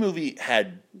second movie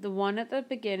had... The one at the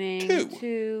beginning.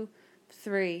 2,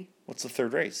 3. What's the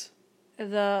third race?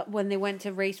 When they went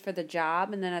to race for the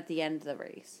job, and then at the end of the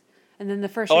race. And then the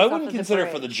first. I wouldn't consider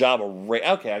for the job a race.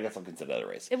 Okay, I guess I'll consider that a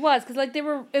race. It was because like it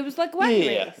was like a wacky race.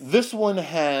 Yeah. This one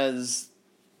has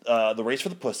the race for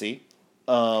the pussy.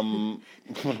 I'm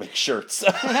gonna make shirts.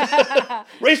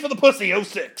 Race for the pussy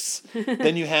 06.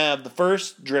 Then you have the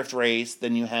first drift race.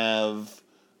 Then you have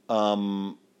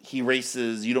he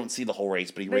races. You don't see the whole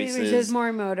race, but he races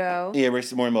Morimoto. Yeah,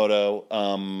 races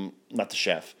Morimoto. Not the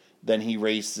chef. Then he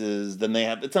races. Then they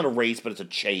have. It's not a race, but it's a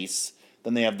chase.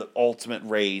 Then they have the ultimate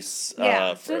race.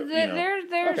 Yeah, there's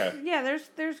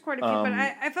quite a few, but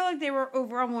I felt like they were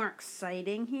overall more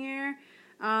exciting here.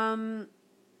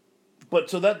 But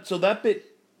so that bit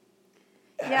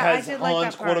has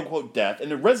Han's quote unquote death,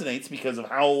 and it resonates because of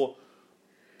how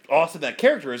awesome that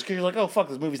character is. Because you're like, oh fuck,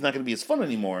 this movie's not going to be as fun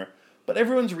anymore. But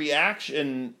everyone's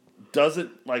reaction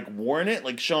doesn't like warrant it.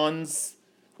 Like Sean's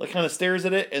like kind of stares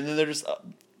at it, and then they're just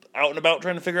out and about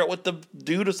trying to figure out what to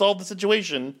do to solve the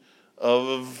situation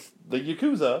of the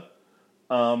Yakuza.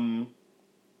 But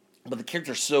the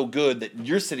character's so good that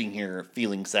you're sitting here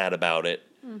feeling sad about it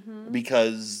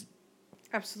because...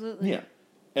 Absolutely. Yeah.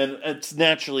 And it's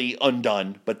naturally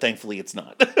undone, but thankfully it's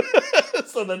not.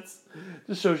 So that's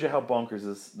just shows you how bonkers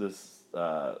this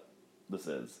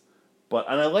is.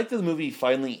 And I like that the movie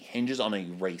finally hinges on a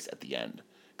race at the end.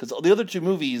 Because the other 2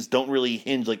 movies don't really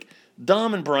hinge, like...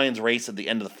 Dom and Brian's race at the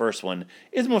end of the first one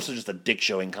is mostly just a dick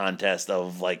showing contest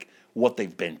of, like, what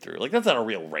they've been through. Like, that's not a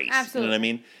real race. Absolutely. You know what I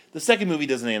mean? The second movie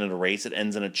doesn't end in a race. It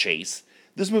ends in a chase.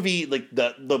 This movie, like,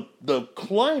 the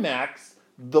climax,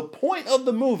 the point of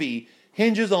the movie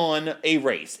hinges on a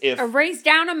race. A race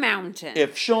down a mountain.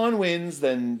 If Sean wins,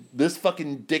 then this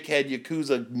fucking dickhead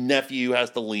Yakuza nephew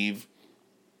has to leave.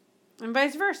 And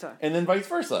vice versa. And then vice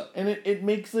versa. And it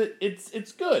makes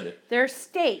it's good. There's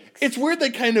stakes. It's weird they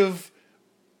kind of,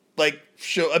 like,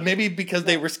 show, maybe because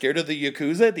they were scared of the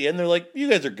Yakuza at the end, they're like, you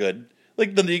guys are good.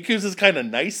 Like, the Yakuza's kind of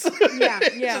nice. Yeah,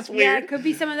 It's yeah. just weird. Yeah, it could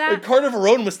be some of that. Like, Carter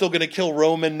Verone was still going to kill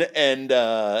Roman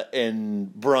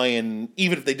and Brian,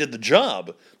 even if they did the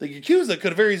job. The Yakuza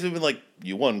could have very easily been like,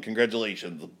 you won,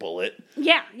 congratulations, bullet.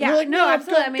 Yeah, yeah. Like, no, no,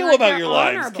 absolutely. go- I mean, go like, about they're your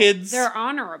lives, honorable. kids. They're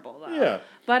honorable, though. Yeah.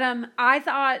 But I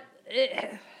thought,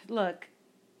 look,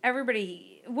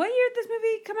 everybody, what year did this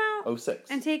movie come out?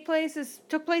 06. And took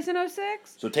place in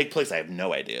 06? So take place, I have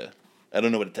no idea. I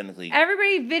don't know what it technically...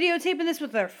 Everybody videotaping this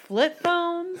with their flip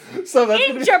phones. So that's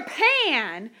In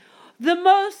Japan,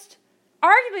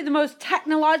 arguably the most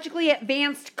technologically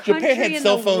advanced country Japan had in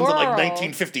cell the phones in, like, world.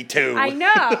 1952. I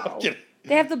know.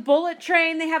 They have the bullet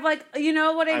train. They have, like, you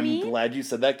know what I mean? I'm glad you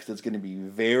said that, because it's going to be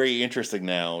very interesting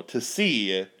now to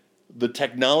see the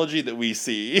technology that we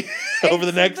see over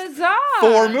the next bizarre.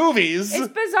 4 movies. It's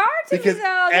bizarre to me, Because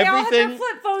though. They all have their everything-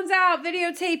 flip phones out,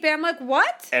 videotaping. I'm like,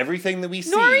 what? Everything that we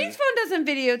see... Noreen's phone doesn't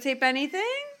videotape anything.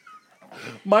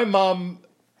 My mom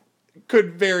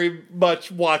could very much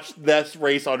watch this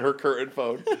race on her current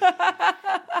phone.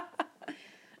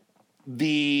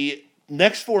 The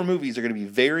next 4 movies are going to be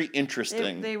very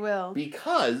interesting. They will.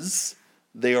 Because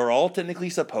they are all technically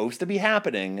supposed to be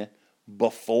happening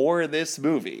before this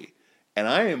movie. And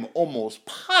I am almost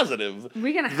positive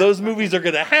those movies are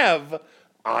going to have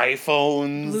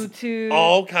iPhones, Bluetooth,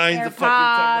 all kinds of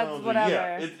fucking technology. whatever.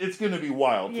 Yeah, it's going to be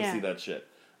wild to Yeah. see that shit.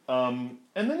 And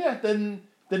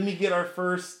then we get our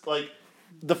first, like,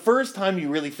 the first time you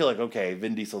really feel like, okay,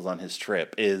 Vin Diesel's on his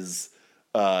trip is,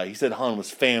 he said Han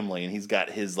was family, and he's got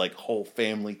his, like, whole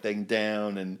family thing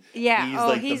down, and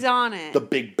Yeah, he's on it. the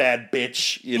big bad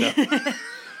bitch, you know.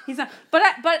 He's not, but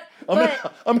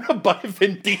I'm gonna buy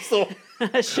Vin Diesel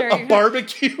sure, a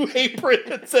barbecue apron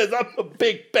that says I'm a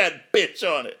big bad bitch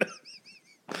on it,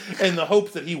 in the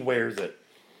hopes that he wears it.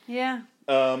 Yeah.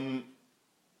 But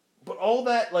all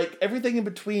that, like, everything in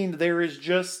between, there is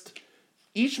just,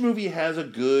 each movie has a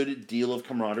good deal of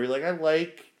camaraderie. Like, I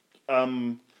like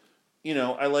Bow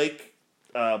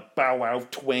Wow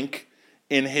Twink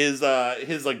in his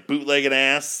like bootlegging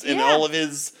ass and all of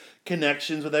his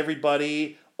connections with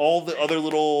everybody. All the other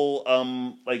little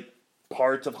like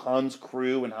parts of Han's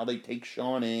crew and how they take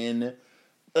Sean in.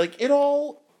 Like, it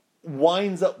all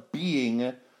winds up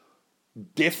being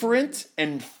different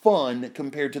and fun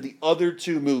compared to the other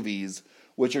 2 movies,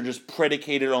 which are just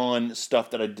predicated on stuff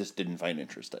that I just didn't find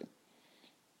interesting.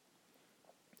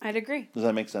 I'd agree. Does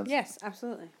that make sense? Yes,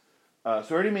 absolutely. So I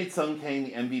already made Sung Kang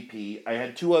the MVP. I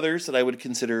had 2 others that I would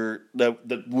consider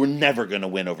that were never going to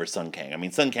win over Sung Kang. I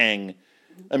mean, Sung Kang...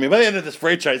 by the end of this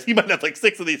franchise, he might have like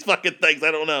 6 of these fucking things.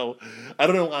 I don't know.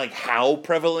 Like how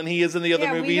prevalent he is in the other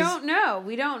movies. We don't know.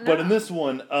 But in this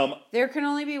one, there can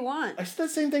only be one. I said the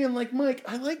same thing in like Mike.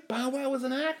 I like Bow Wow as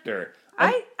an actor.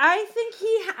 I think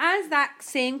he has that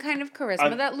same kind of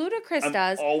charisma that Ludacris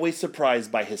does. I'm always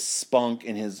surprised by his spunk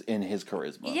and his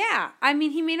charisma. Yeah, I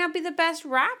mean, he may not be the best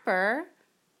rapper,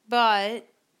 but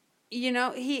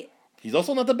he's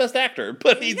also not the best actor.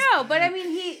 But he's but I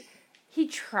mean he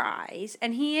tries,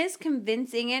 and he is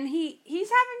convincing, and he's having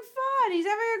fun. He's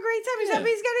having a great time. He's happy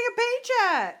he's getting a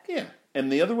paycheck. Yeah.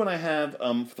 And the other one I have,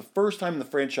 for the first time in the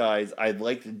franchise, I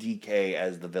liked DK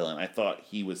as the villain. I thought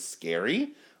he was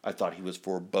scary. I thought he was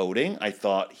foreboding. I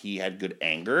thought he had good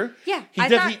anger. Yeah.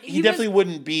 He definitely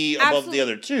wouldn't be above the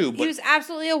other 2. But he was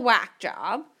absolutely a whack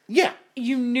job. Yeah.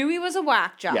 You knew he was a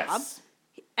whack job. Yes.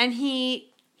 And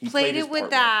he played played his it with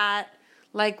part that,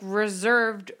 like,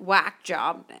 reserved whack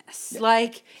jobness. Yeah.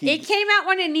 Like, it came out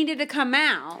when it needed to come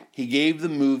out. He gave the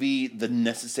movie the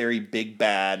necessary big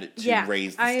bad to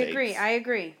raise the stakes. I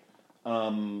agree.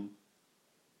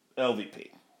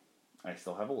 LVP. I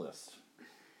still have a list.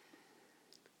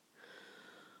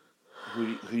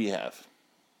 Who do you have?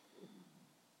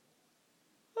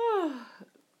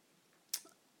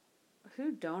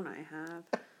 Who don't I have?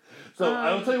 So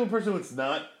I will tell you one person who it's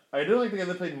not. I didn't like the guy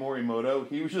that played Morimoto.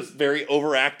 He was just very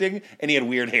overacting, and he had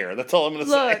weird hair. That's all I'm going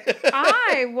to say. Look,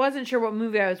 I wasn't sure what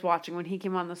movie I was watching when he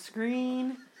came on the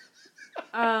screen.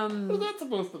 What's that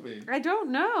supposed to be? I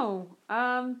don't know.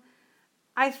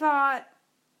 I thought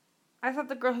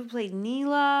the girl who played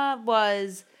Neela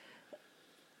was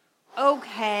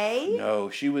okay. No,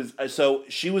 she was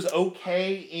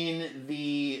okay in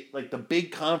the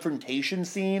big confrontation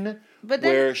scene, but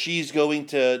then, where she's going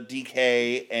to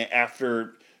DK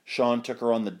after Sean took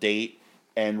her on the date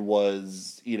and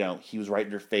was, he was right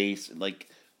in her face, like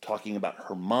talking about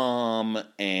her mom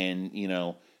and,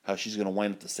 how she's going to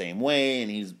wind up the same way,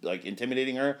 and he's like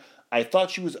intimidating her. I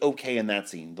thought she was okay in that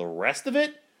scene. The rest of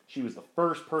it, she was the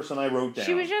first person I wrote down.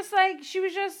 She was just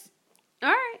all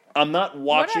right. I'm not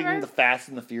watching Whatever. the Fast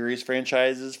and the Furious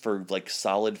franchises for, like,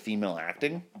 solid female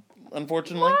acting,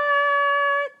 unfortunately. What?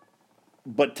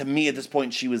 But to me, at this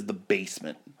point, she was the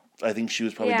basement. I think she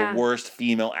was probably Yeah. the worst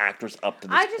female actress up to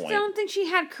this I point. just don't think she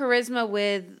had charisma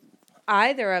with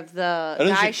either of the I don't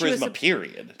guys think she was charisma,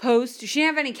 period. supposed to. She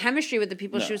didn't have any chemistry with the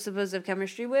people No. she was supposed to have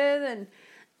chemistry with, and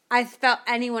I felt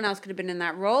anyone else could have been in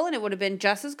that role, and it would have been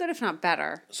just as good, if not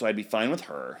better. So I'd be fine with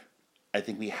her. I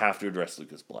think we have to address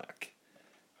Lucas Black.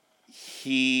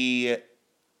 He...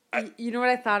 You know what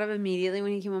I thought of immediately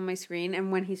when he came on my screen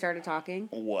and when he started talking?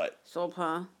 What?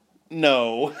 Solpa.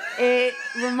 No. It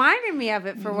reminded me of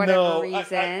it for whatever No,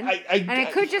 reason. and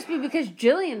it could just be because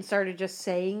Jillian started just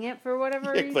saying it for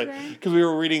whatever reason. Because we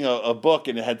were reading a book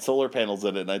and it had solar panels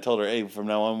in it, and I told her, hey, from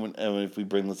now on, if we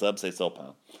bring this up, say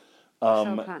Solpa.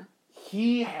 Solpa.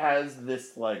 He has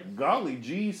this, like, golly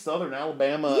gee, Southern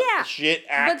Alabama Yeah, shit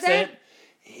accent.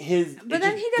 But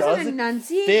then he doesn't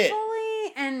enunciate fit.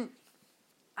 fully, and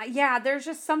there's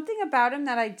just something about him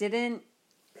that I didn't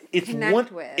connect one,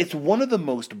 with. It's one of the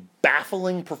most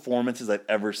baffling performances I've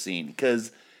ever seen,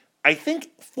 because I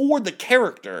think for the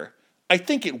character, I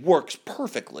think it works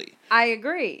perfectly. I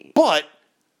agree. But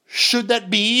should that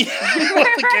be?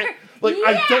 Yes!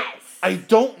 I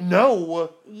don't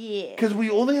know. Yeah. Because the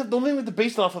only thing we have to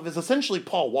base it off of is essentially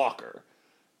Paul Walker.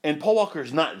 And Paul Walker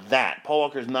is not that. Paul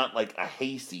Walker is not like a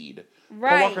hayseed.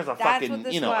 Right, Paul Walker's a that's fucking, what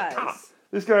this a was. top.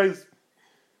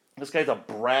 This guy's a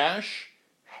brash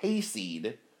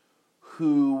hayseed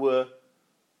who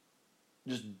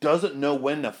just doesn't know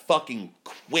when to fucking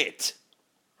quit.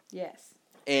 Yes.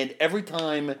 And every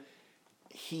time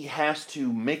he has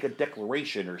to make a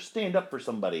declaration or stand up for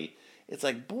somebody, it's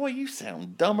like, boy, you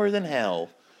sound dumber than hell.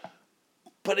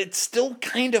 But it still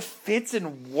kind of fits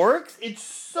and works. It's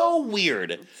so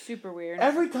weird. Super weird.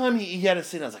 Every time he had a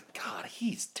scene, I was like, God,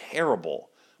 he's terrible.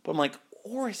 But I'm like,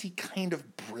 or is he kind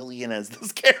of brilliant as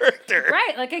this character?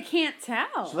 Right, like I can't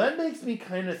tell. So that makes me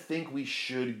kind of think we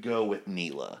should go with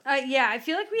Neela. Yeah, I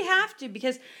feel like we have to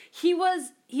because he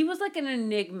was like an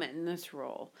enigma in this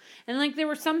role. And like there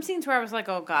were some scenes where I was like,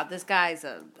 "Oh god, this guy's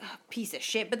a piece of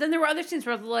shit." But then there were other scenes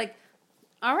where I was like,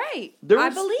 "All right, I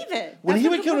believe it." When That's he a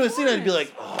would good come to a scene, I'd be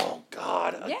performance. like, "Oh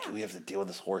God, Yeah. do we have to deal with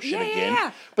this horse shit Yeah, yeah, again?"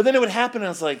 yeah. But then it would happen, and I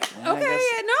was like, Okay,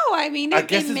 I mean, I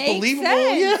guess it it's makes believable,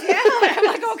 sense. yeah. I'm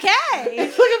like, okay.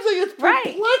 It's like I'm saying, it's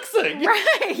Right. perplexing.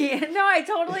 Right. No, I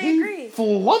totally He agree.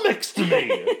 flummoxed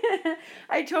me.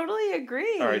 I totally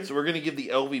agree. All right, so we're gonna give the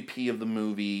LVP of the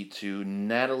movie to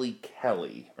Natalie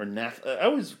Kelly or I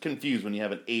was confused when you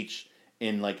have an H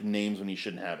in like names when you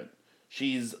shouldn't have it.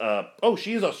 She's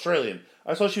she is Australian.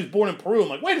 I saw she was born in Peru. I'm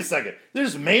like, wait a second, they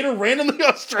just made her randomly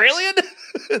Australian.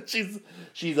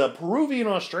 she's a Peruvian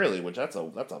Australian, which that's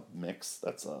a mix.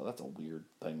 That's a weird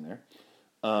thing there.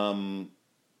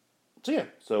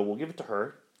 So we'll give it to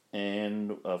her,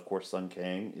 and of course, Sun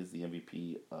Kang is the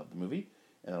MVP of the movie.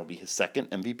 And that'll be his second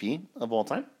MVP of all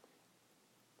time.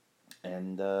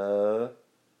 And,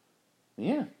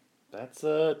 that's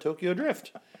Tokyo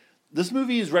Drift. This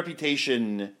movie's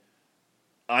reputation,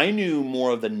 I knew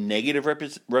more of the negative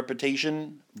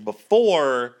reputation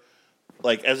before,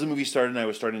 like, as the movie started and I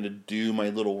was starting to do my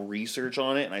little research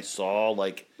on it, and I saw,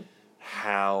 like,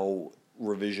 how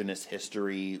revisionist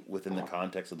history within the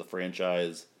context of the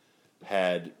franchise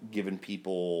had given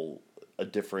people a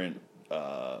different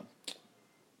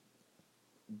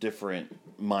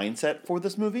mindset for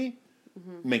this movie.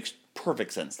 Makes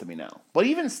perfect sense to me now. But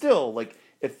even still, like,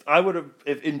 if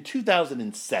in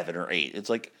 2007 or 8, it's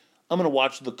like, I'm going to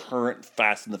watch the current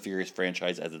Fast and the Furious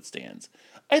franchise as it stands.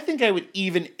 I think I would,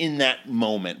 even in that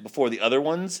moment, before the other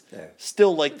ones,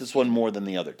 still like this one more than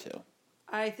the other two.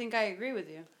 I think I agree with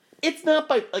you. It's not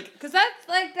by, like... Because that's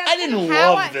I didn't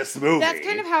love this movie. That's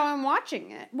kind of how I'm watching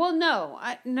it. Well,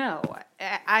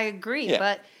 I agree. Yeah.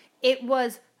 But it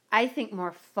was, I think,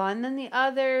 more fun than the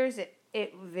others.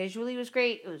 It visually was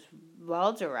great. It was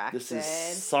well directed. This is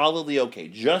solidly okay.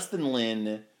 Justin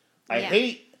Lin,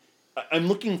 I'm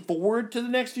looking forward to the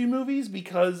next few movies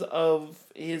because of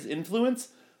his influence,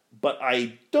 but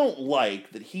I don't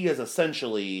like that he has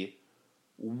essentially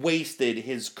wasted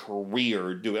his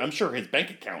career doing. I'm sure his bank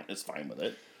account is fine with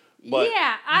it. But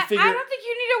I don't think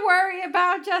you need to worry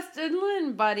about Justin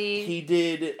Lin, buddy. He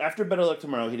did, after Better Luck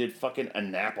Tomorrow, he did fucking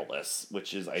Annapolis,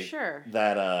 which is I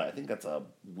think that's a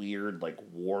weird like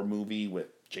war movie with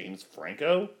James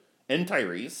Franco and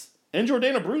Tyrese and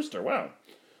Jordana Brewster. Wow.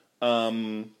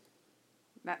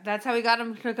 That's how we got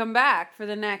him to come back for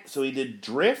the next. So he did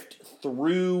Drift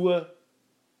through.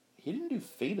 He didn't do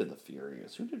Fate of the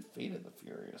Furious. Who did Fate of the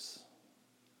Furious?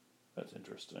 That's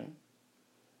interesting.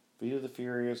 Fate of the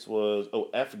Furious was...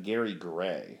 F. Gary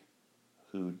Gray,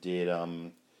 who did...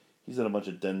 he's in a bunch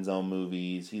of Denzel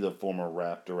movies. He's a former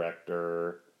rap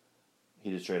director.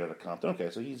 He did Straight Outta Compton. Okay,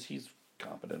 so he's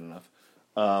competent enough.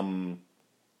 And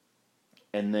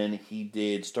then he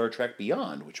did Star Trek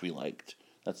Beyond, which we liked.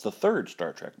 That's the third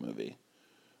Star Trek movie,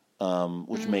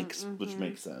 which makes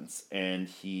sense. And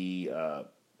he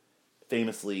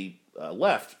famously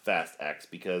left Fast X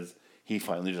because he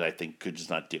finally just, I think, could just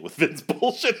not deal with Vince's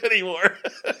bullshit anymore.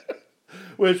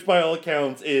 Which, by all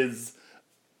accounts, is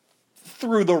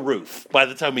through the roof by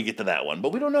the time we get to that one.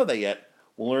 But we don't know that yet.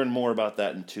 We'll learn more about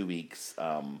that in 2 weeks.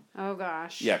 Oh,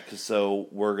 gosh. Yeah, so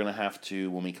we're going to have to,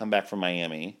 when we come back from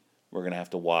Miami, we're going to have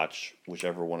to watch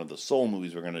whichever one of the Soul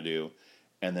movies we're going to do.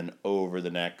 And then over the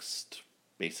next,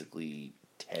 basically,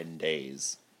 10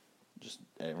 days, just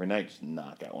every night, just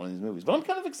knock out one of these movies. But I'm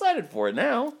kind of excited for it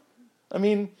now. I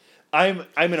mean, I'm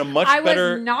in a much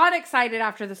better... I was not excited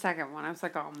after the second one. I was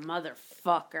like, oh,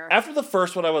 motherfucker. After the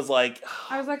first one, I was like...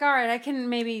 all right, I can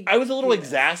maybe... I was a little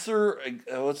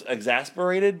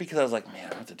exasperated because I was like,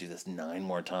 man, I have to do this 9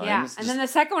 more times. Yeah, and then the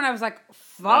second one, I was like,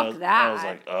 fuck that. I was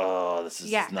like, oh, this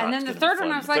is not and then the third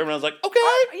one, I was like... The third one, I was like, okay.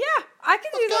 Yeah, I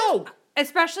can do go. this.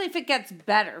 Especially if it gets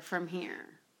better from here.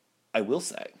 I will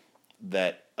say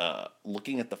that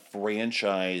looking at the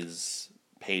franchise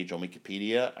page on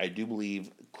Wikipedia, I do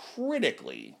believe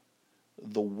critically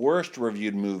the worst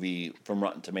reviewed movie from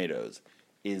Rotten Tomatoes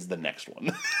is the next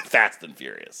one, Fast and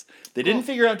Furious. They didn't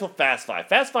figure out until Fast 5.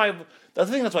 Fast 5, that's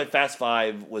the thing, that's why Fast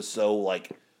 5 was so,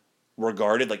 like,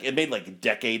 regarded. Like, it made, like,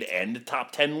 decade-end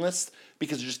top 10 lists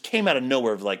because it just came out of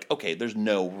nowhere of, like, okay, there's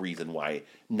no reason why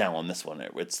now on this one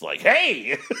it's like,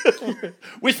 hey,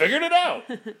 we figured it out.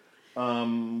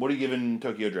 What are you giving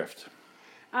Tokyo Drift?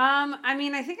 I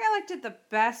mean, I think I liked it the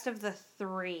best of the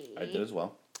 3. I did as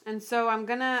well. And so I'm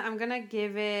gonna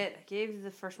give it. I gave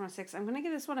the first one a 6. I'm gonna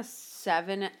give this one a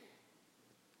 7.5.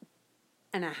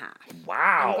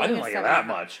 Wow, I didn't like it that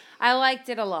much. I liked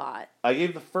it a lot. I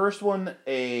gave the first one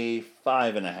a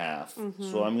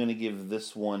 5.5. So I'm gonna give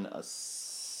this one a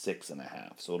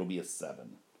 6.5. So it'll be a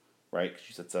 7, right? Because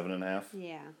you said 7.5.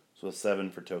 Yeah. So a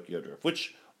 7 for Tokyo Drift,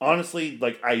 which honestly,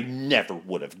 like, I never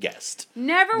would have guessed.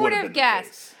 Never would have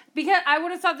guessed. Because I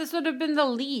would have thought this would have been the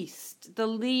least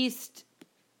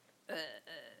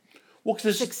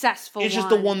successful. It's just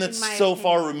the one that's so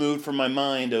far removed from my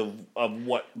mind of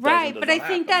what. Right, but I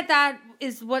think that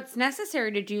is what's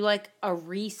necessary to do, like, a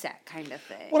reset kind of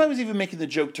thing. Well, I was even making the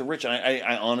joke to Rich, and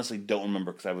I honestly don't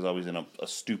remember because I was always in a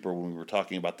stupor when we were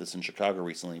talking about this in Chicago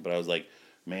recently. But I was like,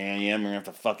 man, yeah, I'm gonna have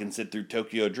to fucking sit through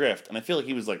Tokyo Drift, and I feel like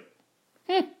he was like,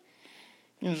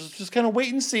 just kind of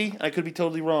wait and see. I could be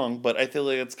totally wrong, but I feel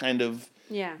like it's kind of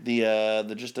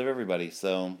the gist of everybody.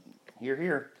 So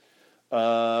here.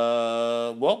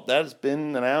 Well, that has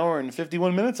been an hour and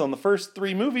 51 minutes on the first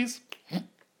 3 movies.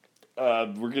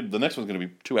 We're good. The next one's going to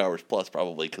be 2 hours plus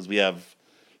probably because we have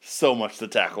so much to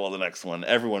tackle on the next one.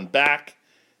 Everyone back,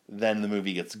 then the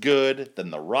movie gets good,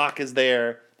 then The Rock is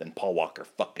there, then Paul Walker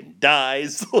fucking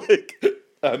dies. Like,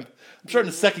 I'm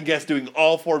starting to second guess doing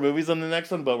all 4 movies on the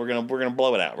next one, but we're gonna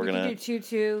blow it out. We're gonna do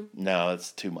 2. No,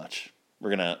 that's too much. We're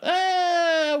gonna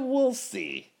we'll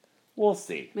see. We'll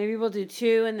see. Maybe we'll do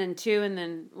 2 and then 2 and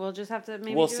then we'll just have to do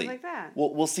it like that.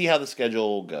 We'll see how the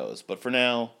schedule goes. But for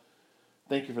now,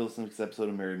 thank you for listening to this episode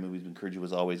of Married Movies. We encourage you,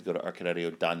 as always, go to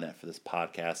arcadeaudio.net for this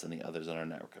podcast and the others on our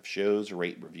network of shows.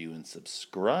 Rate, review, and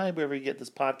subscribe wherever you get this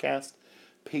podcast.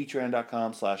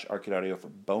 Patreon.com/arcadeaudio for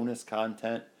bonus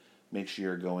content. Make sure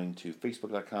you're going to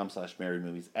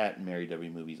Facebook.com/marriedmovies at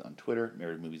marriedwmovies on Twitter,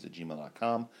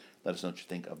 marriedmovies@gmail.com. Let us know what you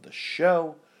think of the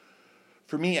show.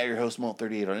 For me, at your host,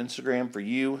 Malt38 on Instagram. For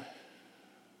you,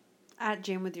 at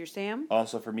Jam with Your Sam.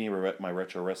 Also for me, my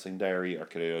retro wrestling diary,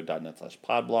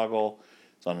 arcadeaudio.net/podbloggle.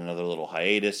 It's on another little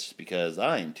hiatus because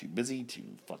I'm too busy to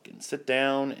fucking sit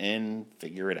down and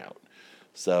figure it out.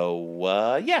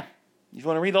 So, yeah. If you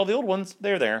want to read all the old ones,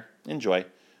 they're there. Enjoy.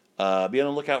 Be on the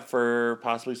lookout for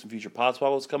possibly some future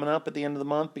Podswabbles coming up at the end of the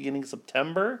month, beginning of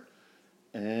September.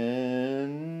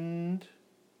 And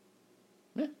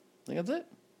yeah, I think that's it.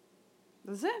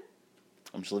 That's it.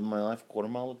 I'm just living my life a quarter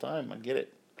mile at a time. I get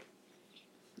it.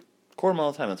 Quarter mile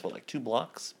at a time, that's what, like 2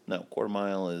 blocks? No, quarter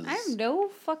mile is... I have no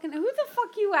fucking... Who the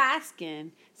fuck you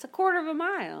asking? It's a quarter of a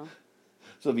mile.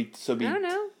 So be I don't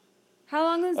know. How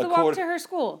long is the walk to her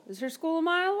school? Is her school a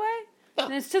mile away? No.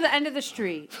 And it's to the end of the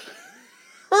street.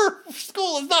 Her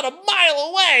school is not a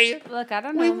mile away. Look, I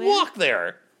don't know, We walk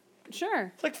there.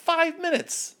 Sure. It's like 5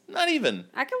 minutes. Not even.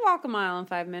 I can walk a mile in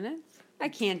 5 minutes. I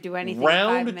can't do anything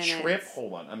Round in 5 minutes. trip.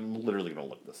 Hold on. I'm literally going to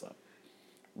look this up.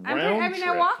 I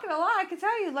walk it a lot. I can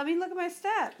tell you. Let me look at my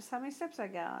steps. How many steps I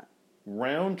got?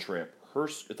 Round trip.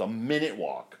 It's a minute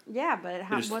walk. Yeah, but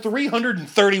It is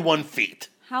 331 feet.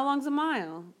 How long's a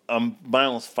mile?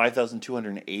 Mile is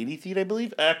 5,280 feet, I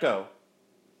believe. Echo.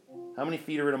 How many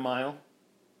feet are in a mile?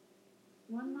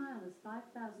 1 mile is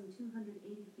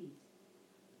 5,280 feet.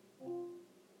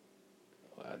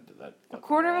 A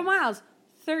quarter of a mile is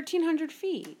 1,300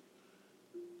 feet.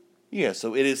 Yeah,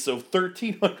 so it is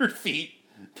 1,300 feet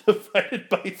divided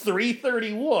by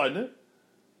 331.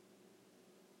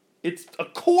 It's a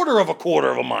quarter of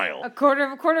a mile. A quarter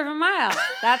of a mile.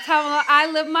 That's how I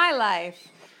live my life.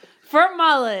 For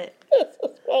Mullet.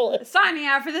 Signing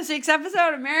out for this week's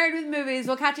episode of Married with Movies.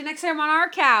 We'll catch you next time on our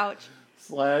couch. /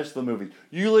 the movie.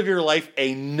 You live your life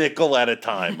a nickel at a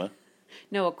time.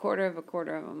 No, a quarter of a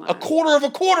mile. A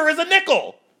quarter is a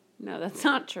nickel. No, that's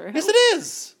not true. Yes, it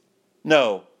is.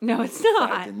 No. No, it's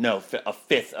not. No, a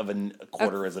fifth of a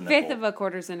quarter is a nickel. A fifth of a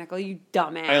quarter is a nickel, you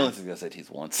dumbass. I only took the SATs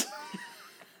once.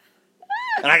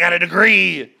 And I got a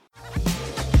degree.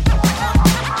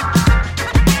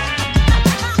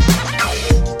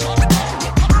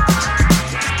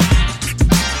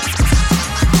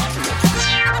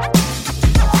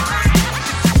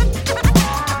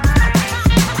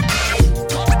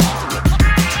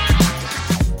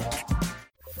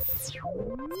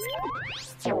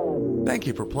 Thank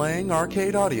you for playing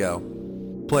Arcade Audio.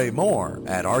 Play more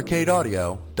at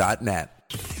arcadeaudio.net.